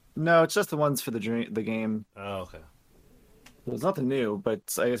 No, it's just the ones for the game. Oh, okay. There's nothing new, but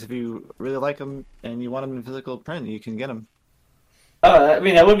I guess if you really like them and you want them in physical print, you can get them. I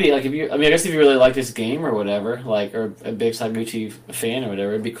mean, that would be like I guess if you really like this game or whatever, like, or a big Saguchi fan or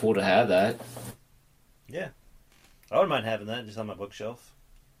whatever, it'd be cool to have that. Yeah, I wouldn't mind having that just on my bookshelf.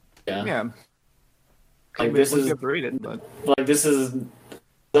 Yeah. Yeah. Like this is read it, but... like this is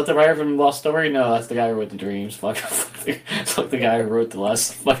that the writer from Lost Story? No, that's the guy who wrote the dreams. Fuck the guy who wrote the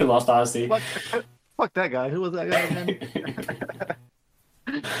fucking Lost Odyssey. Fuck that guy. Who was that guy again?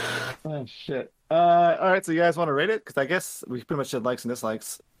 Oh shit. All right, so you guys want to rate it? Because I guess we pretty much did likes and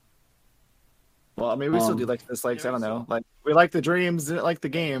dislikes. Well, I mean, we still do likes and dislikes. I don't know. Like, we like the dreams, didn't like the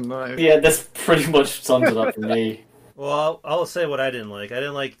game. Right? Yeah, that's pretty much sums it up for me. Well, I'll say what I didn't like. I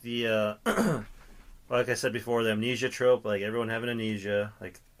didn't like the, like I said before, the amnesia trope. Like, everyone having amnesia.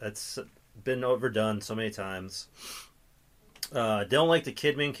 Like, that's been overdone so many times. I don't like the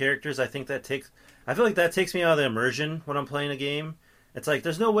kid main characters. I feel like that takes me out of the immersion when I'm playing a game. It's like,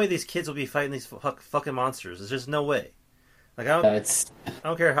 there's no way these kids will be fighting these fucking monsters. There's just no way. Like, I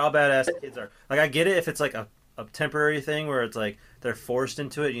don't care how badass the kids are. Like, I get it if it's like a temporary thing where it's like they're forced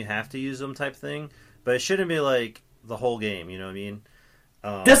into it and you have to use them type thing. But it shouldn't be like the whole game, you know what I mean?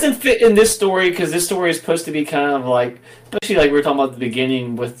 Doesn't fit in this story because this story is supposed to be kind of like, especially like we were talking about at the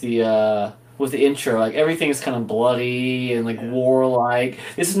beginning with the intro, like everything is kind of bloody and like warlike.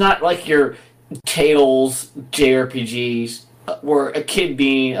 This is not like your Tales JRPGs where a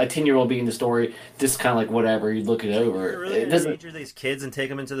 10-year-old being the story, just kind of like whatever, you look it over. Really it doesn't endanger these kids and take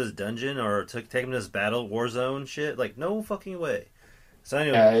them into this dungeon or take them to this battle war zone shit? Like, no fucking way. So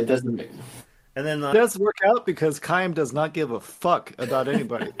anyway, it doesn't. And then it does work out because Kaim does not give a fuck about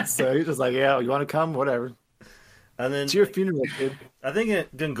anybody. So he's just like, yeah, you want to come, whatever. And then it's your funeral, kid. I think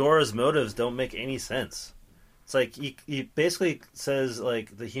Gungora's motives don't make any sense. It's like he basically says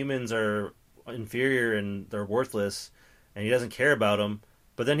like the humans are inferior and they're worthless, and he doesn't care about them.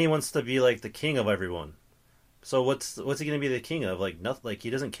 But then he wants to be like the king of everyone. So what's he going to be the king of? Like nothing. Like he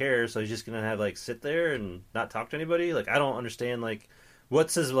doesn't care. So he's just going to have like sit there and not talk to anybody. Like I don't understand. Like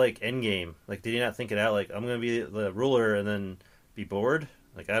what's his like end game? Like did he not think it out? Like I'm going to be the ruler and then be bored.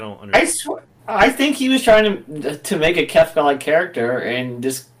 Like I don't understand. I think he was trying to make a Kefka-like character, and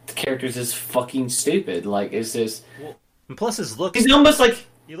this character's just fucking stupid. Like it's just. Well, and plus his look. He's almost like.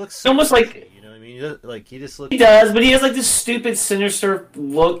 He looks almost like. You know what I mean? Like he just looks. He does, but he has like this stupid sinister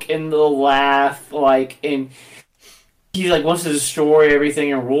look and the laugh, like, and he like wants to destroy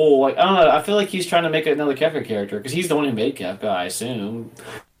everything and rule. Like I don't know. I feel like he's trying to make another Kefka character because he's the one who made Kefka. I assume.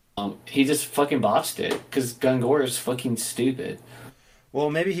 He just fucking botched it because Gungor is fucking stupid. Well,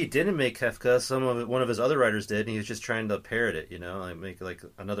 maybe he didn't make Kefka. One of his other writers did, and he was just trying to parrot it, you know, like make like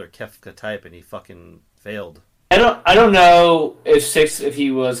another Kefka type, and he fucking failed. I don't know if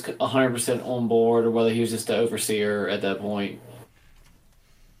he was 100% on board or whether he was just the overseer at that point.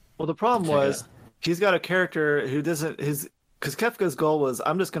 Well, the problem was he's got a character who doesn't because Kefka's goal was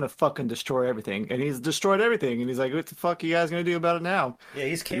I'm just gonna fucking destroy everything, and he's destroyed everything, and he's like, what the fuck are you guys gonna do about it now? Yeah,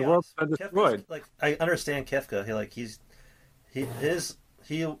 he's chaos. The world's been destroyed. Like I understand Kefka.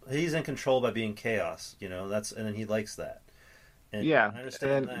 He's in control by being chaos, you know. And then he likes that. And yeah, I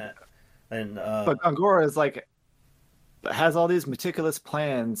understand that. And but Angora is like has all these meticulous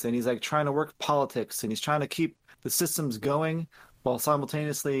plans, and he's like trying to work politics, and he's trying to keep the systems going while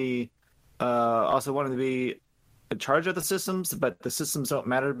simultaneously also wanting to be in charge of the systems. But the systems don't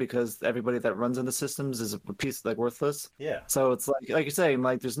matter because everybody that runs in the systems is a piece like worthless. Yeah. So it's like you're saying,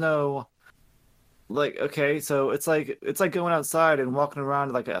 like there's no. Like, okay, so it's like going outside and walking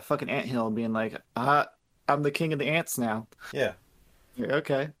around like a fucking anthill and being like, I'm the king of the ants now. Yeah.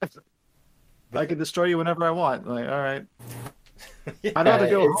 Okay. I can destroy you whenever I want. Like, all right. Yeah, I'd rather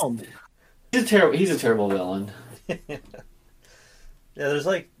go home. He's a terrible villain. Yeah, there's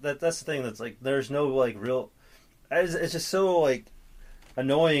like that's the thing that's like there's no like real. It's just so like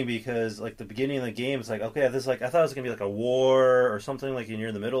annoying because like the beginning of the game, it's like okay, this like I thought it was gonna be like a war or something like you're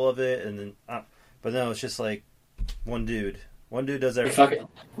in the middle of it, and then but no, it's just like one dude. One dude does everything.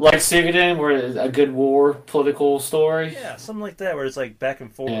 Like Suikoden, where it's a good war political story. Yeah, something like that, where it's like back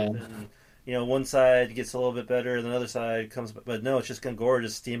and forth, Yeah. and one side gets a little bit better, and the other side comes. But no, it's just Gongora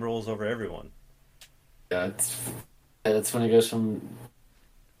just steamrolls over everyone. Yeah, that's when it goes from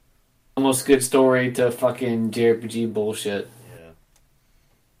almost good story to fucking JRPG bullshit. Yeah.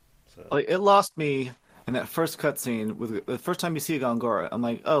 So. Like it lost me in that first cutscene with the first time you see Gongora. I'm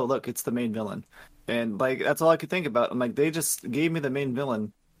like, oh look, it's the main villain, and like that's all I could think about. I'm like, they just gave me the main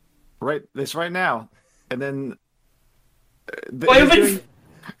villain, right now, and then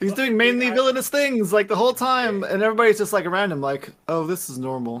he's doing mainly villainous things like the whole time, and everybody's just like around him, like, oh, this is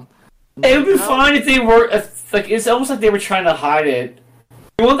normal. It would be fine if they were like it's almost like they were trying to hide it.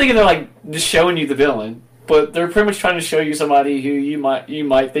 One thing they're like just showing you the villain, but they're pretty much trying to show you somebody who you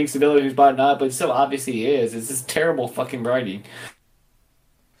might think's the villain who's probably not, but still obviously is. It's just terrible fucking writing.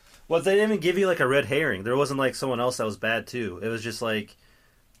 Well, they didn't even give you like a red herring. There wasn't like someone else that was bad too. It was just like,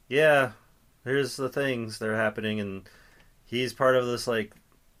 yeah, here's the things that are happening, and he's part of this like,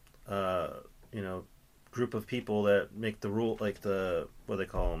 group of people that make the rule, like the what do they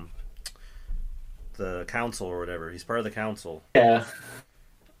call them, the council or whatever. He's part of the council. Yeah,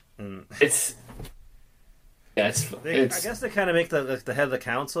 and I guess they kind of make the head of the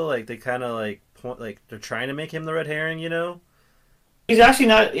council like they kind of like point like they're trying to make him the red herring. He's actually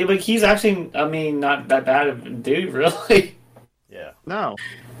not. Like he's actually, I mean, not that bad of a dude, really. Yeah. No.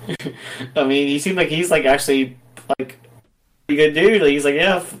 I mean, he seemed like he's like actually like a good dude. Like, he's like,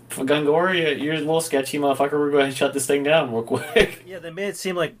 yeah, Gongora, you're a little sketchy, motherfucker. We're going to shut this thing down real quick. Yeah, they made it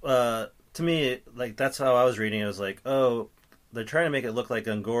seem like to me like that's how I was reading. It was like, oh, they're trying to make it look like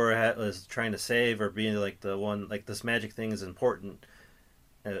Gongora was trying to save or being like the one like this magic thing is important,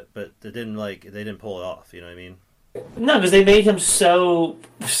 but they didn't pull it off. You know what I mean? No, because they made him so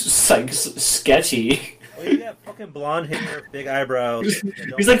like sketchy. Well, you got fucking blonde hair, big eyebrows.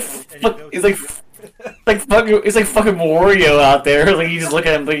 He's like fucking Wario out there. Like you just look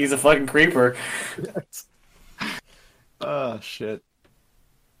at him like he's a fucking creeper. Oh shit.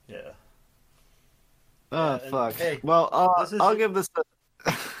 Yeah. Oh fuck. Hey, well, I'll give this.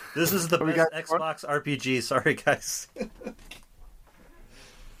 This is the we best got Xbox RPG. Sorry, guys.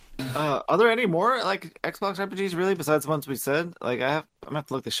 Are there any more like Xbox RPGs really besides the ones we said? Like I'm gonna have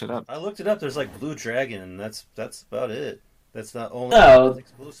to look this shit up. I looked it up. There's like Blue Dragon, and that's about it. That's not only No. it's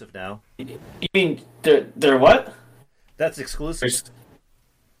exclusive now. You mean they're what? That's exclusive.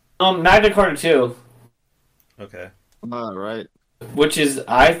 Magna Carta 2, All right. which is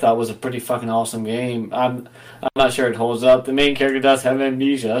I thought was a pretty fucking awesome game. I'm not sure it holds up. The main character does have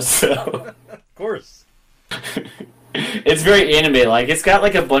amnesia, so Of course. it's very anime. Like it's got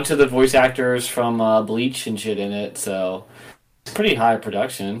like a bunch of the voice actors from Bleach and shit in it, so it's pretty high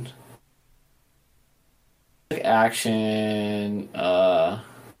production. Like action, it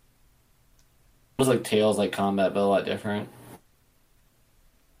was like Tales like combat, but a lot different.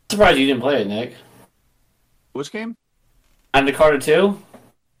 Surprised you didn't play it, Nick. Which game? Magna Carta 2?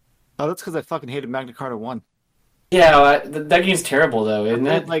 Oh, that's because I fucking hated Magna Carta 1. Yeah, that game's terrible though, isn't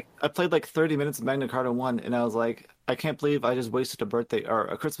it? I played like 30 minutes of Magna Carta 1, and I was like, I can't believe I just wasted a birthday or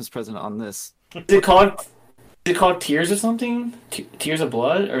a Christmas present on this. Is it called Tears or something? Tears of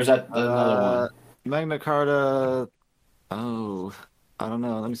Blood, or is that another one? Magna Carta. Oh, I don't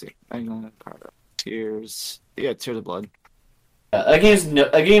know. Let me see. Magna Carta. Tears. Yeah, Tears of Blood. Yeah, that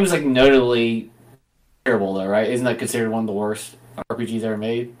game is like notably terrible though, right? Isn't that considered one of the worst RPGs ever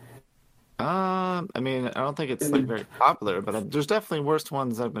made? I mean, I don't think it's like very popular, but there's definitely worse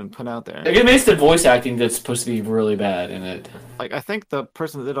ones that have been put out there. Like, it makes the voice acting that's supposed to be really bad in it. Like, I think the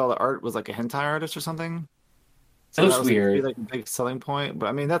person that did all the art was like a hentai artist or something. It looks that was weird. like a big selling point, but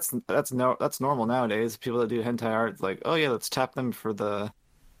I mean that's normal nowadays. People that do hentai art, like, oh yeah, let's tap them for the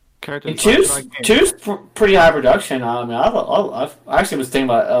character. And two's pretty high production. I mean, I actually was thinking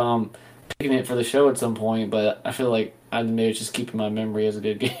about picking it for the show at some point, but I feel like I maybe just keeping my memory as a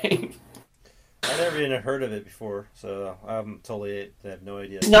good game. I never even heard of it before, so I'm totally I have no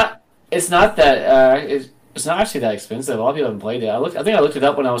idea. It's not actually that expensive. A lot of people haven't played it. I think I looked it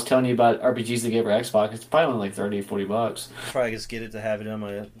up when I was telling you about RPGs that gave for Xbox. It's probably only like $30 or $40. Probably just get it to have it on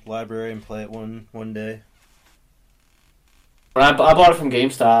my library and play it one day. When I bought it from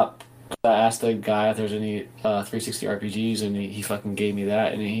GameStop, I asked the guy if there's any 360 RPGs, and he fucking gave me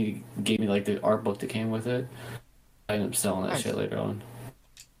that, and he gave me like the art book that came with it. I ended up selling that shit later on.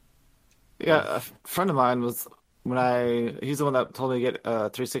 Yeah, a friend of mine was he's the one that told me to get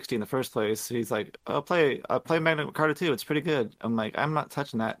 360 in the first place. He's like, I'll play Magna Carta 2. It's pretty good. I'm like, I'm not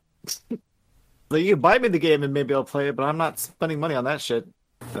touching that. Like, you can buy me the game and maybe I'll play it, but I'm not spending money on that shit.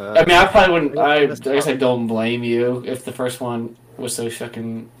 I mean, I probably wouldn't. I guess I don't blame you if the first one was so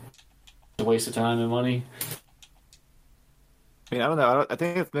fucking a waste of time and money. I mean, I don't know. I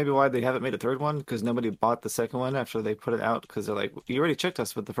think it's maybe why they haven't made a third one because nobody bought the second one after they put it out because they're like, you already tricked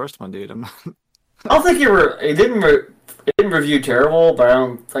us with the first one, dude. I'm not... I don't think it didn't review terrible, but I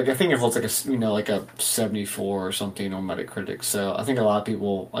don't like. I think it holds like a 74 or something on Metacritic. So I think a lot of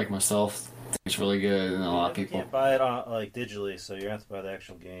people like myself think it's really good, and a lot of people can't buy it on like digitally, so you have to buy the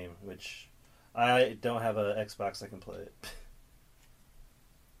actual game. Which I don't have an Xbox that can play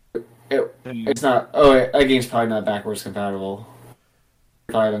it. It's not. Oh, that game's probably not backwards compatible.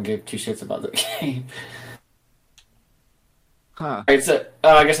 Probably don't give two shits about the game. Huh. Alright, so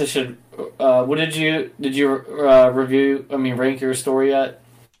I guess I should. What did you review? I mean, rank your story yet?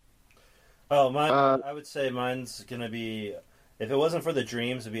 Oh, mine. I would say mine's gonna be. If it wasn't for the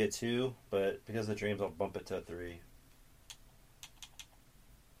dreams, it'd be a 2. But because of the dreams, I'll bump it to a 3.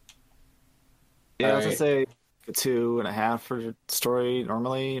 Yeah, I was gonna say a 2.5 for story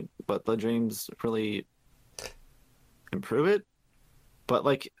normally, but the dreams really improve it. But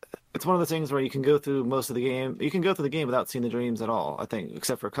like, it's one of the things where you can go through most of the game. You can go through the game without seeing the dreams at all, I think,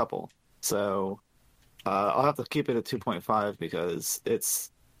 except for a couple. So I'll have to keep it at 2.5 because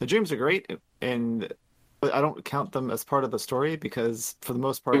the dreams are great, but I don't count them as part of the story because for the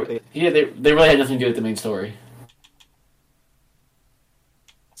most part, they really had nothing to do with the main story.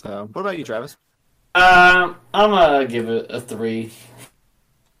 So, what about you, Travis? I'm gonna give it a 3.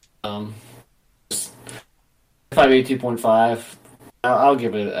 If I made 2.5. I'll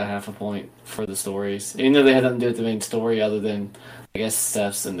give it a half a point for the stories. Even though they had nothing to do with the main story other than, I guess,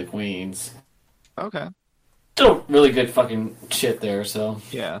 Steph's and the Queens. Okay. Still really good fucking shit there, so.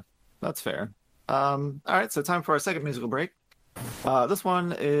 Yeah, that's fair. All right, so time for our second musical break. This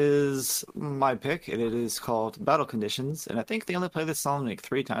one is my pick, and it is called Battle Conditions, and I think they only play this song like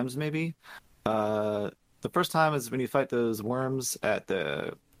 3 times, maybe. The first time is when you fight those worms at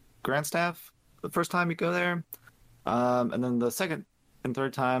the Grandstaff, the first time you go there. And then the second and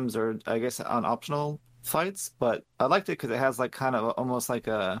third times are, I guess, on optional fights, but I liked it because it has like kind of almost like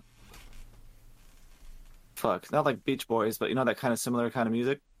a not like Beach Boys, but that kind of similar kind of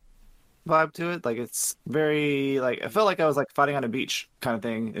music vibe to it. Like it's very like I felt like I was like fighting on a beach kind of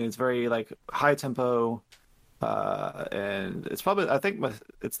thing, and it's very like high tempo, and it's probably I think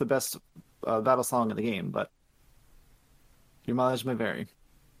it's the best battle song in the game, but your mileage may vary.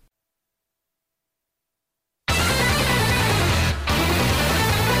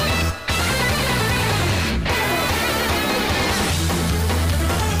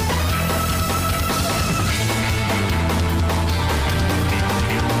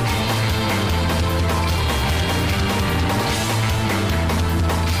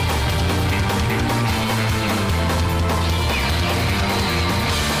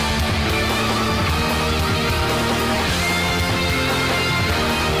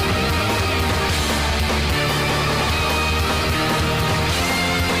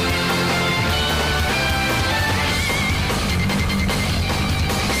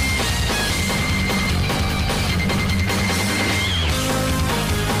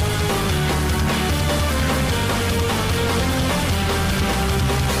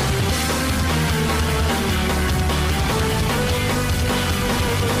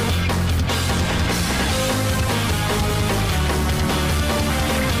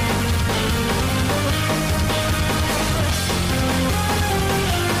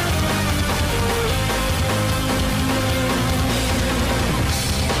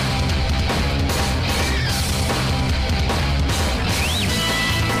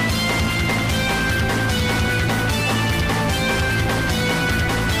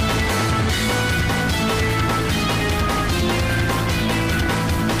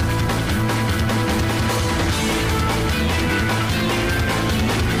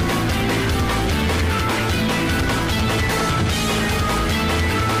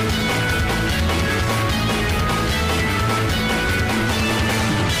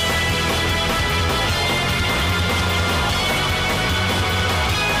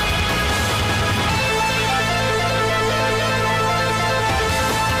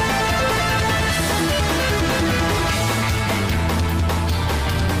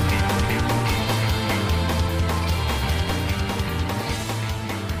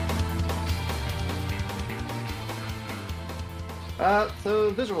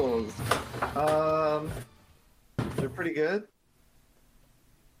 So visuals, they're pretty good.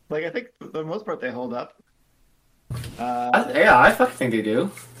 Like I think for the most part they hold up. Yeah, I fucking think they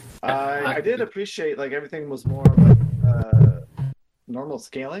do. I did appreciate like everything was more like normal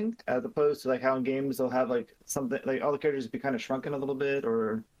scaling as opposed to like how in games they'll have like something like all the characters be kind of shrunken a little bit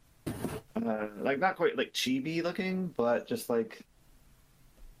or like not quite like chibi looking, but just like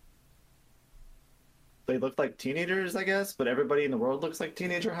they look like teenagers, I guess. But everybody in the world looks like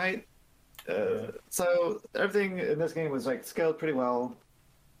teenager height. So everything in this game was like scaled pretty well.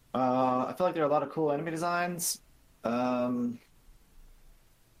 I feel like there are a lot of cool enemy designs. I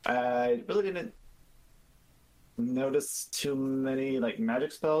really didn't notice too many like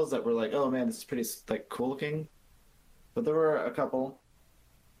magic spells that were like, oh man, this is pretty like cool looking. But there were a couple.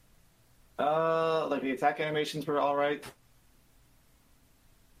 Like the attack animations were all right.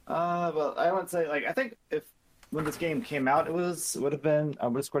 But I would say like I think if when this game came out, would have been I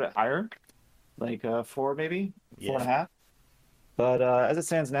would have scored it higher, like 4 maybe 4.5. But as it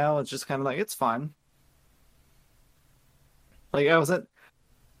stands now, it's just kind of like it's fine. Like I wasn't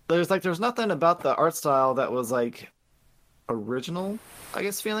there's nothing about the art style that was like original. I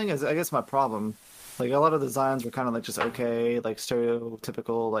guess feeling is I guess my problem. Like a lot of the designs were kind of like just okay, like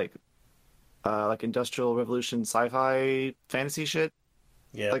stereotypical like industrial revolution sci-fi fantasy shit.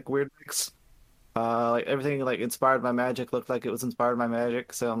 Yeah. Like weird mix. Like everything like inspired by magic looked like it was inspired by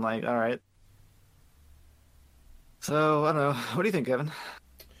magic. So I'm like, all right. So I don't know. What do you think, Kevin?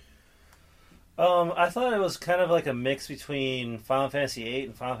 I thought it was kind of like a mix between Final Fantasy VIII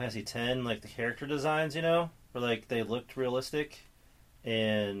and Final Fantasy X, like the character designs, where like they looked realistic,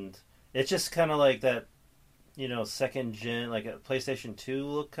 and it's just kind of like that, second gen, like a PlayStation 2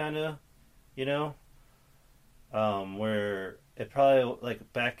 look, kind of, where it probably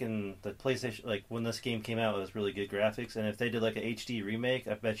like back in the PlayStation, like when this game came out, it was really good graphics, and if they did like a HD remake,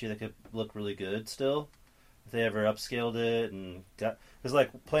 I bet you they could look really good still. If they ever upscaled it and got, because like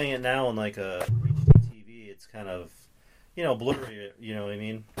playing it now on like a HD TV, it's kind of, blurry. You know what I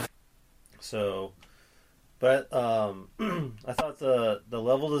mean? So, but I thought the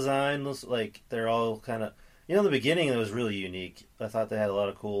level design was like they're all kind of, in the beginning it was really unique. I thought they had a lot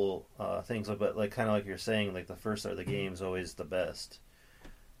of cool things, but like kind of like you're saying, like the first start of the game is always the best,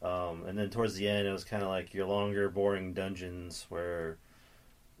 and then towards the end it was kind of like your longer, boring dungeons where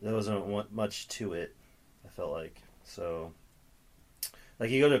there wasn't much to it. I felt like so.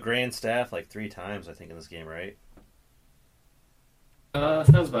 Like you go to Grand Staff like 3 times, I think, in this game, right?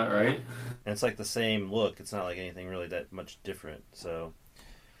 Sounds about right. And it's like the same look. It's not like anything really that much different. So,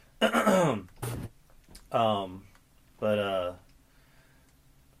 but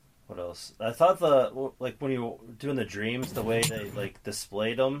what else? I thought like when you were doing the dreams, the way they like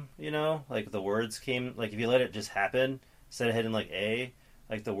displayed them, like the words came, like if you let it just happen instead of hitting like A,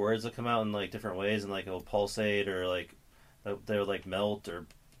 like the words will come out in like different ways, and like it'll pulsate or like they'll like melt or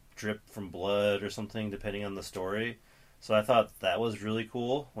drip from blood or something depending on the story. So I thought that was really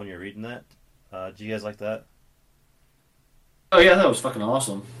cool when you're reading that. Do you guys like that? Oh yeah, that was fucking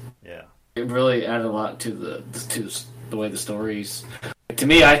awesome. Yeah, it really added a lot to the way the stories. To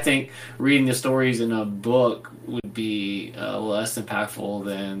me, I think reading the stories in a book would be less impactful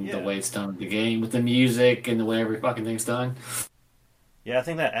than the way it's done in the game with the music and the way every fucking thing's done. Yeah, I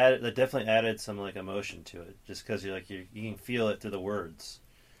think that definitely added some like emotion to it, just because you can feel it through the words.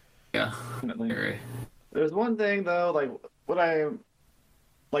 Yeah, definitely. There's one thing though, like when I'm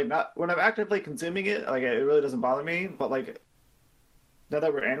actively consuming it, like it really doesn't bother me. But like now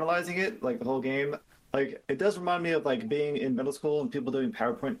that we're analyzing it, like the whole game, like it does remind me of like being in middle school and people doing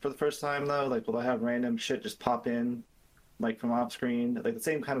PowerPoint for the first time though. Like will they have random shit just pop in, like from off screen, like the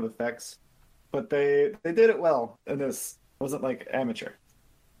same kind of effects. But they did it well, and this wasn't like amateur.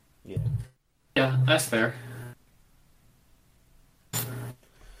 Yeah. Yeah, that's fair.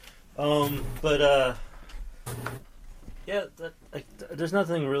 But yeah, there's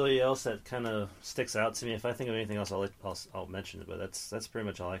nothing really else that kind of sticks out to me. If I think of anything else, I'll mention it. But that's pretty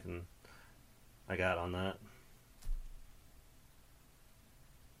much all I got on that.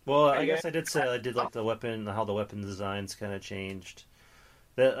 Well, I guess I did say I did like how the weapon designs kind of changed.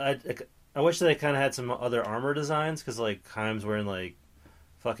 That I wish they kind of had some other armor designs, because like Heim's wearing like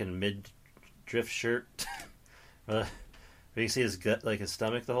fucking mid-drift shirt. You see his gut, like his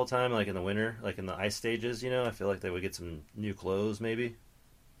stomach the whole time, like in the winter, like in the ice stages, I feel like they would get some new clothes, maybe.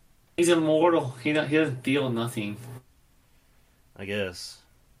 He's immortal. He doesn't feel nothing. I guess.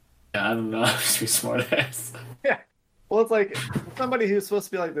 Yeah, I don't know. He's too smart ass. Yeah. Well, it's like somebody who's supposed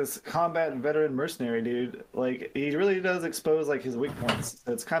to be like this combat veteran mercenary dude. Like he really does expose like his weak points.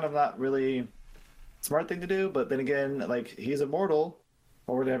 It's kind of not really a smart thing to do. But then again, like he's immortal,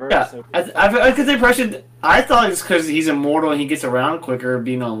 or whatever. Yeah, So, I get the impression. I thought it's because he's immortal and he gets around quicker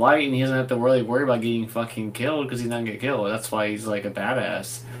being on light, and he doesn't have to really worry about getting fucking killed because he's not gonna get killed. That's why he's like a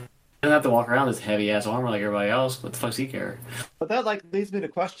badass. He doesn't have to walk around this heavy ass armor like everybody else. What the fuck's he care? but that like leads me to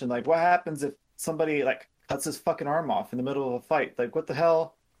question like, what happens if somebody like cuts his fucking arm off in the middle of a fight? Like, what the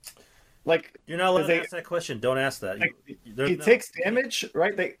hell? Like, You're not allowed they- to ask that question. Don't ask that. like, There's he no- takes damage,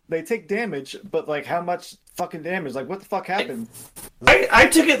 right? They take damage, but like, how much fucking damage? Like, what the fuck happened? I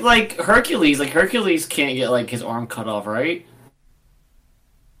took it like Hercules. Like Hercules can't get like his arm cut off, right?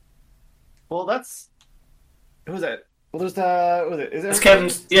 Well, that's who's that? Well, there's the was it? Is That's it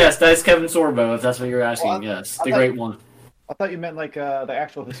Kevin. Yes, that's Kevin Sorbo. If that's what you're asking, Well, yes, I the thought- great one. I thought you meant like the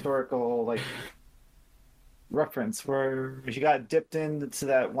actual historical like reference where he got dipped into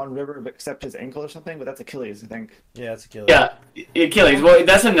that one river, except his ankle or something. But that's Achilles, I think. Yeah, it's a killer. Yeah, Achilles. Well,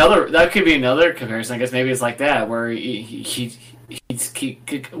 that's another. That could be another comparison. I guess maybe it's like that where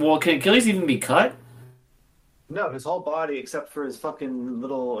well, can Achilles even be cut? No, his whole body except for his fucking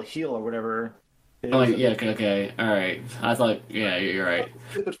little heel or whatever. Oh, yeah. Okay. All right. I thought. Yeah, you're right.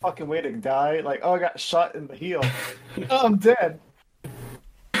 Stupid fucking way to die. Like, oh, I got shot in the heel. Oh, I'm dead.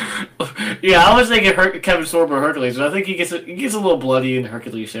 Yeah, I was thinking Kevin Sorbo Hercules, but I think he gets a little bloody in the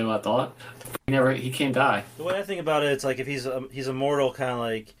Hercules show. I thought he can't die. The way I think about it, it's like if he's immortal, kind of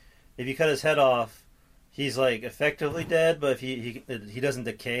like if you cut his head off, he's like effectively dead, but if he doesn't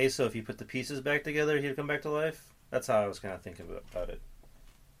decay, so if you put the pieces back together, he'd come back to life. That's how I was kind of thinking about it.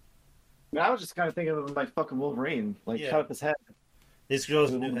 I was just kind of thinking of him like fucking Wolverine, like Yeah. cut up his head. This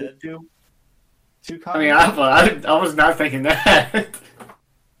grows a new head. Two I mean, I was not thinking that.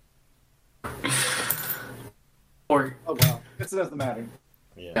 Or oh well, it doesn't matter.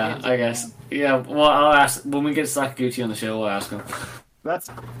 yeah, I guess. Yeah, well, I'll ask when we get Sakaguchi on the show. We'll ask him. That's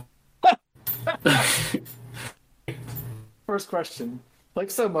first question.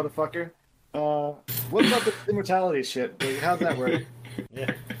 Like so, motherfucker. What about the immortality shit? Like, how's that work?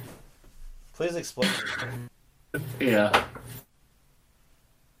 Yeah. Please explain. Yeah.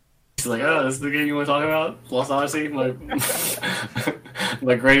 He's like, oh, this is the game you want to talk about? Lost Odyssey, my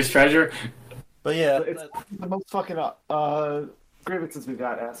my greatest treasure. But yeah, It's the most fucking grievances we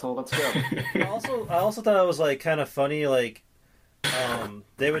got, asshole. Let's go. I also thought it was like kind of funny, like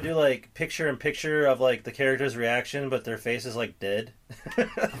they would do like picture in picture of like the character's reaction, but their face is like dead.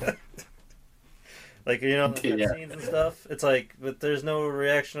 Like, you know, the Yeah. scenes and stuff. It's like, but there's no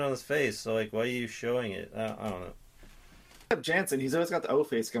reaction on his face, so like, why are you showing it? I don't know. Except Jansen, he's always got the O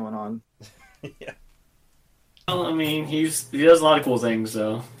face going on. Yeah. Well, I mean, he does a lot of cool things,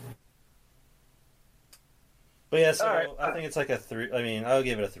 though. But yeah, so Alright. I think it's like a 3. I mean, I'll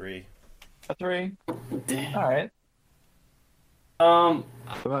give it a 3. A 3. Damn. All right. Um,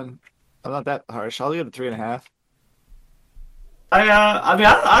 I'm not that harsh. I'll give it a 3.5. I mean,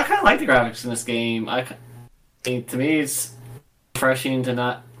 I kind of like the graphics in this game. I mean, to me, it's refreshing to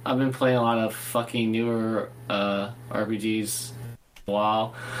not. I've been playing a lot of fucking newer RPGs a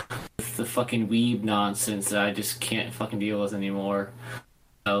while with the fucking weeb nonsense that I just can't fucking deal with anymore.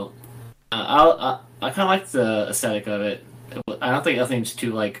 So, I kind of like the aesthetic of it. I don't think nothing's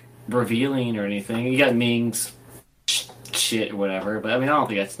too like revealing or anything. You got Ming's shit or whatever, but I mean, I don't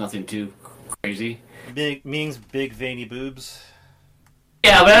think that's nothing too crazy. Ming's big veiny boobs.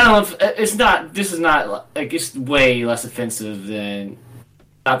 Yeah, but I don't know if it's not. This is not like it's way less offensive than.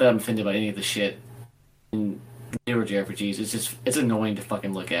 Not that I'm offended by any of the shit in newer JRPGs. It's annoying to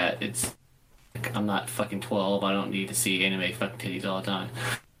fucking look at. It's like, I'm not fucking 12. I don't need to see anime fucking titties all the time.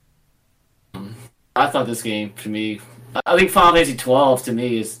 I thought this game to me. I think Final Fantasy 12 to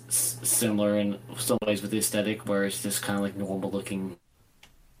me is similar in some ways with the aesthetic, where it's just kind of like normal looking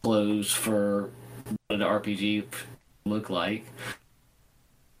clothes for what an RPG look like.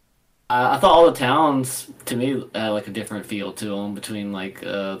 I thought all the towns, to me, had like a different feel to them between like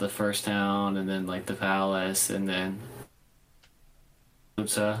the first town and then like the palace and then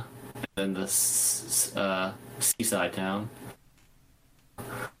Utsa and then the seaside town.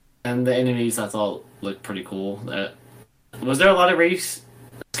 And the enemies I thought looked pretty cool. Was there a lot of race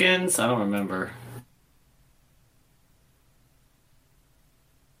skins? I don't remember.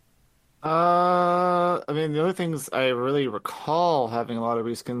 I mean, the only things I really recall having a lot of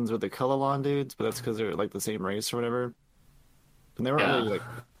reskins were the Kulalon dudes, but that's because they're like the same race or whatever. And they weren't Yeah. really like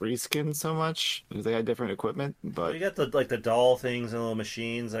reskins so much because they had different equipment. But You got the doll things and little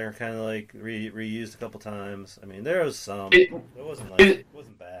machines that are kind of like reused a couple times. I mean, there was some. It wasn't it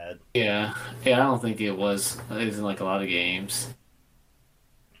wasn't bad. Yeah, I don't think it was. It isn't like a lot of games.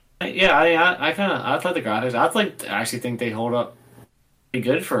 Yeah, I thought the graphics. I actually think they hold up pretty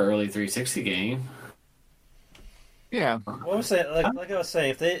good for an early 360 game. Yeah. What I'm saying, like I was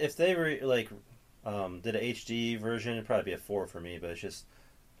saying, if they did an HD version, it'd probably be a 4 for me. But it's just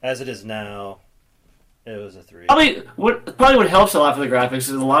as it is now, it was a 3. What helps a lot for the graphics is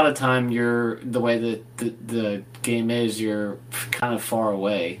a lot of time the way that the game is, you're kind of far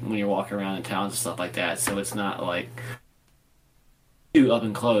away when you're walking around in towns and stuff like that. So it's not like too up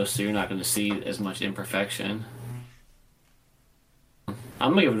and close, so you're not going to see as much imperfection. I'm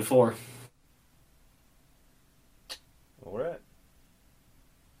gonna give it a 4. All right.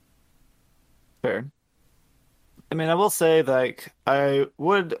 Fair. I mean, I will say, like, I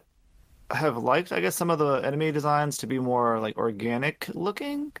would have liked, I guess, some of the enemy designs to be more like organic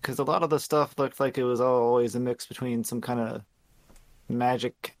looking, because a lot of the stuff looked like it was always a mix between some kind of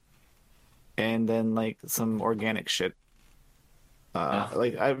magic and then like some organic shit.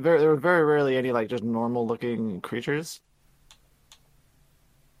 Like there were very rarely any like just normal looking creatures,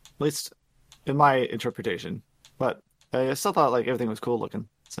 at least in my interpretation. But I still thought like everything was cool looking.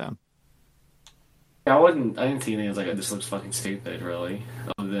 So Yeah, I didn't see anything as like, this looks fucking stupid, really,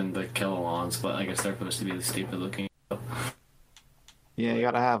 other than the Kellawans, but I guess they're supposed to be the stupid looking. yeah, you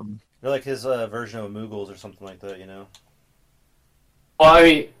gotta have them. They're like his version of Moogles or something like that, you know? Well, I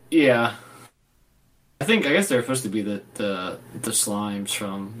mean, yeah. I guess they're supposed to be the slimes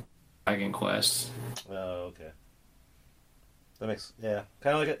from Dragon Quest. Oh, okay. That makes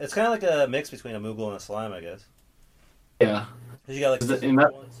it's kind of like a mix between a Moogle and a slime, I guess. Yeah. Cause you got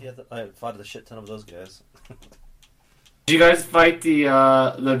like ones. I fought a shit ton of those guys. Did you guys fight the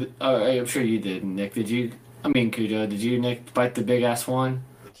I'm sure you did, Nick. Did you? I mean, Kujo, did you, Nick, fight the big ass one?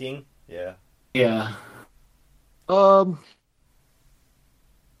 The king? Yeah. Yeah. No.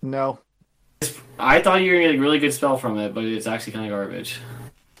 I thought you were gonna get a really good spell from it, but it's actually kind of garbage.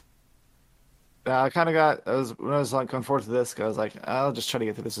 I was when I was like going forward to this, I was like, I'll just try to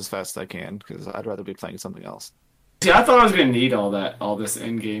get through this as fast as I can because I'd rather be playing something else. See, I thought I was gonna need all this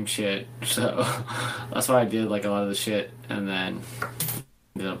in-game shit, so that's why I did like a lot of the shit, and then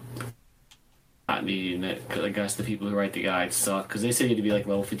ended up not needing it. Cause I guess the people who write the guides suck, because they said you had to be like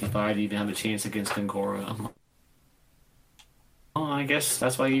level 55 to even have a chance against Gongora. I'm like, oh, I guess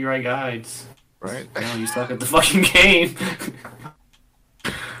that's why you write guides. Right? No, you suck at the fucking game.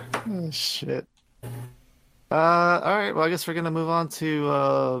 Oh, shit. All right. Well, I guess we're gonna move on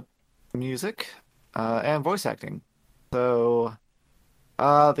to music and voice acting. So,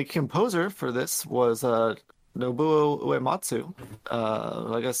 the composer for this was Nobuo Uematsu.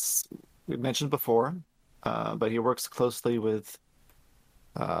 I guess we mentioned before, but he works closely with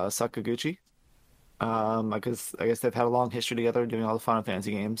Sakaguchi. I guess they've had a long history together doing all the Final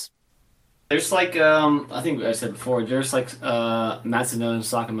Fantasy games. There's like I think I said before. There's like Matsuno and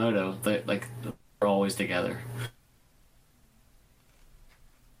Sakamoto. They're always together.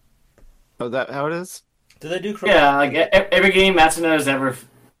 Oh, that how it is? Do they do? Yeah, like every game Matsuno has ever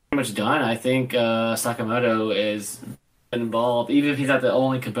pretty much done. I think Sakamoto is been involved, even if he's not the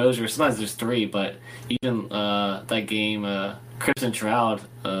only composer. Sometimes there's 3, but even that game Crimson Shroud,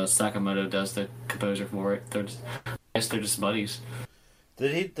 Sakamoto does the composer for it. I guess they're just buddies.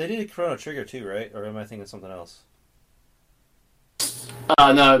 They did Chrono Trigger too, right? Or am I thinking something else?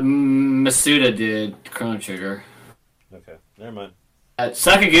 No, Masuda did Chrono Trigger. Okay, never mind.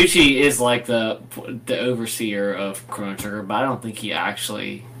 Sakaguchi is like the overseer of Chrono Trigger, but I don't think he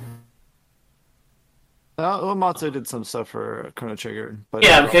actually. Uematsu did some stuff for Chrono Trigger, but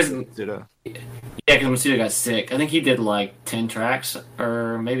because Masuda. Because Masuda got sick. I think he did like 10 tracks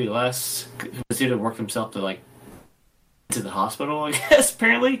or maybe less. Masuda worked himself to like to the hospital, I guess.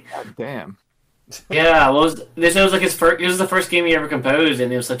 Apparently. God damn. Yeah, well, it was like his first. It was the first game he ever composed,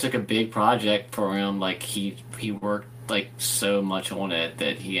 and it was such like a big project for him. Like he worked like so much on it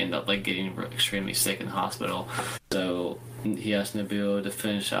that he ended up like getting extremely sick in the hospital. So he asked Nobuo to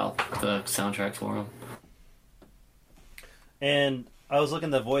finish out the soundtrack for him. And I was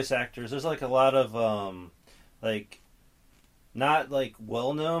looking at the voice actors. There's like a lot of like not like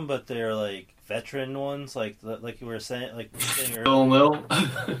well known, but they're like veteran ones, like you were saying, like Bill and Lil.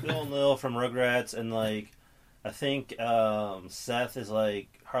 Bill and Lil from Rugrats, and like I think Seth is like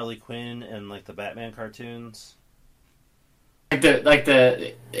Harley Quinn and like the Batman cartoons. Like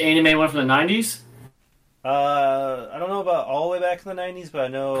the anime one from the 90s? I don't know about all the way back in the 90s, but I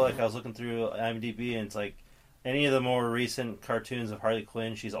know like I was looking through IMDb and it's like any of the more recent cartoons of Harley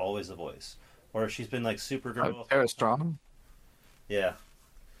Quinn, she's always the voice. Or she's been like Supergirl. Tara Strong? Yeah.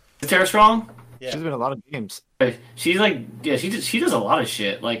 Tara Strong? Yeah. She's been in a lot of games. She's like, yeah, she does a lot of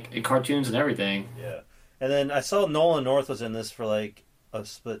shit, like in cartoons and everything. Yeah. And then I saw Nolan North was in this for like a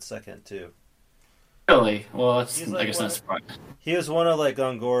split second too. Really? Well, that's He's I like guess one not of- surprising. He was one of like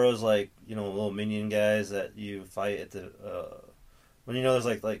Gongoro's like little minion guys that you fight at the when there's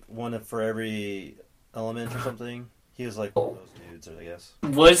like one for every element or something. He was like one of those dudes, I guess.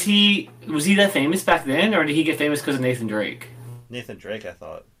 Was he that famous back then, or did he get famous because of Nathan Drake? Nathan Drake, I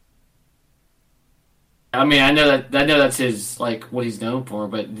thought. I mean, I know that's his like what he's known for,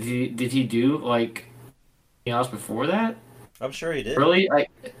 but did he do like anything else before that? I'm sure he did. Really?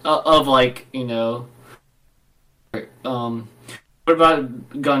 Like of like what about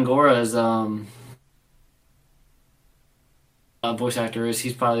Gongora's voice actor?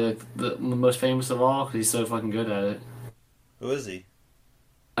 He's probably like the most famous of all because he's so fucking good at it. Who is he?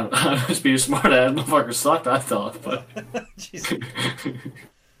 I was being smart at it. Motherfucker sucked, I thought, but. Jesus.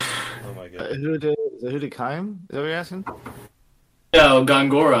 Oh my god. Who did Kaim? Is that what you're asking? No,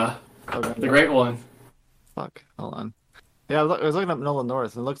 Gongora, Oh, the great one. Fuck. Hold on. Yeah, I was looking up Nolan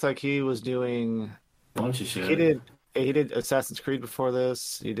North, and it looks like he was doing. Bunch of shit. He did Assassin's Creed before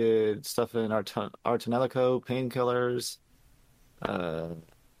this. He did stuff in Artanelico, Painkillers,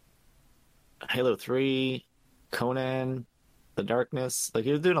 Halo 3, Conan, The Darkness. Like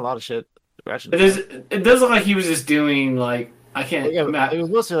he was doing a lot of shit. It does look like he was just doing like I can't. Yeah, it was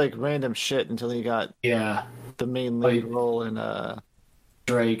mostly like random shit until he got Yeah, the main lead role in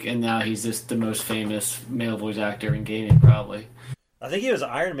Drake, and now he's just the most famous male voice actor in gaming, probably. I think he was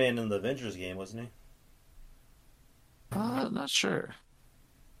Iron Man in the Avengers game, wasn't he? Not sure.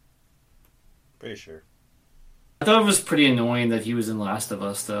 Pretty sure. I thought it was pretty annoying that he was in Last of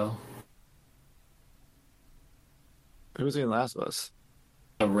Us, though. Who was he in Last of Us?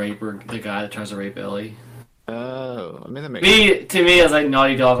 The raper, the guy that tries to rape Ellie. Oh, I mean that makes sense. To me, as like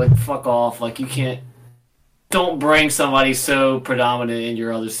Naughty Dog, like fuck off. Like you can't. Don't bring somebody so predominant in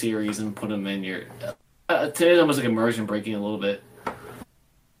your other series and put them in your. To me, it's almost like immersion breaking a little bit.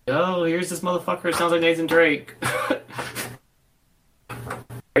 Oh, here's this motherfucker. It sounds like Nathan Drake.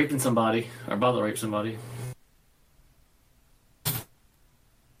 Raping somebody. Or about to rape somebody.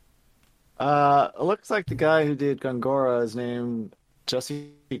 It looks like the guy who did Gongora is named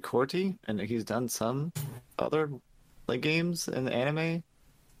Jesse Corti, and he's done some other like games in the anime,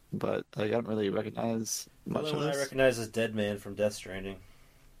 but I don't really recognize much The of one I this. recognize is Dead Man from Death Stranding.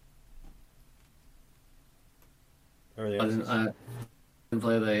 I didn't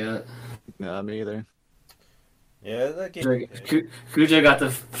play that yet. No, me either. Yeah, that game. Cujo got the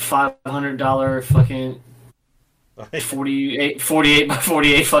 $500 fucking 48 by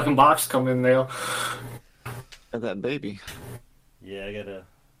 48 fucking box coming in the mail. And that baby. Yeah, I got a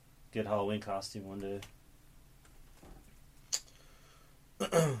good Halloween costume one day.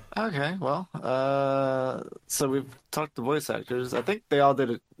 Okay, well, so we've talked to voice actors. I think they all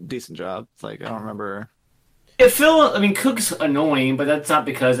did a decent job. Like, I don't remember. Cook's annoying, but that's not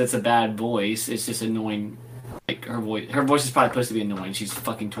because it's a bad voice. It's just annoying. Like, her voice is probably supposed to be annoying. She's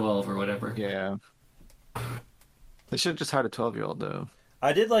fucking 12 or whatever. Yeah. They should have just hired a 12-year-old, though.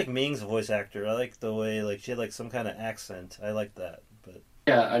 I did like Ming's voice actor. I like the way like she had like some kind of accent. I liked that. But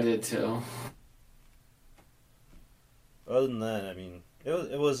Yeah, I did too. other than that, I mean,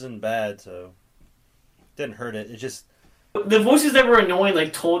 it wasn't bad, so didn't hurt it. It just The voices that were annoying,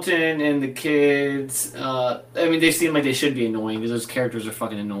 like Tolton and the kids, they seem like they should be annoying because those characters are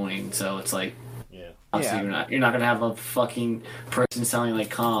fucking annoying. So it's like, yeah. obviously you're not gonna have a fucking person sounding like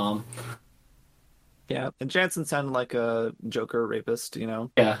Calm. Yeah, and Jansen sounded like a Joker rapist, you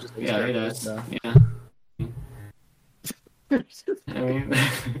know? Yeah, Just his yeah, he character, does. so. Yeah. I mean,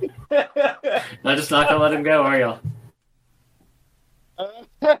 I'm just not gonna let him go, are y'all?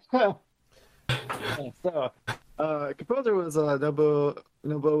 So, composer was Nobuo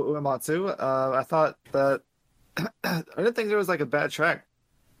Uematsu. I thought that I didn't think there was like a bad track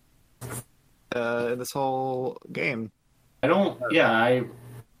in this whole game. I've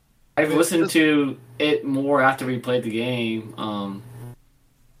listened to it more after we played the game.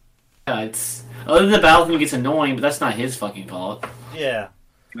 It's other than the battle theme gets annoying, but that's not his fucking fault. Yeah.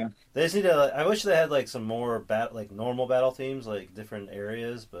 Yeah. They just need to. I wish they had like some more normal battle themes, like different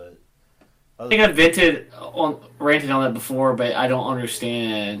areas. But I think I've ranted on that before, but I don't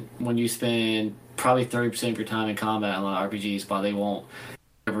understand when you spend probably 30% of your time in combat in a lot of RPGs, why they won't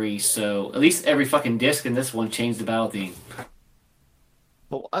at least every fucking disc in this one change the battle theme.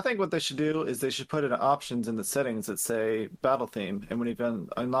 Well, I think what they should do is they should put in options in the settings that say battle theme, and when you've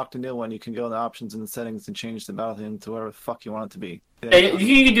unlocked a new one, you can go in the options in the settings and change the battle theme to whatever the fuck you want it to be.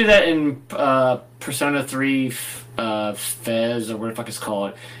 You can do that in Persona 3 Fez or what the fuck it's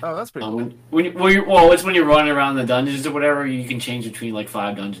called. Oh, that's pretty cool. It's when you're running around the dungeons or whatever. You can change between like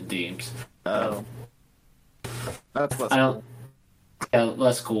 5 dungeon themes. Oh, that's less I don't. cool. Yeah,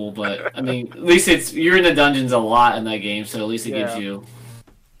 that's cool, but I mean, at least you're in the dungeons a lot in that game, so at least it gives you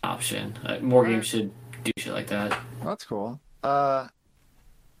option. More games should do shit like that. That's cool. So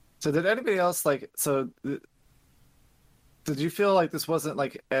did anybody else did you feel like this wasn't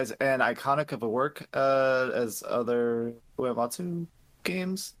like as an iconic of a work as other Uematsu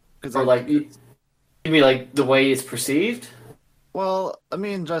games? Because Or like, you mean like the way it's perceived? well, I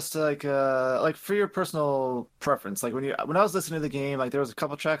mean, just like for your personal preference, like when I was listening to the game, like there was a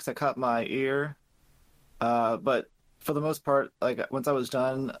couple tracks that caught my ear, but for the most part, like once I was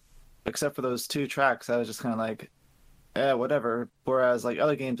done, except for those two tracks, I was just kind of like, whatever. Whereas like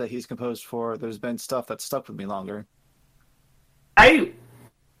other games that he's composed for, there's been stuff that stuck with me longer. I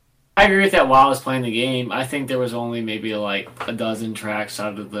I agree with that. While I was playing the game, I think there was only maybe like a dozen tracks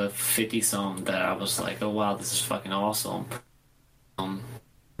out of the 50 some that I was like, oh wow, this is fucking awesome.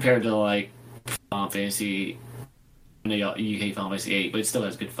 Compared to like Final Fantasy. I know you hate Final Fantasy 8, but it still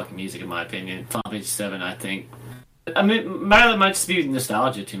has good fucking music in my opinion. Final Fantasy 7, I think. I mean, that might just be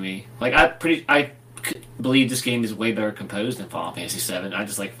nostalgia to me. Like I believe this game is way better composed than Final Fantasy 7. I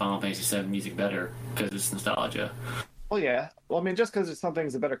just like Final Fantasy 7 music better because it's nostalgia. Well, yeah. Well, I mean, just because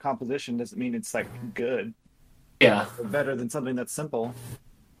something's a better composition doesn't mean it's like good. Yeah. Or better than something that's simple.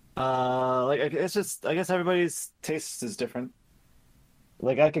 Like it's just I guess everybody's taste is different.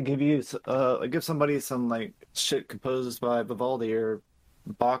 Like I could give somebody some like shit composed by Vivaldi or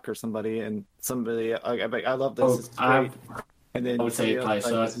Bach or somebody, and somebody I love this. It's great. And then I would say it probably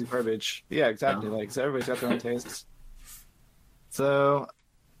like, this is garbage. Yeah, exactly. Yeah. Like so everybody's got their own tastes. So,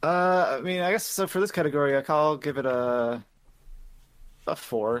 I mean, I guess so for this category, I'll give it a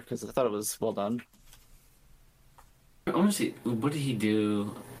 4 because I thought it was well done. I want to see what did he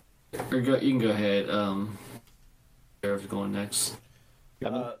do. You can go ahead. Whoever's going next.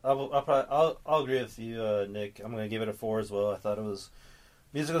 I'll agree with you, Nick. I'm gonna give it a 4 as well. I thought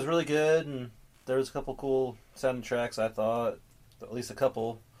music was really good, and there was a couple cool sounding tracks. I thought at least a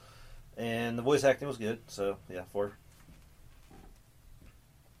couple, and the voice acting was good. So yeah, 4.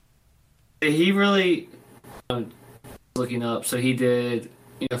 He really looking up. So he did.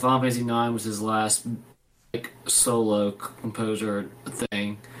 Final Fantasy 9 was his last like solo composer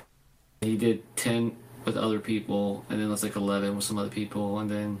thing. He did 10 with other people, and then it's like 11 with some other people, and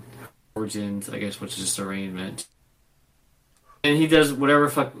then Origins, I guess, which is just arrangement. And he does whatever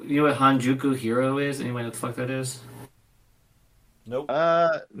fuck. You know what Hanjuku Hero is? Anybody know what the fuck that is? Nope.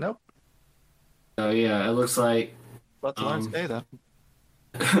 Nope. Oh yeah, it looks like. About to learn today, though.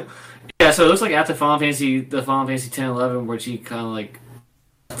 Yeah, so it looks like after the Final Fantasy 10, 11, which he kind of like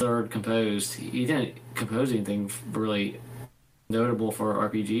third composed. He didn't compose anything really notable for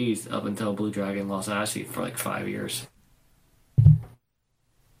RPGs up until Blue Dragon Lost Odyssey for like 5 years.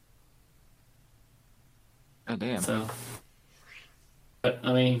 Oh damn. So, but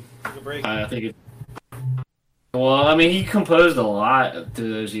I mean, break. I think it. Well, I mean, he composed a lot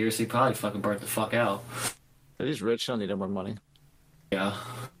through those years. So he probably fucking burnt the fuck out. But he's rich. Don't need no more money. Yeah.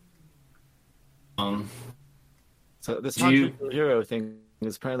 So this Hero thing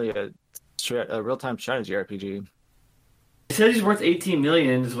is apparently a real-time strategy RPG. It says he's worth 18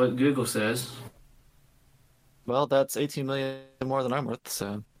 million, is what Google says. Well, that's 18 million more than I'm worth.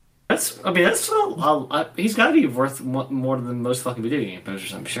 So That's he's got to be worth more than most fucking video game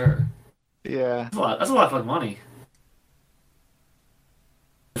composers, I'm sure. yeah. That's a lot of fucking money.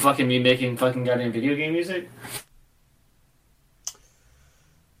 Fucking me making fucking goddamn video game music.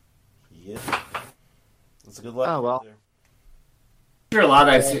 Yeah. That's a good luck. Oh, well. There. I'm sure a lot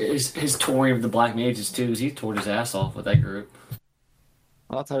of his touring of the Black Mages too, because he toured his ass off with that group.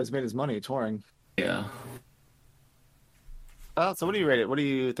 Well, that's how he's made his money touring. Yeah. So what do you rate it? What do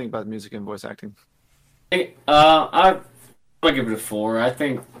you think about the music and voice acting? I'll give it a 4. I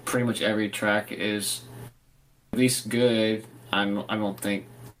think pretty much every track is at least good. I don't think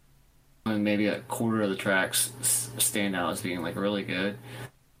maybe a quarter of the tracks stand out as being like really good.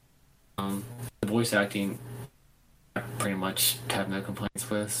 The voice acting, I pretty much have no complaints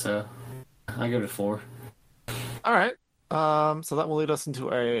with, so I give it a 4. All right. So that will lead us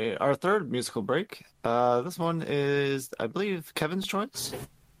into our third musical break. This one is, I believe, Kevin's choice.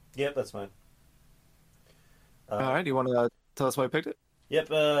 Yep, that's mine. All right. Do you want to tell us why you picked it? Yep,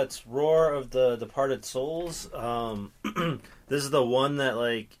 it's Roar of the Departed Souls. This is the one that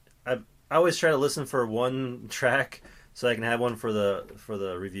like I always try to listen for one track so I can have one for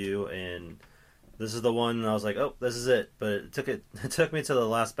the review, and this is the one I was like, oh, this is it. But it took me to the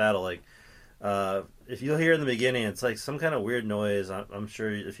last battle. Like, if you'll hear in the beginning, it's like some kind of weird noise. I'm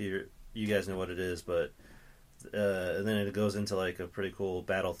sure if you guys know what it is, but and then it goes into like a pretty cool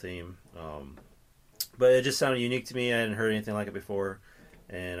battle theme. but it just sounded unique to me. I hadn't heard anything like it before,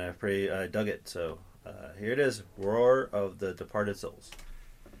 and I dug it. So here it is, Roar of the Departed Souls.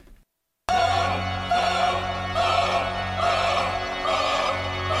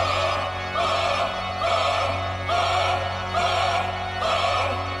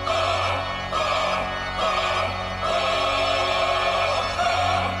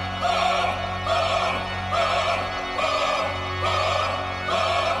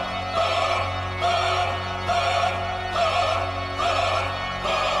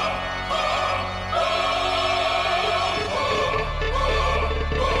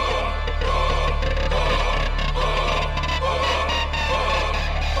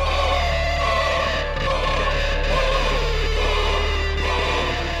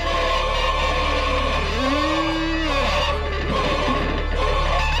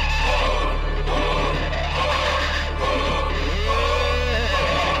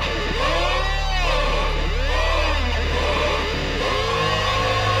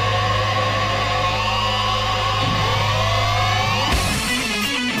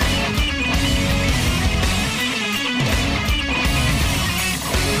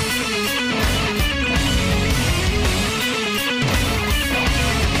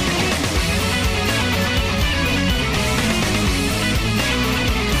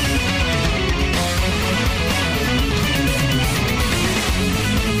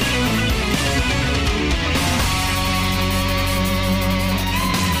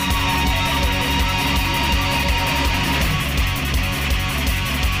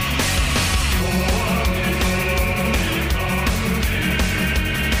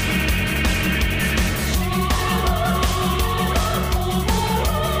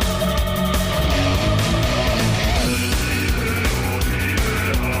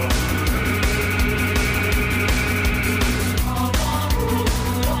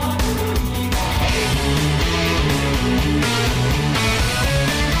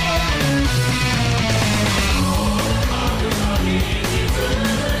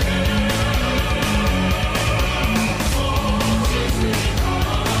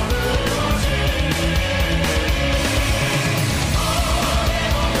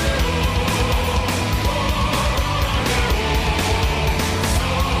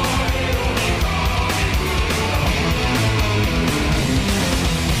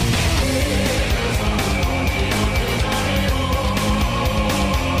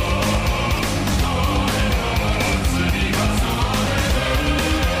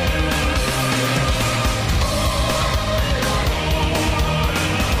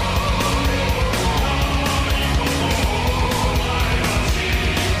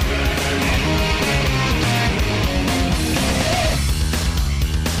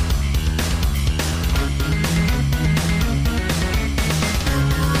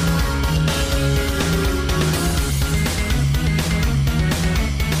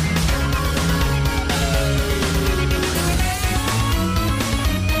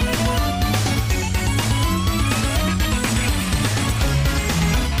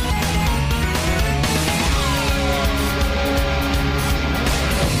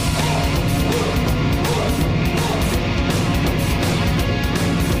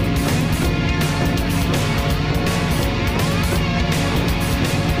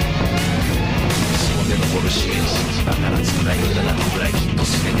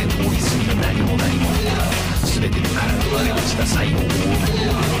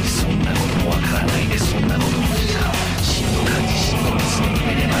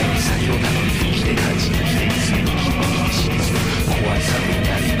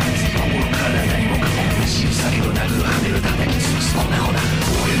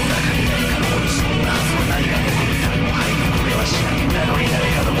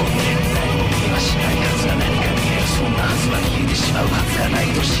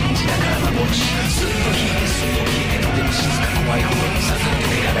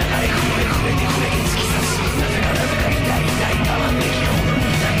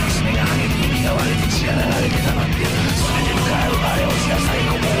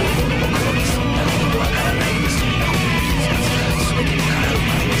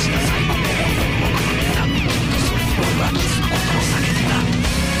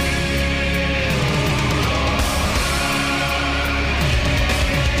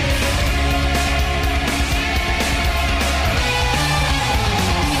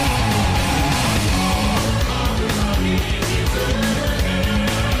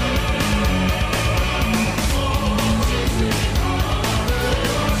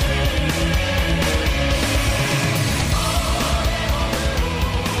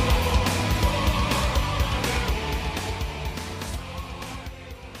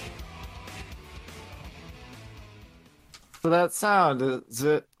 So that sound, is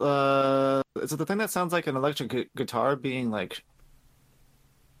it the thing that sounds like an electric guitar being like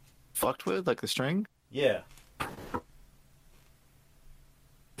fucked with, like the string? Yeah.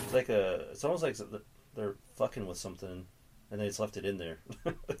 It's like it's almost like they're fucking with something, and they just left it in there.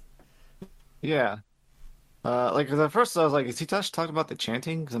 Yeah. Like 'cause at first I was like, is he talking about the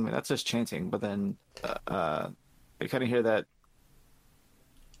chanting? Because I mean that's just chanting, but then I kind of hear that.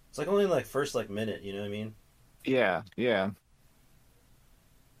 It's like only like first like minute, you know what I mean? Yeah, yeah.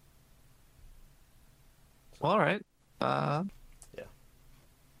 Well, all right. Yeah.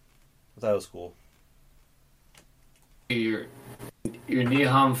 I thought it was cool. Your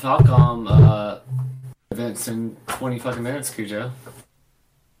Niham Falcom events in 20 fucking minutes, Cujo.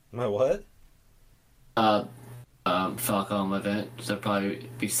 My what? Falcom event. So they'll probably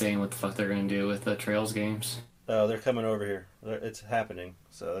be saying what the fuck they're gonna do with the Trails games. Oh, they're coming over here. It's happening.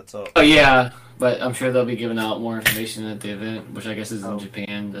 So that's all. Oh yeah, but I'm sure they'll be giving out more information at the event, which I guess is in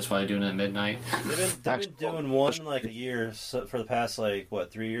Japan. That's why they're doing it at midnight. They've been doing one like a year for the past like what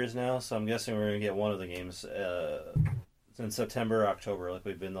 3 years now. So I'm guessing we're gonna get one of the games in September or October, like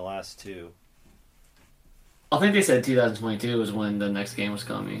we've been the last two. I think they said 2022 was when the next game was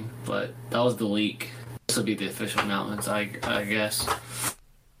coming, but that was the leak. This will be the official announcements, I guess.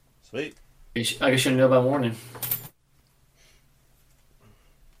 Sweet. I guess you know by morning.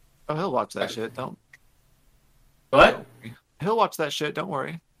 Oh, he'll watch that shit. Don't. What? He'll watch that shit. Don't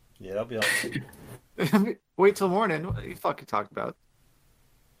worry. Yeah, that'll be all. Wait till morning. What are you fucking talking about?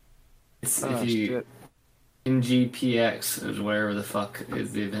 It's, Oh, if you shit. NGPX is wherever the fuck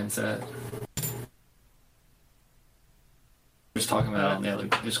is the event's at. Just talking about it on the other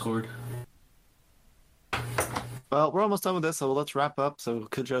Discord. Well, we're almost done with this, so let's wrap up so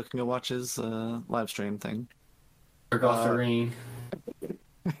Kujo can go watch his live stream thing. Work off the ring.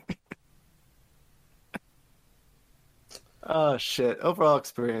 Oh shit! Overall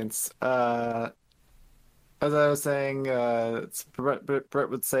experience. As I was saying, Brett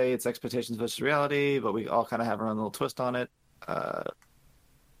would say it's expectations versus reality, but we all kind of have our own little twist on it. I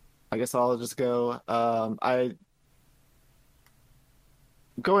guess I'll just go. I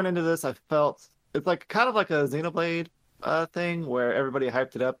going into this, I felt it's like kind of like a Xenoblade thing where everybody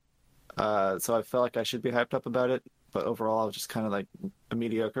hyped it up. So I felt like I should be hyped up about it, but overall, it was just kind of like a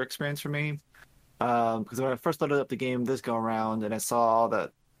mediocre experience for me. Because when I first loaded up the game this go around, and I saw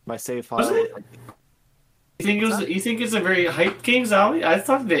that my save file. Was it? You think it was? You think it's a very hyped game, Zowie? I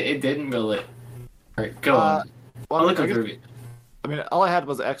thought that it didn't really. All right, go on. Well, I'll I look guess- through it. I mean, all I had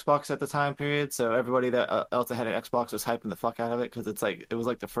was an Xbox at the time period, so everybody that else that had an Xbox was hyping the fuck out of it because it was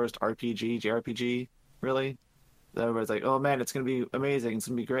like the first JRPG, really. Everybody's like, "Oh man, it's gonna be amazing, it's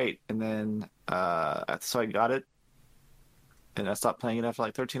gonna be great," and then so I got it, and I stopped playing it after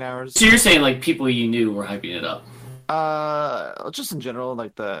like 13 hours. So you're saying like people you knew were hyping it up? Just in general,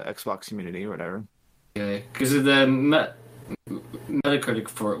 like the Xbox community or whatever. Okay, because the Metacritic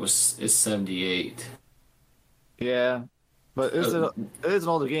for it is 78. Yeah, but it is an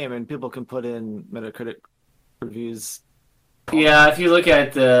older game, and people can put in Metacritic reviews. Yeah, if you look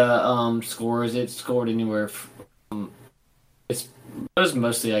at the scores, it scored anywhere from it was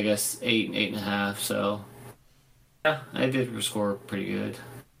mostly I guess 8 and 8.5. So yeah, I did score pretty good.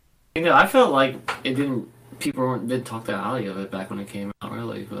 You know, I felt like it didn't. Didn't talk that highly of it back when it came out,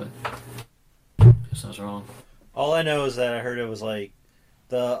 really, but I guess I was wrong. All I know is that I heard it was like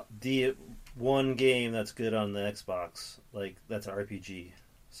the one game that's good on the Xbox, like that's an RPG.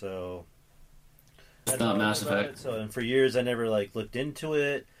 So It's I don't not know Mass about Effect. it. So and for years I never like looked into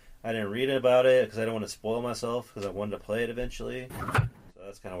it. I didn't read about it because I don't want to spoil myself because I wanted to play it eventually. So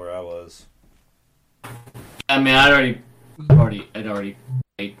that's kind of where I was. I mean, I'd already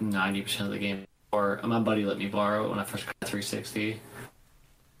played 90% of the game. Or my buddy let me borrow it when I first got 360.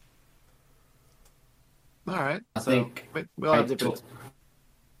 All right, I so think we all have different.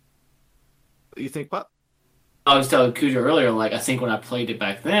 You think what? I was telling Cujo earlier, like I think when I played it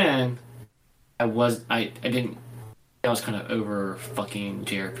back then, I was kind of over fucking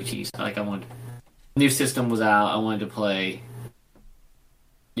JRPGs. Like new system was out. I wanted to play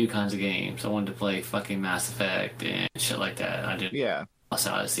new kinds of games. I wanted to play fucking Mass Effect and shit like that. I didn't. Yeah. Lost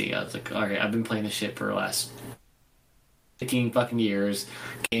Odyssey. I was like, okay, I've been playing this shit for the last 15 fucking years.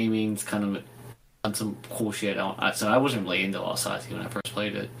 Gaming's kind of done some cool shit. So I wasn't really into Lost Odyssey when I first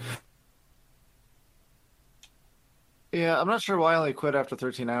played it. Yeah, I'm not sure why I only quit after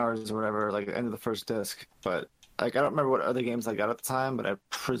 13 hours or whatever, like the end of the first disc. But like, I don't remember what other games I got at the time, but I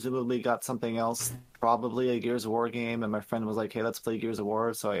presumably got something else, probably a Gears of War game. And my friend was like, "Hey, let's play Gears of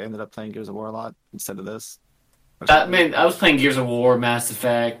War." So I ended up playing Gears of War a lot instead of this. I was playing Gears of War, Mass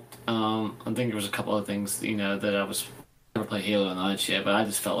Effect. I think there was a couple of things, that I was never played Halo and all that shit, but I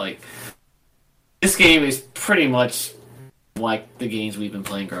just felt like this game is pretty much like the games we've been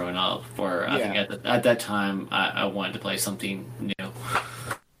playing growing up. Where I think at that time I wanted to play something new.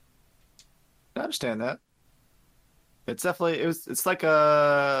 I understand that. It's definitely it's like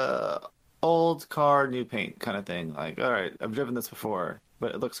a old car, new paint kind of thing. Like, all right, I've driven this before,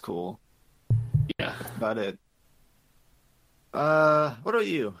 but it looks cool. Yeah. That's about it. What about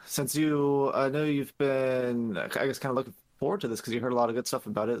you? Since I know you've been, I guess, kind of looking forward to this because you heard a lot of good stuff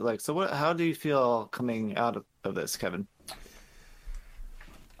about it. Like, so how do you feel coming out of this, Kevin?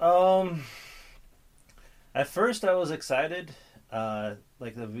 At first I was excited.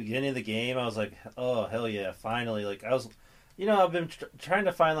 Like the beginning of the game, I was like, "Oh hell yeah, finally!" Like I was, I've been trying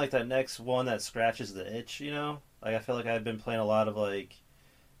to find like that next one that scratches the itch. Like I feel like I've been playing a lot of like,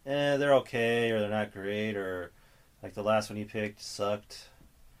 they're okay or they're not great, or like the last one you picked sucked.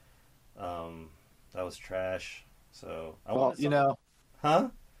 That was trash. So I Well, wanted huh?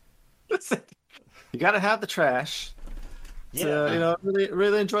 listen, you got to have the trash. Yeah. To, really,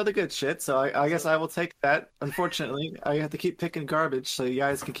 really enjoy the good shit. So I guess I will take that. Unfortunately, I have to keep picking garbage, so you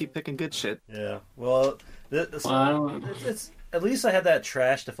guys can keep picking good shit. Yeah. Well, it's at least I had that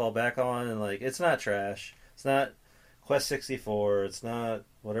trash to fall back on, and like it's not trash. It's not Quest 64. It's not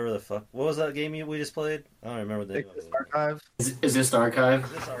whatever the fuck. What was that game we just played? I don't remember the name of it. Archive. Is this the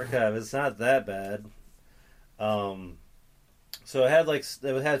Archive? This Archive. It's not that bad. So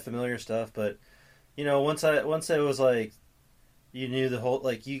it had familiar stuff, but once it was like. You knew the whole,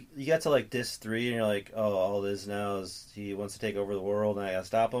 like, you got to, like, disc 3, and you're like, oh, all this now is he wants to take over the world, and I gotta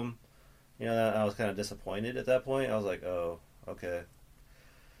stop him. I was kind of disappointed at that point. I was like, oh, okay.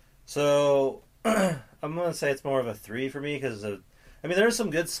 So, I'm gonna say it's more of a 3 for me, because, there's some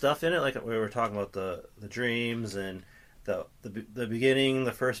good stuff in it, like we were talking about the dreams, and the beginning,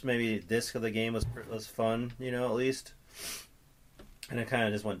 the first maybe disc of the game was fun, at least. And it kind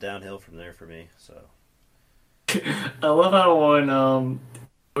of just went downhill from there for me, so... I love how on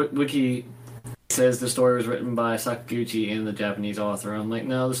Wiki says the story was written by Sakaguchi and the Japanese author. I'm like,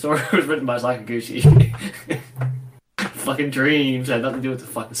 no, the story was written by Sakaguchi. Fucking dreams had nothing to do with the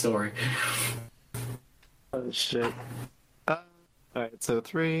fucking story. Oh shit. Alright, so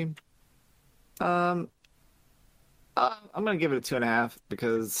 3. I'm gonna give it a 2.5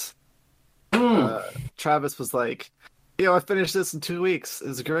 because Travis was like, I finished this in 2 weeks.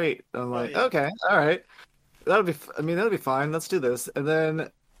 It's great. I'm like, okay, all right. That'll be fine. Let's do this. And then,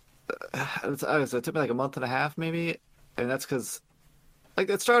 it took me like a month and a half, maybe, and that's because,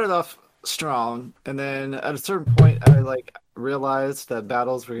 like, it started off strong, and then at a certain point, I like realized that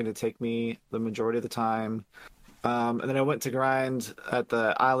battles were going to take me the majority of the time, and then I went to grind at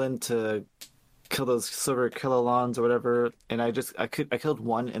the island to kill those silver kilolons or whatever, and I killed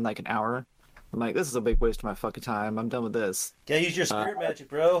one in like an hour. I'm like, this is a big waste of my fucking time. I'm done with this. Gotta use your spirit magic,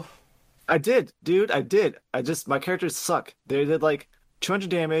 bro. I did, dude. I did. My characters suck. They did like 200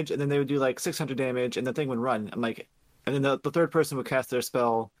 damage, and then they would do like 600 damage, and the thing would run. I'm like, and then the third person would cast their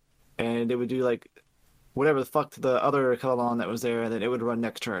spell, and it would do like whatever the fuck to the other Kelon that was there, and then it would run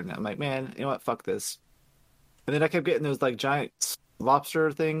next turn. I'm like, man, you know what? Fuck this. And then I kept getting those like giant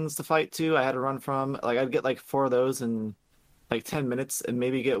lobster things to fight too. I had to run from. Like I'd get like 4 of those in like 10 minutes, and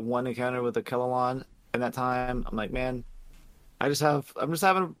maybe get one encounter with a Kelon in that time. I'm like, man. I'm just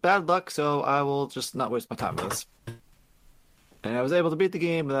having bad luck, so I will just not waste my time with this. And I was able to beat the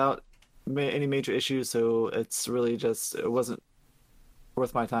game without any major issues, so it's really it wasn't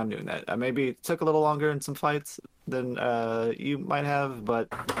worth my time doing that. I maybe took a little longer in some fights than you might have, but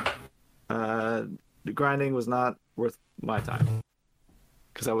the grinding was not worth my time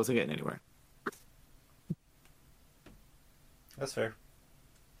because I wasn't getting anywhere. That's fair.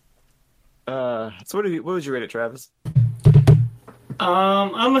 So what would you rate it, Travis?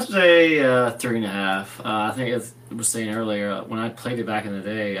 I must say 3.5. I think as I was saying earlier, when I played it back in the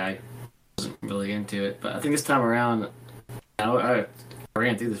day, I wasn't really into it. But I think this time around, I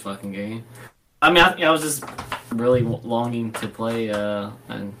ran through this fucking game. I was just really longing to play a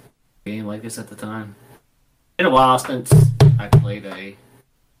game like this at the time. It's been a while since I played a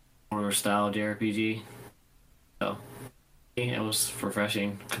horror style JRPG, so it was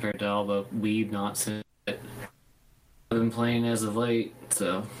refreshing compared to all the weeb nonsense that I've been playing as of late.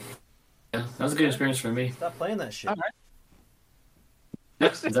 So yeah, that was a good experience for me. Stop playing that shit. All right.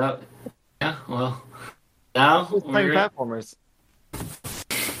 Yeah, well, now Playing platformers.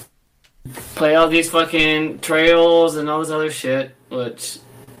 Play all these fucking trails and all this other shit, which,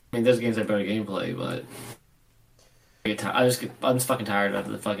 those games have better gameplay, but I'm just fucking tired of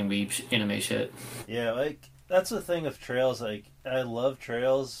the fucking weeb anime shit. Yeah, like, that's the thing of Trails, like, I love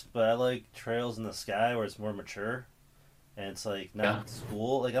Trails, but I like Trails in the Sky where it's more mature. and it's like not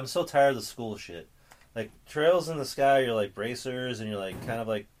school. Like I'm so tired of the school shit. Like Trails in the Sky, you're like bracers, and you're like kind of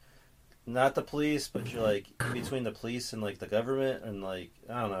like not the police, but you're like in between the police and like the government, and like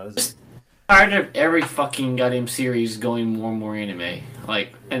I don't know. It's Tired of every fucking goddamn series going more and more anime.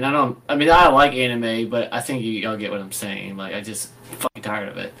 Like, and I mean, I like anime, but I think y'all get what I'm saying. Like, I just fucking tired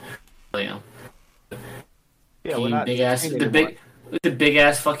of it. You know. Yeah, we're not the big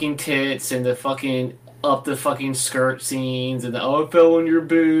ass fucking tits and the fucking up the fucking skirt scenes and the oh it fell on your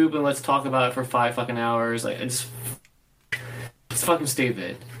boob and let's talk about it for 5 fucking hours. Like it's fucking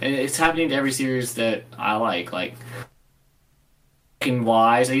stupid. And it's happening to every series that I like. Like fucking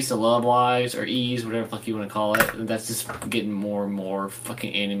Wise. I used to love Wise or Ease, whatever the fuck you want to call it. And that's just getting more and more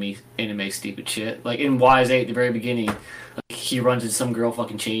fucking anime stupid shit. Like in Wise 8 at the very beginning, like he runs into some girl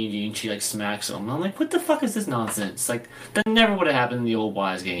fucking changing and she like smacks him. And I'm like, what the fuck is this nonsense? Like that never would have happened in the old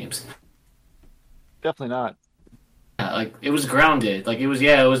Wise games. Definitely not. Yeah, like it was grounded. Like it was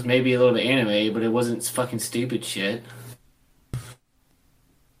maybe a little bit anime, but it wasn't fucking stupid shit.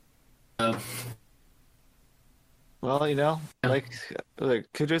 Well, you know, like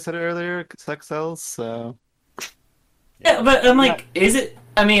Kujo said it earlier, sex sells, so... Yeah, but I'm like, is it...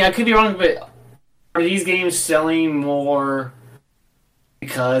 I mean, I could be wrong, but are these games selling more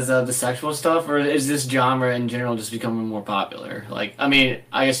because of the sexual stuff, or is this genre in general just becoming more popular? Like, I mean,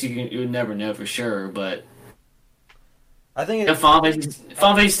 I guess you would never know for sure, but... I think Final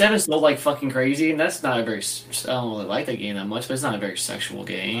Fantasy 7 sold like fucking crazy, and that's not a very... I don't really like that game that much, but it's not a very sexual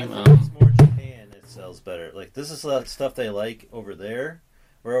game. I think it's more Japan it sells better. Like, this is stuff they like over there,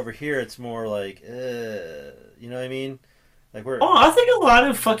 where over here it's more like, you know what I mean? Like I think a lot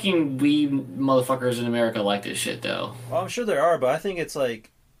of fucking weeb motherfuckers in America like this shit, though. Well, I'm sure there are, but I think it's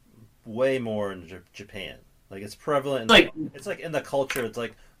like way more in Japan. Like it's prevalent. It's like in the culture. It's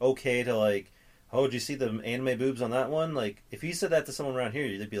like okay to like, oh, did you see the anime boobs on that one? Like if you said that to someone around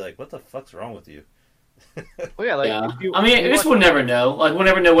here, they'd be like, what the fuck's wrong with you? Well, yeah, like I mean, I guess we'll never know. Like we'll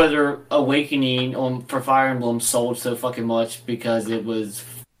never know whether Awakening for Fire Emblem sold so fucking much because it was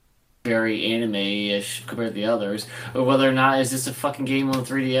very anime-ish compared to the others, or whether or not it's just a fucking game on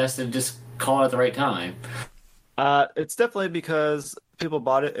 3DS that just caught at the right time. It's definitely because people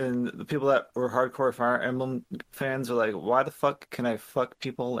bought it, and the people that were hardcore Fire Emblem fans are like, why the fuck can I fuck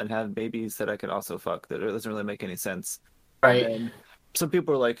people and have babies that I can also fuck? That doesn't really make any sense. Right. And some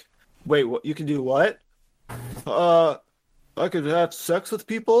people are like, wait, what? You can do what? I could have sex with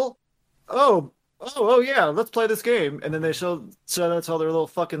people? Oh yeah, let's play this game. And then they show that to all their little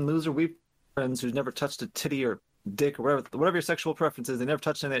fucking loser weep friends who's never touched a titty or dick or whatever your sexual preference is. They never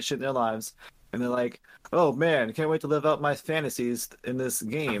touched any of that shit in their lives. And they're like, oh man, can't wait to live out my fantasies in this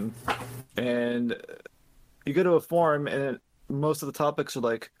game. And you go to a forum and most of the topics are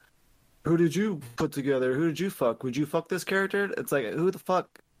like, who did you put together? Who did you fuck? Would you fuck this character? It's like, who the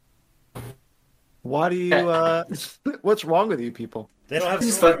fuck? Why do you, what's wrong with you people? They don't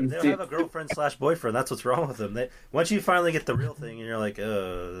have a girlfriend / boyfriend. That's what's wrong with them. Once you finally get the real thing, and you're like,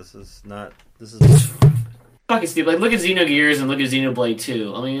 this is fucking stupid. Like, look at Xenogears and look at Xenoblade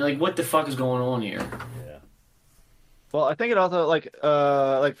 2. I mean, like, what the fuck is going on here? Yeah. Well, I think it also like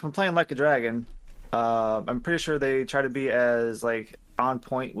from playing Like a Dragon, I'm pretty sure they try to be as like on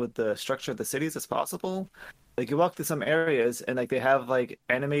point with the structure of the cities as possible. Like you walk through some areas and like they have like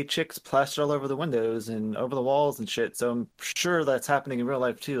anime chicks plastered all over the windows and over the walls and shit. So I'm sure that's happening in real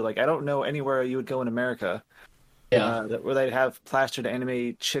life too. Like I don't know anywhere you would go in America, where they'd have plastered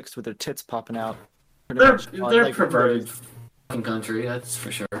anime chicks with their tits popping out. They're like, perverted fucking country, that's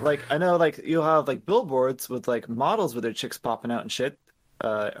for sure. Like I know, like you'll have like billboards with like models with their chicks popping out and shit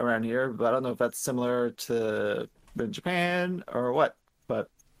around here, but I don't know if that's similar to in Japan or what. But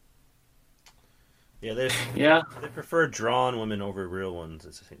yeah, they prefer drawn women over real ones.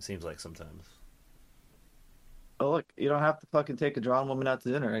 It seems like sometimes. Oh look, you don't have to fucking take a drawn woman out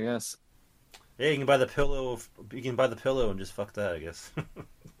to dinner, I guess. Yeah, you can buy the pillow. You can buy the pillow and just fuck that, I guess.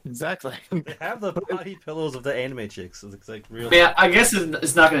 Exactly. They have the body pillows of the anime chicks. It's like real. Yeah, I guess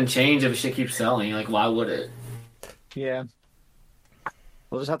it's not going to change if shit keeps selling. Like, why would it? Yeah.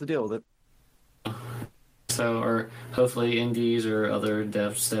 We'll just have to deal with it. So, or hopefully indies or other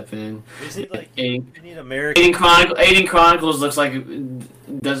devs step in. You need American. Aiden Chronicles looks like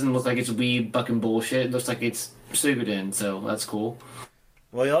doesn't look like it's weeb fucking bullshit. It looks like it's Suikoden, so that's cool.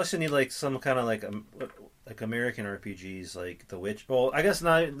 Well, you also need like some kind of like American RPGs, like The Witch. Well, I guess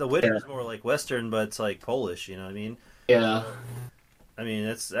not. The Witcher is more like Western, but it's like Polish. You know what I mean? Yeah. I mean,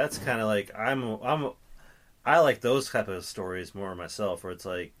 that's kind of like I like those type of stories more myself, where it's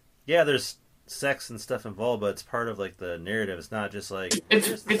like, yeah, there's sex and stuff involved, but it's part of like the narrative. It's not just like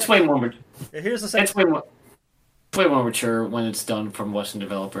it's way more. Here's the sex. It's way more. way more mature when it's done from Western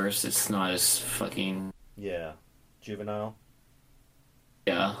developers. It's not as fucking juvenile.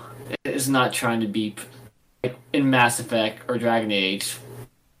 Yeah, it's not trying to be like, in Mass Effect or Dragon Age.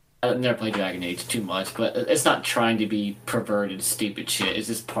 I've never played Dragon Age too much, but it's not trying to be perverted, stupid shit. It's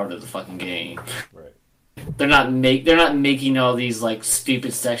just part of the fucking game. Right. They're not making all these like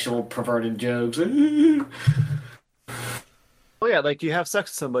stupid sexual perverted jokes. Oh yeah, like you have sex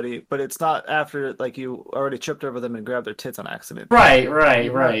with somebody, but it's not after like you already tripped over them and grabbed their tits on accident. Right.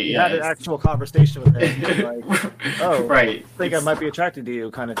 You had an actual conversation with them, like, oh, right. I think I might be attracted to you,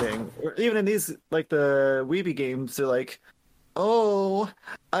 kind of thing. Or even in these, like the Weeby games, they're like, oh,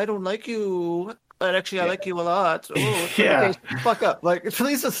 I don't like you, but actually I like you a lot. Oh, okay, fuck up. Like,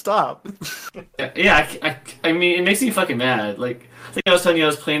 please just stop. Yeah, I mean, it makes me fucking mad. Like, I think I was telling you I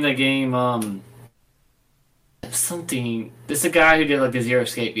was playing that game, something. This is a guy who did like the Zero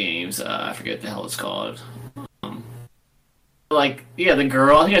Escape games. I forget what the hell it's called. The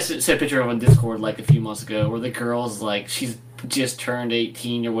girl. I think I sent a picture of her on Discord like a few months ago, where the girl's like she's just turned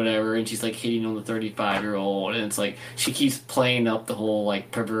 18 or whatever, and she's like hitting on the 35-year-old, and it's like she keeps playing up the whole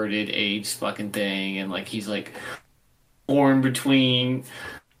like perverted age fucking thing, and like he's like born between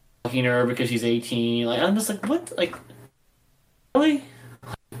fucking her because she's 18. Like I'm just like, what? Like, really?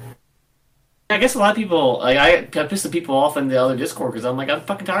 I guess a lot of people, like, I pissed the people off in the other Discord because I'm like, I'm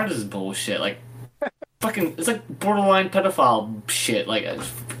fucking tired of this bullshit. Like, fucking, it's like borderline pedophile shit. Like,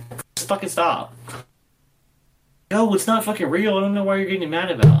 just fucking stop. No, it's not fucking real. I don't know why you're getting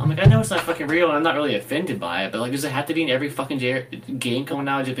mad about. I'm like, I know it's not fucking real, and I'm not really offended by it, but like, does it have to be in every fucking game coming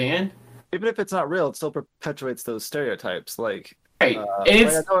out of Japan? Even if it's not real, it still perpetuates those stereotypes. Like, right.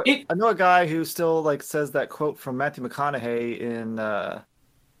 I know a guy who still like says that quote from Matthew McConaughey in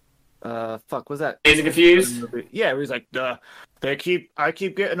fuck, was that? Is it confused? Yeah, where he's like, I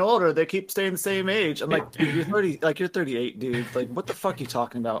keep getting older, they keep staying the same age. I'm like, dude, you're 30, like you're 38, dude. Like, what the fuck are you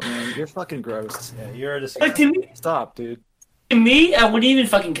talking about, man? You're fucking gross. Yeah, you're a like, to me, stop, dude. To me, I wouldn't even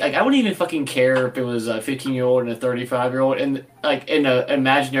fucking care if it was a 15-year-old and a 35-year-old, and like in an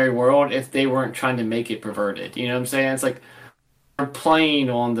imaginary world, if they weren't trying to make it perverted. You know what I'm saying? It's like they're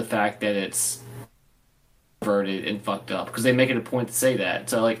playing on the fact that it's perverted and fucked up because they make it a point to say that.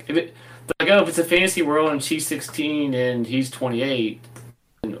 So like if it's a fantasy world and she's 16 and he's 28,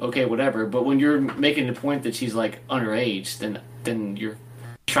 then okay, whatever. But when you're making the point that she's like underage, then you're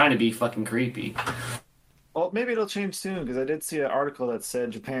trying to be fucking creepy. Well, maybe it'll change soon because I did see an article that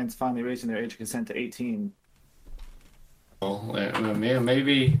said Japan's finally raising their age of consent to 18. Well,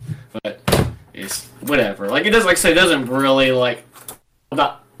 maybe, but it's whatever. Like it does, like I said, it doesn't really like. I'm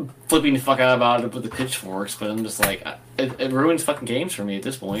not flipping the fuck out about it with the pitchforks, but I'm just like, it ruins fucking games for me at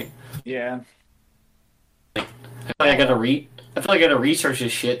this point. Yeah. I feel like I gotta research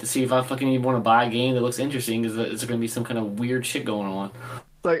this shit to see if I fucking even want to buy a game that looks interesting. Is there gonna be some kind of weird shit going on?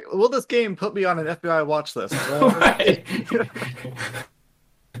 Like, will this game put me on an FBI watch list? Right.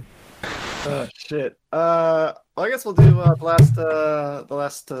 Oh shit. Well, I guess we'll do the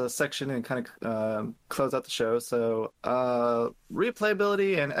last section and kind of close out the show. So,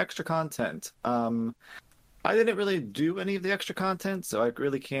 replayability and extra content. I didn't really do any of the extra content, so I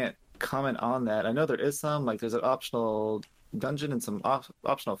really can't comment on that. I know there is some, like there's an optional dungeon and some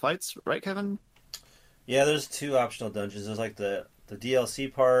optional fights, right, Kevin? Yeah, there's 2 optional dungeons. There's like the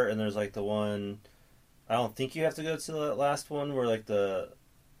DLC part, and there's like the one. I don't think you have to go to the last one where like the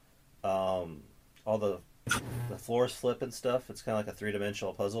all the floors flip and stuff. It's kind of like a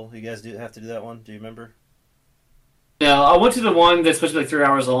 3-dimensional puzzle. You guys have to do that one? Do you remember? No, I went to the one that's supposed to be like 3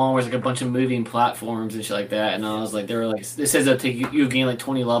 hours long, where it's like a bunch of moving platforms and shit like that. And I was like, they were like, it says it'll take you gain like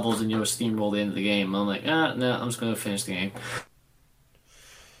 20 levels and you'll steamroll the end of the game. I'm like, no, I'm just gonna finish the game.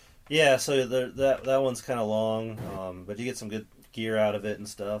 Yeah, so that one's kind of long, but you get some good gear out of it and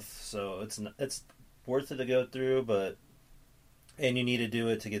stuff. So it's worth it to go through, and you need to do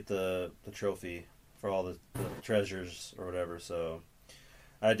it to get the trophy for all the treasures or whatever. So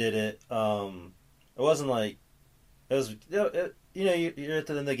I did it. It wasn't like it was. You're at the end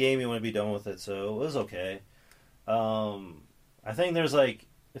of the game, you want to be done with it, so it was okay. I think there's like,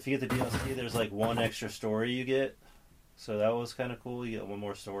 if you get the DLC, there's like one extra story you get. So that was kind of cool. You get one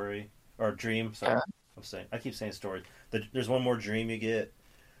more story or dream. Sorry, I keep saying story. There's one more dream you get.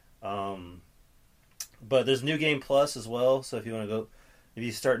 But there's New Game Plus as well. So if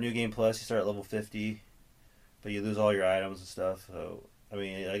you start New Game Plus, you start at level 50, but you lose all your items and stuff. So I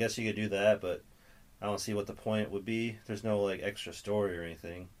mean, I guess you could do that, but I don't see what the point would be. There's no like extra story or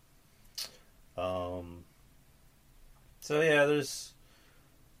anything. So yeah,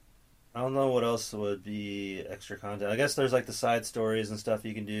 I don't know what else would be extra content. I guess there's like the side stories and stuff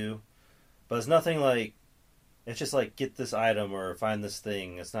you can do, but it's nothing like It's just like get this item or find this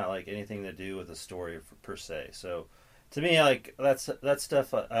thing. It's not like anything to do with the story per se. So to me, like that's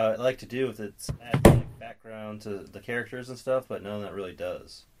stuff I like to do with it's add like background to the characters and stuff, but none of that really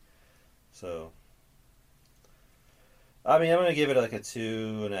does. So I mean, I'm gonna give it like a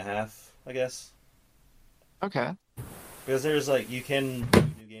 2.5, I guess, Okay. because there's like you can do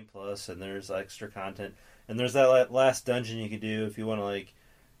New Game Plus and there's extra content and there's that last dungeon you could do if you want to like,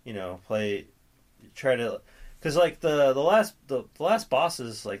 play, try to. Because like the last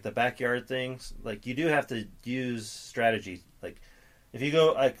bosses, like the backyard things, like you do have to use strategy. Like if you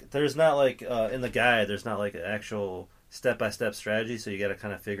go like there's not like in the guide there's not like an actual step by step strategy, so you got to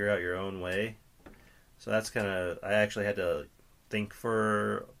kind of figure out your own way. So that's kind of I actually had to think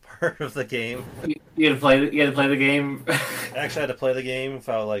for part of the game. You had to play. You had to play the game. I actually had to play the game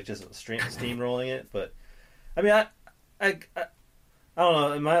without like just steamrolling it. But I mean I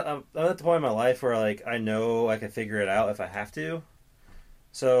don't know. I'm at the point in my life where like I know I can figure it out if I have to.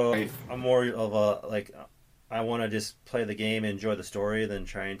 So Right. I'm more of a like I want to just play the game and enjoy the story than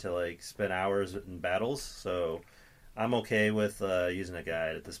trying to like spend hours in battles. So I'm okay with using a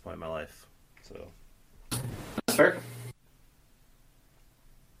guide at this point in my life. So That's fair.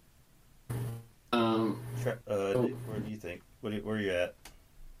 where do you think? Where are you at?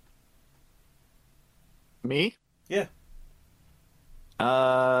 Me? Yeah.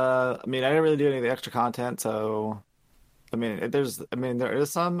 I mean, I didn't really do any of the extra content, so I mean, there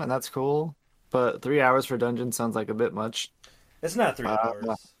is some, and that's cool. But 3 hours for dungeon sounds like a bit much. It's not 3 hours.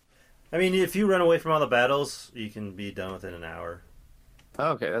 I mean, if you run away from all the battles, you can be done within an hour.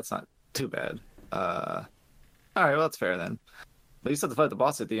 Okay, that's not too bad. All right, well that's fair then. But you still have to fight the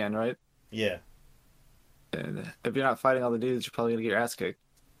boss at the end, right? Yeah. And if you're not fighting all the dudes, you're probably gonna get your ass kicked.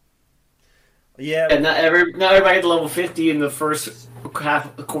 Yeah. And not everybody at level 50 in the first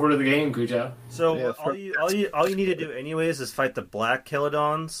quarter of the game, Cujo. So Yeah, all you need to do anyways is fight the black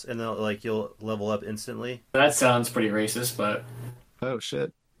Kelodons, and then like you'll level up instantly. That sounds pretty racist, but Oh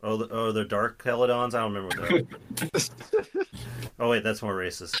shit. They're dark Kelodons. I don't remember what they're. Oh wait, that's more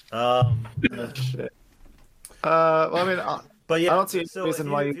racist. Oh, shit. Well, I mean, But yeah, I don't see any so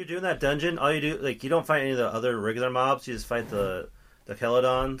reason why if you're doing that dungeon, all you do like you don't fight any of the other regular mobs. You just fight the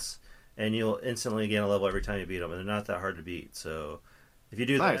Kelodons, and you'll instantly gain a level every time you beat them, and they're not that hard to beat. So if you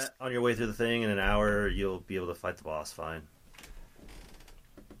do Nice. that on your way through the thing in an hour, you'll be able to fight the boss fine.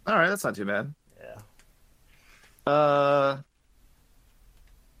 all right, that's not too bad. Yeah.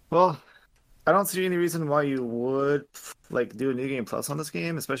 Well, I don't see any reason why you would like do a new game plus on this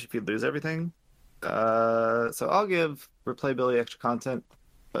game, especially if you lose everything. So I'll give replayability extra content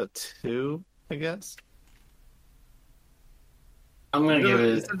a 2, I guess. I'm gonna give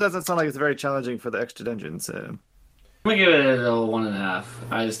it. It doesn't sound like it's very challenging for the extra dungeon, so I'm gonna give it a 1.5.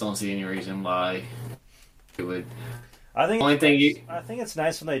 I just don't see any reason why it would. I think Only thing I think it's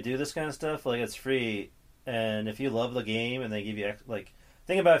nice when they do this kind of stuff. Like it's free, and if you love the game and they give you like,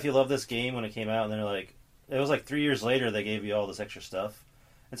 think about if you love this game when it came out, and they're like, it was like 3 years later they gave you all this extra stuff.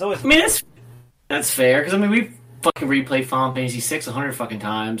 It's always. I mean, that's fair because I mean we fucking replayed Final Fantasy 6 100 fucking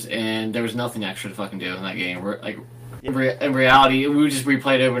times, and there was nothing extra to fucking do in that game. We're like. In reality, we just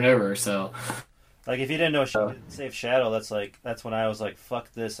replayed over and over. So, like, if you didn't know Save Shadow, that's when I was like,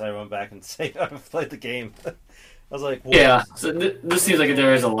 "Fuck this!" I went back and I've played the game. I was like, what? Yeah. So this seems like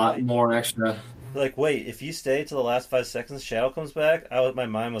there is a lot more extra. Like, wait, if you stay to the last 5 seconds, Shadow comes back. My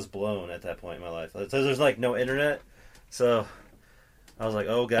mind was blown at that point in my life. So there's like no internet, so I was like,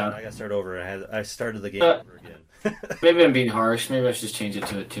 "Oh god, I got to start over." And I started the game over again. Maybe I'm being harsh. Maybe I should just change it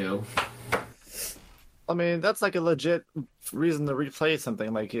to a 2. I mean, that's like a legit reason to replay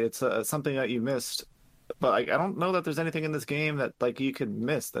something. Like it's something that you missed, but like, I don't know that there's anything in this game that like you could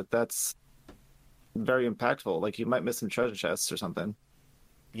miss that's very impactful. Like you might miss some treasure chests or something.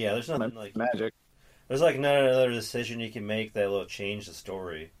 Yeah, there's nothing like magic. There's like not another decision you can make that will change the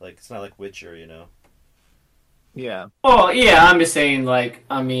story. Like it's not like Witcher, you know. Yeah. Well, yeah, I'm just saying, like,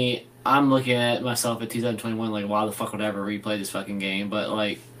 I mean, I'm looking at myself at 2021, like, why the fuck would I ever replay this fucking game? But,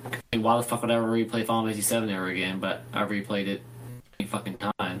 like, why the fuck would I ever replay Final Fantasy 7 ever again? But I replayed it many fucking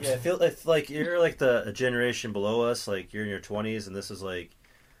times. Yeah, I feel if like you're like a generation below us, like you're in your 20s, and this is like,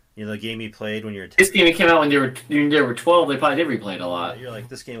 the game you played when you were 10. This game came out when they were 12. They probably did replay it a lot. You're like,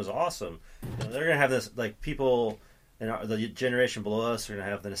 this game was awesome. They're gonna have this like people. And the generation below us are going to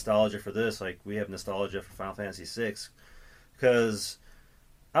have the nostalgia for this. Like, we have nostalgia for Final Fantasy VI. Because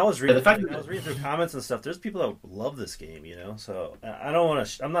I was reading. the fact I was reading through comments and stuff. There's people that love this game, you know. So I don't want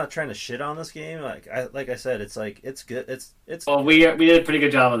to. I'm not trying to shit on this game. Like I said, it's like it's good. It's. Well, we did a pretty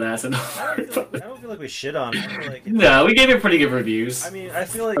good job of that. So I don't feel like we shit on it. I feel like no, we gave it pretty good reviews. I mean, I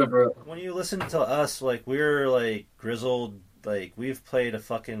feel like when you listen to us, like we're like grizzled. Like we've played a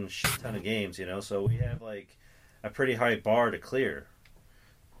fucking shit ton of games, you know. So we have like a pretty high bar to clear.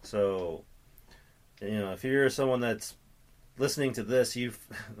 So, you know, if you're someone that's listening to this, I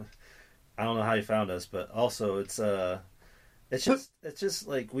don't know how you found us, but also it's just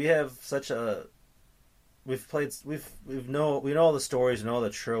like we have such a we know all the stories and all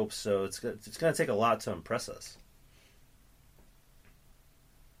the tropes, so it's gonna take a lot to impress us.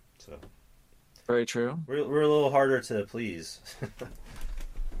 So very true. We're a little harder to please.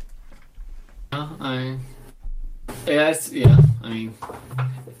 I mean,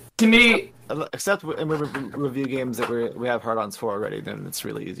 to me, except when we review games that we have hard-ons for already, then it's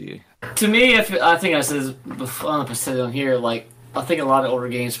really easy. To me, I think I said this before, I said it on here, like, I think a lot of older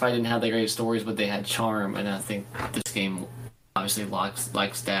games probably didn't have the great stories, but they had charm, and I think this game obviously likes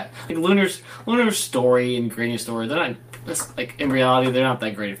that. Like Lunar's story and Grania's story, they're not, like, in reality, they're not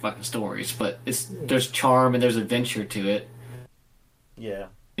that great at fucking stories, but there's charm and there's adventure to it. Yeah.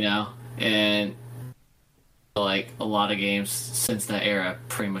 You know? And like a lot of games since that era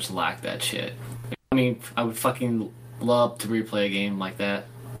pretty much lack that shit. I mean, I would fucking love to replay a game like that.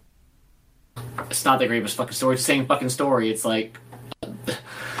 It's not the greatest fucking story. It's the same fucking story. It's like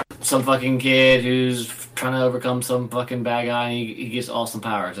some fucking kid who's trying to overcome some fucking bad guy and he gets awesome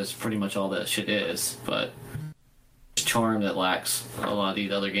powers. That's pretty much all that shit is. But it's charm that lacks a lot of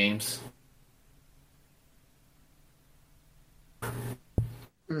these other games.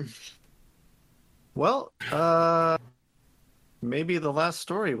 Well, maybe the last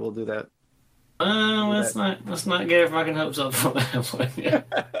story will do that. Let's not get our fucking hopes up for that one. Yeah.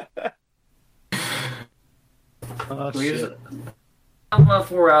 I'm about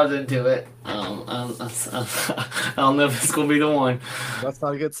 4 hours into it. I don't know if it's gonna be the one. That's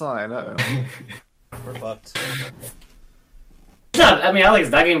not a good sign. We're fucked. I mean, I like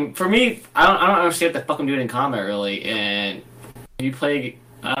that game. For me, I don't understand what the fuck I'm doing in combat really. And you play,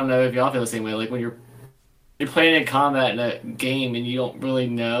 I don't know if y'all feel the same way. Like when you're playing in combat in a game and you don't really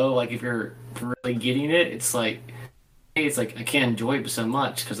know, like if you're really getting it, it's like I can't enjoy it so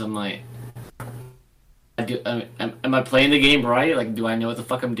much because I'm like, am I playing the game right? Like, do I know what the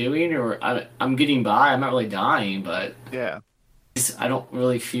fuck I'm doing, or I'm getting by? I'm not really dying, but yeah, I don't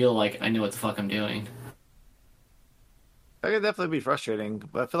really feel like I know what the fuck I'm doing. That could definitely be frustrating,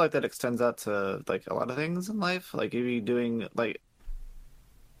 but I feel like that extends out to like a lot of things in life. Like if you're doing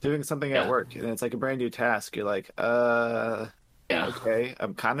something at work and it's like a brand new task, you're like, okay,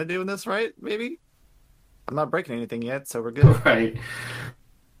 I'm kind of doing this right, maybe. I'm not breaking anything yet, so we're good. Right.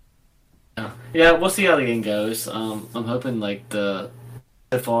 Yeah, we'll see how the game goes. I'm hoping like so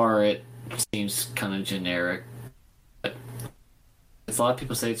far it seems kind of generic, but a lot of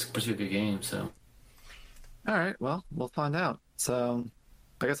people say it's a pretty good game. So. All right, well, we'll find out. So,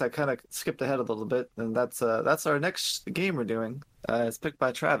 I guess I kind of skipped ahead a little bit, and that's our next game we're doing. It's picked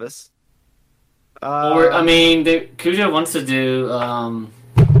by Travis. Or I mean, Cujo wants to do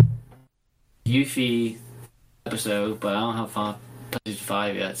Yuffie episode, but I don't have PlayStation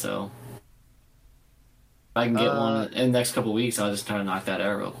 5 yet, so if I can get one in the next couple of weeks, I'll just try to knock that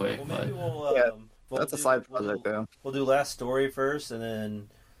out real quick. Well, maybe that's a side project, though. We'll do last story first, and then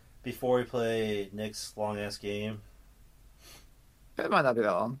before we play Nick's long ass game. It might not be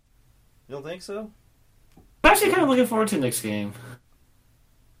that long. You don't think so? I'm actually kind of looking forward to the next game.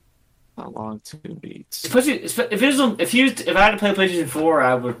 Not long to beat. Especially if I had to play PlayStation 4,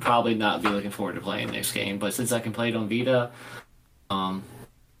 I would probably not be looking forward to playing the next game. But since I can play it on Vita,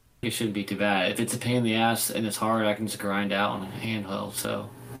 it shouldn't be too bad. If it's a pain in the ass and it's hard, I can just grind out on a handheld. So,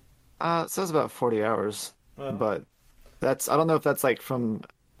 it says about 40 hours, but I don't know if that's like from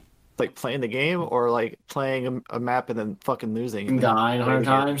like playing the game or like playing a map and then fucking losing and dying 100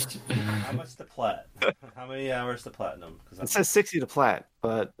 times. How much to plat? How many hours to platinum? It says 60 to plat,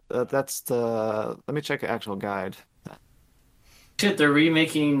 but that's the. Let me check the actual guide. Shit, they're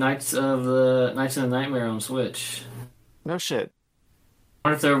remaking Knights of the Nightmare on Switch. No shit. I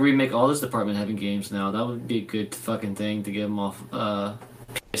wonder if they'll remake all this department having games now. That would be a good fucking thing to get them off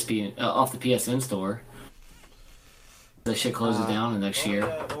PSP off the PSN store. That shit closes down the next year.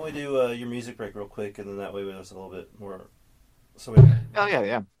 Why don't we do your music break real quick, and then that way there's a little bit more. So Oh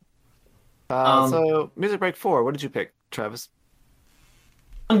yeah. So music break 4. What did you pick, Travis?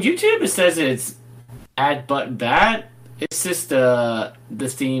 On YouTube, it says it's ad but bad. It's just the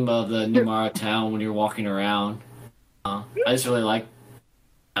theme of the Numara town when you're walking around. I just really like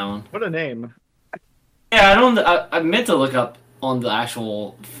Town. What a name. Yeah, I don't. I meant to look up on the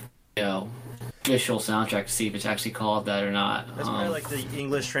actual, official soundtrack to see if it's actually called that or not. That's probably like the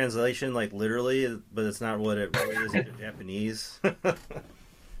English translation, like literally, but it's not what it really is in Japanese.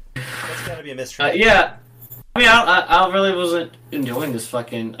 That's got to be a mistranslation. Yeah. I mean, I really wasn't enjoying this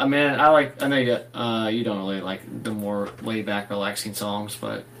fucking. I mean, I know you don't really like the more laid back, relaxing songs,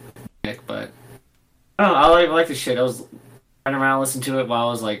 but I don't know. I like the shit. I was running around listening to it while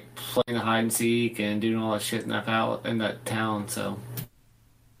I was like playing the hide and seek and doing all that shit in that town. So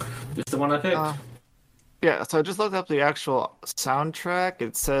this is the one I picked. Yeah, so I just looked up the actual soundtrack.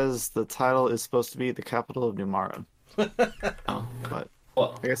 It says the title is supposed to be The Capital of Numara. Oh. But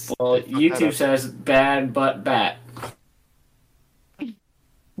Well, I guess YouTube says bad but bat.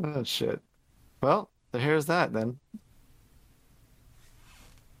 oh shit. Well, here's that then.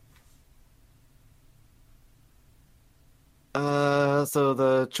 So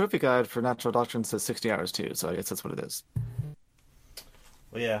the trophy guide for Natural Doctrine says 60 hours too, so I guess that's what it is.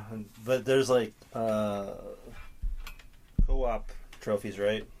 Well, yeah, but there's like co-op trophies,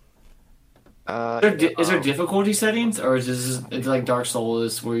 right? Is there difficulty settings, or is this it's like Dark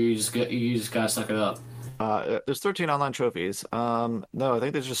Souls where you just gotta suck it up? There's 13 online trophies. No, I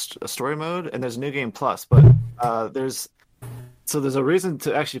think there's just a story mode and there's New Game Plus, but there's a reason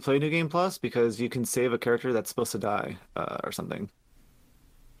to actually play New Game Plus because you can save a character that's supposed to die or something.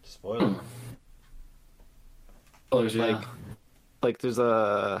 Spoiler. Spoilers, yeah. Like there's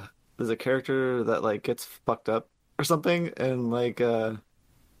a character that like gets fucked up or something, and like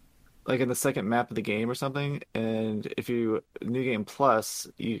in the second map of the game or something, and if you New Game Plus,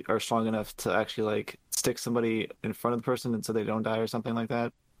 you are strong enough to actually like stick somebody in front of the person and so they don't die or something like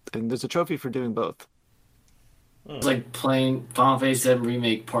that. And there's a trophy for doing both. It's like playing Final Fantasy VII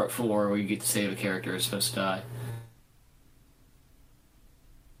Remake Part 4 where you get to save a character who's supposed to die.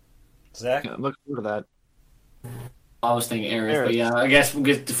 Zach? Yeah, look forward to that. I was thinking Aerith, but yeah, I guess we'll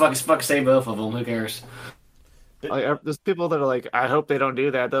get to fuck save both of them. Who cares? Like, there's people that are like, I hope they don't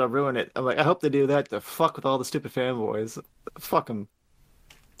do that. That'll ruin it. I'm like, I hope they do that to fuck with all the stupid fanboys. Fuck them.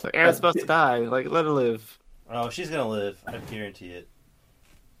 It's like, Aaron's supposed to die. Like, let her live. Oh, she's gonna live. I guarantee it.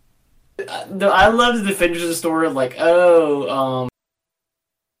 I love the Defenders of the story of like, oh,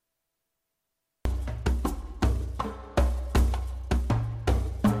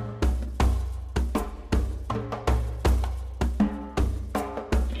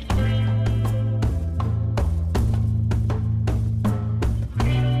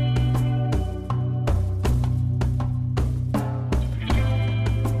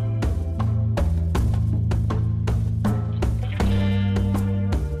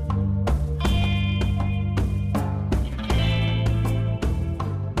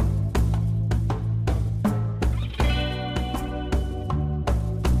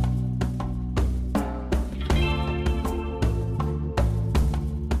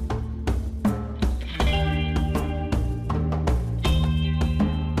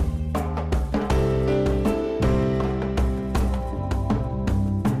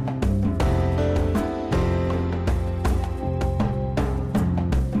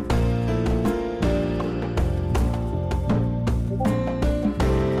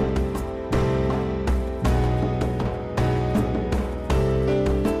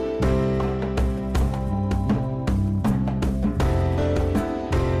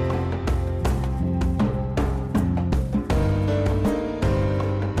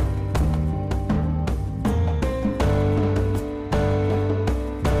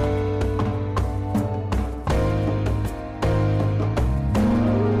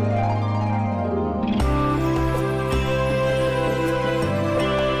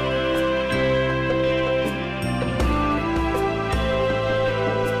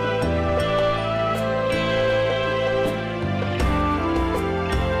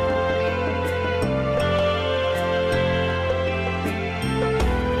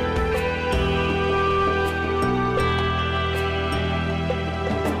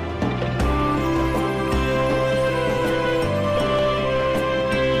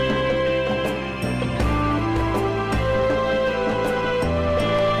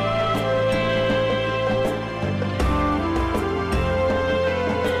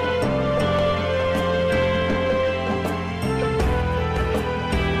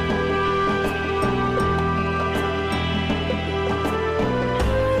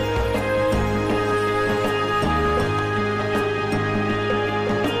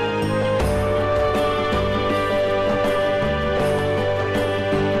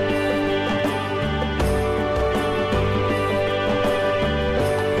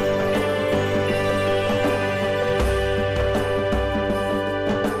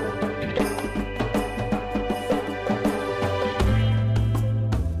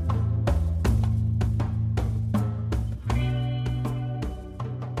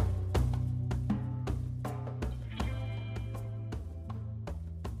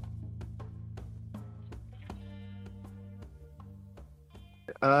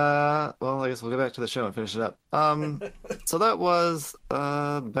 Well, I guess we'll go back to the show and finish it up. So that was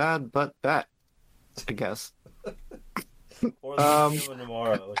Bad But Bat, I guess. Or the new one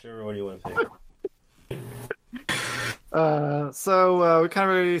tomorrow, whichever one you want to pick. So we kind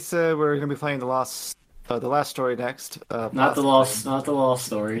of already said we're gonna be playing the last story next. Not the lost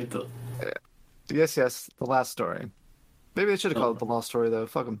story. Yes, the last story. Maybe they should have called it the lost story though.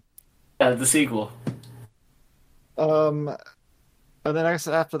 Fuck them. Yeah, the sequel. And then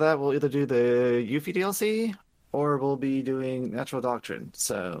after that, we'll either do the Yuffie DLC or we'll be doing Natural Doctrine.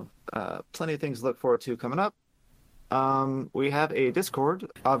 So, plenty of things to look forward to coming up. We have a Discord,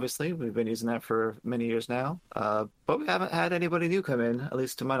 obviously. We've been using that for many years now. But we haven't had anybody new come in, at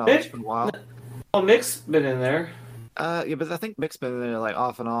least to my knowledge, for a while. Oh, Mick's been in there. Yeah, but I think Mick's been in there, like,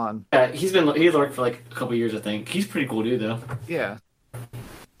 off and on. Yeah, he's lurked for, like, a couple years, I think. He's a pretty cool dude, though. Yeah.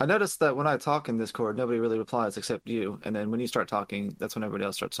 I noticed that when I talk in Discord, nobody really replies except you. And then when you start talking, that's when everybody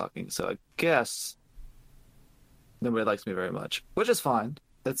else starts talking. So I guess nobody likes me very much, which is fine.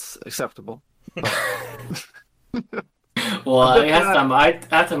 It's acceptable. Well,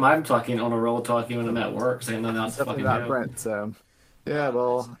 half time I'm talking on a roll talking when I'm at work, saying nothing else. Definitely not Brent. So yeah,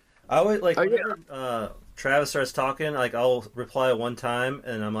 well, I always whenever Travis starts talking, like I'll reply one time,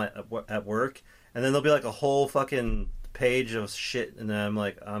 and I'm like at work, and then there'll be like a whole fucking page of shit, and then I'm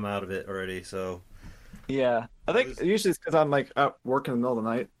like, I'm out of it already. So yeah, I think usually it's because I'm like at work in the middle of the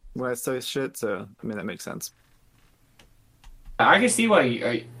night when I say shit. So I mean that makes sense. I can see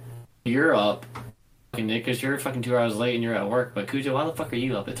why you're up, Nick, because you're fucking 2 hours late and you're at work. But Cujo, why the fuck are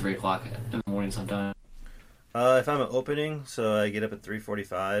you up at 3 o'clock in the morning sometime? If I'm at opening, so I get up at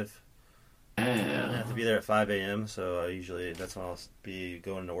 3:45. I Yeah. have to be there at 5 a.m. So usually that's when I'll be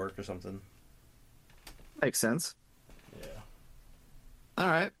going to work or something. Makes sense. Yeah. All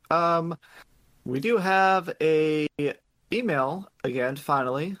right. We do have a email again.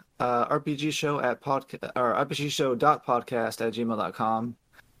 Finally, rpgshow.podcast@gmail.com.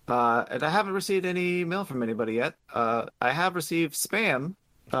 And I haven't received any mail from anybody yet. I have received spam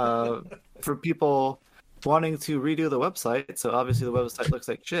for people wanting to redo the website. So obviously the website looks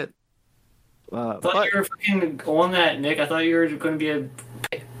like shit. I thought you were fucking on that, Nick. I thought you were going to be a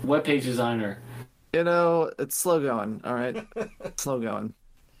webpage designer. You know, it's slow going. All right, slow going.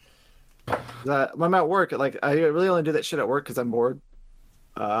 When I'm at work, like I really only do that shit at work because I'm bored.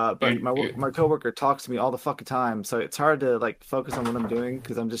 But my coworker talks to me all the fucking time, so it's hard to like focus on what I'm doing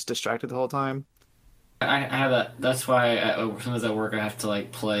because I'm just distracted the whole time. I have that. That's why sometimes at work I have to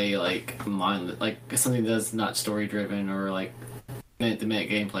like play like something that's not story driven or like minute-to-minute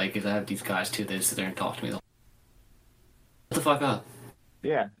gameplay because I have these guys too that sit there and talk to me. What the fuck up?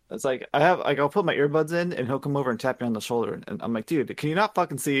 Yeah, it's like I'll put my earbuds in and he'll come over and tap me on the shoulder, and I'm like, dude, can you not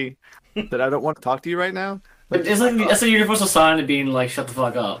fucking see that I don't want to talk to you right now? Like, it's like that's a universal sign of being like, shut the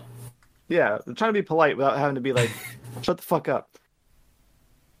fuck up. Yeah, I'm trying to be polite without having to be like, shut the fuck up.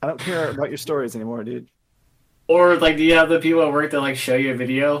 I don't care about your stories anymore, dude. Or like, do you have the people at work that like show you a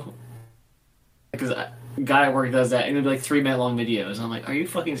video? Because a guy at work does that, and it'll be like 3-minute long videos. And I'm like, are you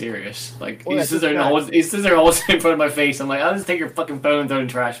fucking serious? Like, he sits there and always in front of my face. I'm like, I'll just take your fucking phone and throw it in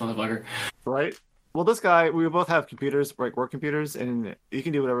trash, motherfucker. Right? Well, this guy, we both have computers, like work computers, and you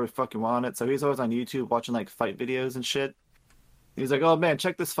can do whatever the fuck you want on it. So he's always on YouTube watching like fight videos and shit. He's like, oh man,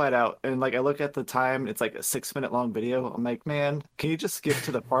 check this fight out. And like, I look at the time, it's like a 6-minute long video. I'm like, man, can you just skip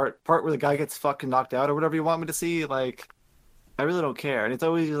to the part where the guy gets fucking knocked out or whatever you want me to see? Like, I really don't care. And it's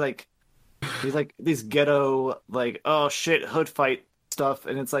always like, he's like these ghetto, like, oh shit, hood fight stuff.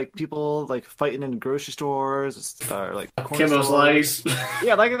 And it's like people like fighting in grocery stores or like Kimbo Slice.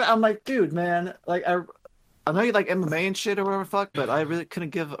 Yeah, like I'm like, dude, man, like I know you like MMA and shit or whatever fuck, but I really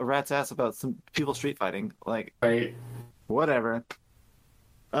couldn't give a rat's ass about some people street fighting. Like, Right. Whatever.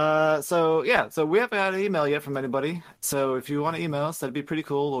 So we haven't had an email yet from anybody. So if you want to email us, that'd be pretty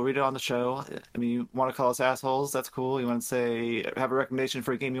cool. We'll read it on the show. I mean, you want to call us assholes? That's cool. You want to say have a recommendation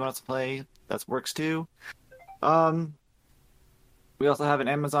for a game you want us to play? That works too. We also have an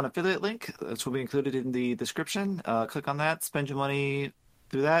Amazon affiliate link, which will be included in the description. Click on that, spend your money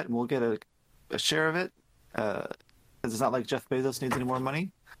through that, and we'll get a share of it. Because it's not like Jeff Bezos needs any more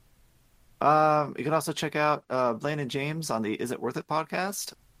money. You can also check out Blaine and James on the Is It Worth It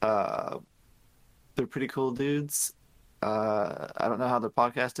podcast. They're pretty cool dudes. I don't know how their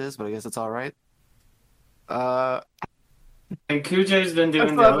podcast is, but I guess it's all right. And Cujo's been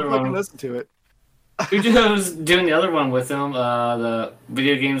doing the other one. Listen to it. Cujo's doing the other one with them, the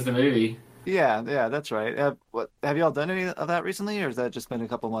video games, the movie. Yeah, that's right. Have y'all done any of that recently, or has that just been a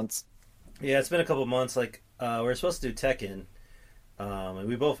couple months? Yeah, it's been a couple months. Like we're supposed to do Tekken. And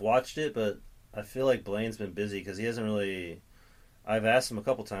we both watched it, but I feel like Blaine's been busy because he hasn't really I've asked him a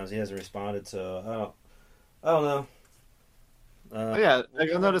couple times. He hasn't responded, so I don't know. Yeah, like,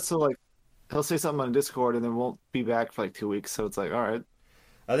 I'll notice he'll say something on Discord and then won't be back for like 2 weeks. So it's like, all right.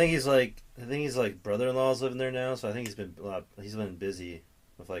 I think he's like brother-in-law's living there now, so I think he's been busy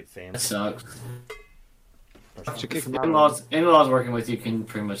with like family. That sucks. Should kick him out. In-laws working with you can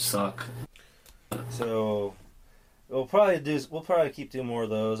pretty much suck. So we'll probably keep doing more of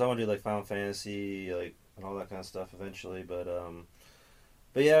those. I want to do like Final Fantasy, like and all that kind of stuff eventually, but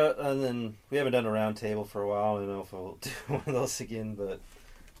yeah, and then we haven't done a round table for a while. I don't know if we'll do one of those again, but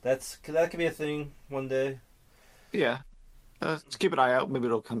that could be a thing one day. Yeah. Just keep an eye out. Maybe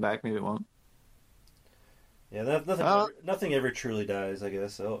it'll come back. Maybe it won't. Yeah, nothing ever truly dies, I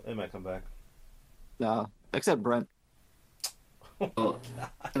guess. So it might come back. No, except Brent. Oh.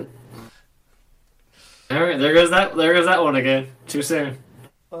 There goes that one again. Too soon.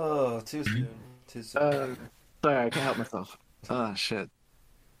 Oh, too soon. Too soon. Sorry, I can't help myself. Oh, shit.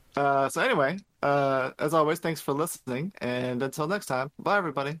 So anyway, as always, thanks for listening, and until next time, bye,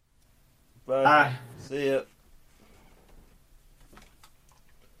 everybody. Bye. Bye. See ya.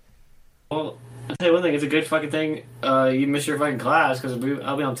 Well, I'll tell you one thing. It's a good fucking thing you miss your fucking class, because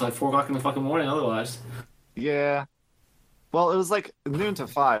I'll be on until like 4 o'clock in the fucking morning otherwise. Yeah. Well, it was like noon to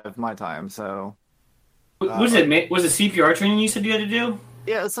 5 my time, so... Was it CPR training you said you had to do?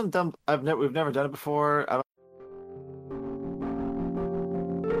 Yeah, it's some dumb... We've never done it before. I